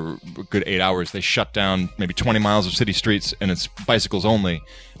 for a good 8 hours, they shut down maybe 20 miles of city streets, and it's bicycles only.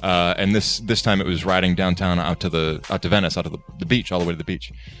 And this time it was riding downtown out to Venice, out to the beach, all the way to the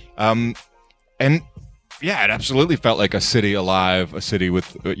beach. And yeah, it absolutely felt like a city alive, a city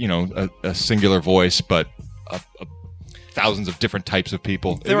with a singular voice, but thousands of different types of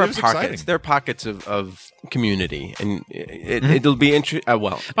people. There It are was pockets. exciting. There are pockets of community, and it'll be interesting.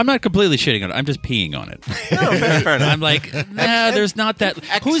 Well, I'm not completely shitting on it. I'm just peeing on it. no, fair enough. I'm like, nah, there's not that. Who's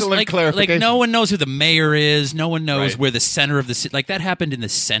Excellent like clarification. no one knows who the mayor is. No one knows Right. where the center of the city. Like that happened in the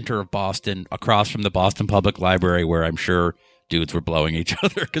center of Boston, across from the Boston Public Library, where I'm sure dudes were blowing each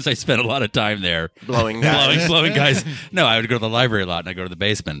other because I spent a lot of time there. Blowing guys. blowing guys. No, I would go to the library a lot, and I go to the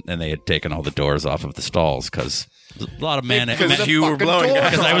basement, and they had taken all the doors off of the stalls because a lot of men. Because you were blowing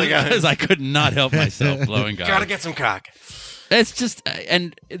guys. Because I could not help myself blowing guys. Gotta get some cock. It's just,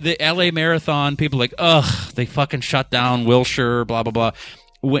 and the LA Marathon, people are like, ugh, they fucking shut down Wilshire, blah, blah, blah.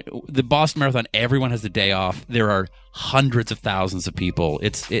 When, the Boston Marathon, everyone has the day off. There are hundreds of thousands of people.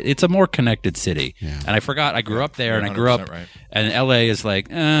 It's a more connected city. Yeah. And I forgot, I grew up there, and I grew up, right. And LA is like,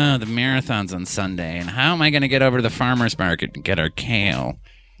 the marathon's on Sunday, and how am I going to get over to the farmer's market and get our kale?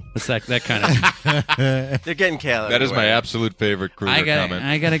 It's that kind of. They're getting kale. That is my absolute favorite cruiser comment.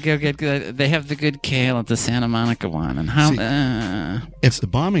 I gotta go get. They have the good kale at the Santa Monica one, and how? If the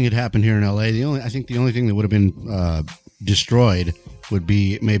bombing had happened here in L.A., I think the only thing that would have been destroyed would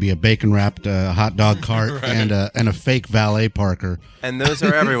be maybe a bacon wrapped hot dog cart right. and a fake valet parker. And those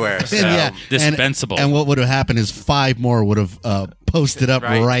are everywhere. So. Yeah, dispensable. And what would have happened is 5 more would have posted up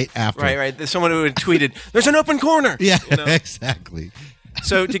right after. Right. Someone who had tweeted, "There's an open corner." Yeah, exactly.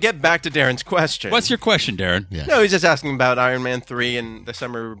 So to get back to Darren's question. What's your question, Darren? Yeah. No, he's just asking about Iron Man 3 and the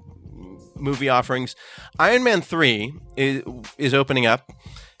summer movie offerings. Iron Man 3 is opening up.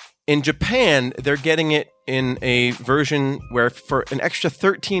 In Japan, they're getting it in a version where for an extra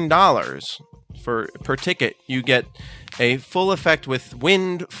 $13 per ticket, you get a full effect with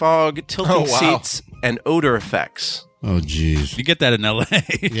wind, fog, tilting seats, and odor effects. Oh, geez. You get that in L.A.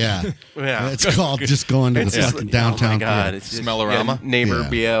 Yeah. It's called just going to the fucking downtown. Oh, my God. It's just, Smellorama? Neighbor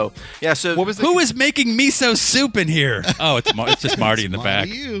BO. Yeah, so... Who is making miso soup in here? Oh, it's just Marty in the back.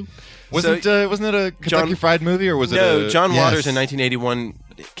 Wasn't it a Kentucky Fried Movie, or was it No, John Waters in 1981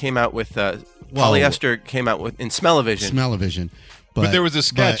 came out with... Polyester came out with in Smell-O-Vision. Smell-O-Vision. But there was a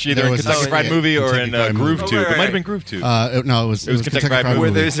sketch either in Kentucky Fried Movie or in Groove Tube. It might have been Groove Tube. No, it was Kentucky Fried Movie.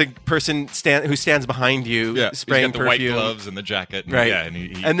 Where there's a person who stands behind you spraying he's got the perfume. white gloves and the jacket. And, right. Yeah,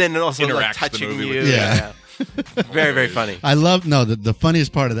 and then also interacts touching the movie you. with Yeah. Very, very funny. I love, the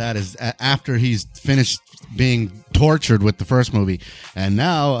funniest part of that is after he's finished being tortured with the first movie, and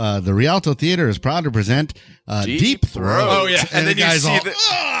now the Rialto Theater is proud to present Deep Throat. Oh, yeah. And then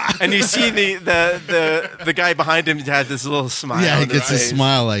you see the guy behind him has this little smile. Yeah, he gets a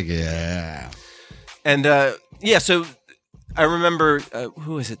smile like, yeah. And, so I remember,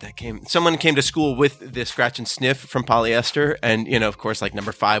 who is it that came? Someone came to school with the scratch and sniff from Polyester. And, of course, like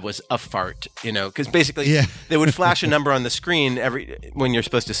number 5 was a fart, because basically they would flash a number on the screen when you're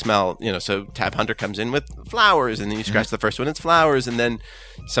supposed to smell, so Tab Hunter comes in with flowers and then you scratch the first one, it's flowers. And then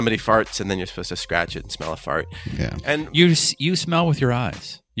somebody farts and then you're supposed to scratch it and smell a fart. Yeah. And you smell with your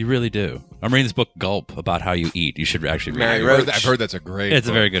eyes. You really do. I'm reading this book, Gulp, about how you eat. You should actually read it. I've heard that's a great It's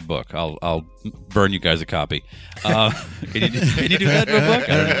book. a very good book. I'll burn you guys a copy. Can you do that to a book?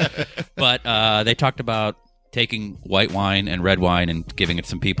 I don't know. But they talked about taking white wine and red wine and giving it to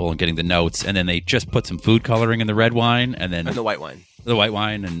some people and getting the notes, and then they just put some food coloring in the red wine and then the white wine. The white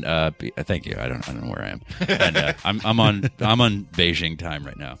wine and thank you. I don't know where I am. And I'm on Beijing time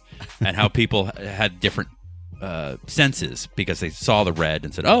right now, and how people had different senses because they saw the red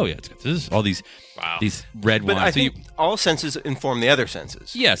and said, "Oh yeah, this is all these red wines." But I think all senses inform the other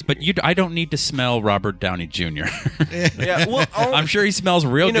senses. Yes, but I don't need to smell Robert Downey Jr. Yeah, well, I'm sure he smells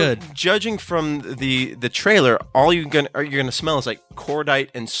real good. Judging from the trailer, all you're gonna smell is like cordite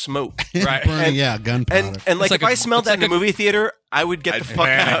and smoke, right? Burning, gunpowder. And like if I smelled that in a movie theater, I would get the fuck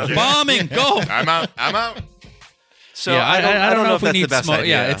out. Bombing, go! I'm out. So I don't know if that's the best idea.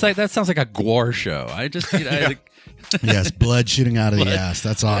 Yeah, it's like that sounds like a gore show. I just yes, blood shooting out of the ass.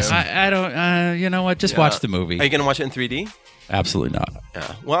 That's awesome. I don't. You know what? Just watch the movie. Are you going to watch it in 3D? Absolutely not.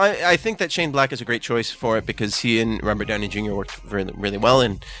 Yeah. Well, I think that Shane Black is a great choice for it because he and Robert Downey Jr. worked really, really well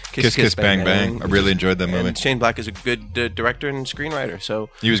in Kiss Bang Bang. I really enjoyed that movie. And Shane Black is a good director and screenwriter. So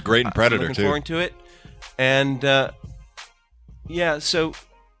he was great in Predator I'm looking too. Forward to it. And so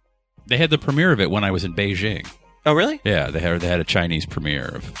they had the premiere of it when I was in Beijing. Oh, really? Yeah, they had a Chinese premiere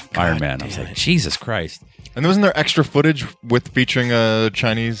of Iron Man. I was like, Jesus Christ! And wasn't there extra footage featuring a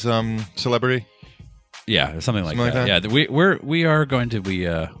Chinese celebrity? Yeah, something like that. Yeah, we are going to be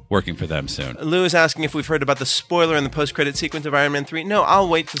working for them soon. Lou is asking if we've heard about the spoiler in the post-credit sequence of Iron Man 3. No, I'll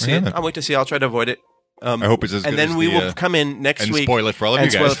wait to see it. I'll try to avoid it. I hope it's as good and then as we will come in next week and spoil it for all of you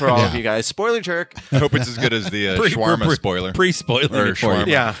guys. Spoil it for all of you guys. Spoiler jerk. I hope it's as good as the shawarma spoiler. Pre-spoiler or shawarma.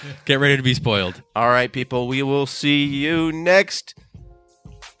 Yeah. Get ready to be spoiled. All right, people. We will see you next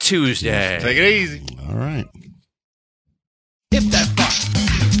Tuesday. Take it easy. All right. If that fuck.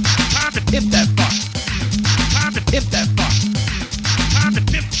 Time to if that fuck. Time to if that fuck. Time to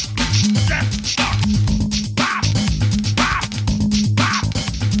if that fuck. Bop. Bop. Bop.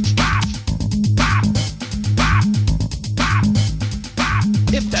 Bop. Bop. Bop. Bop. Bop.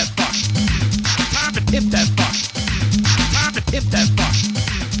 If that fuck. Time to if that fuck. Time to if that fuck.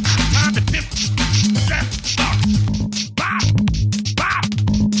 Time to if that fuck. Bop. Bop. Bop.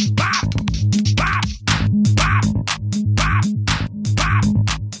 Bop. Bop. Bop.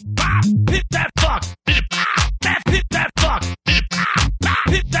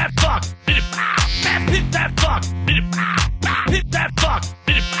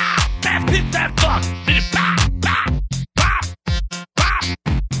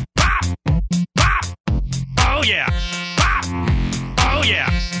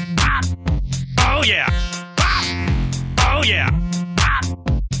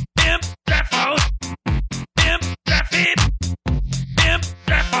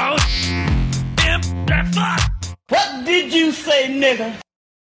 baby.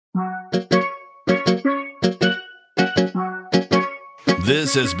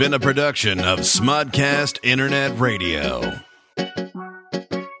 This has been a production of Smodcast Internet Radio.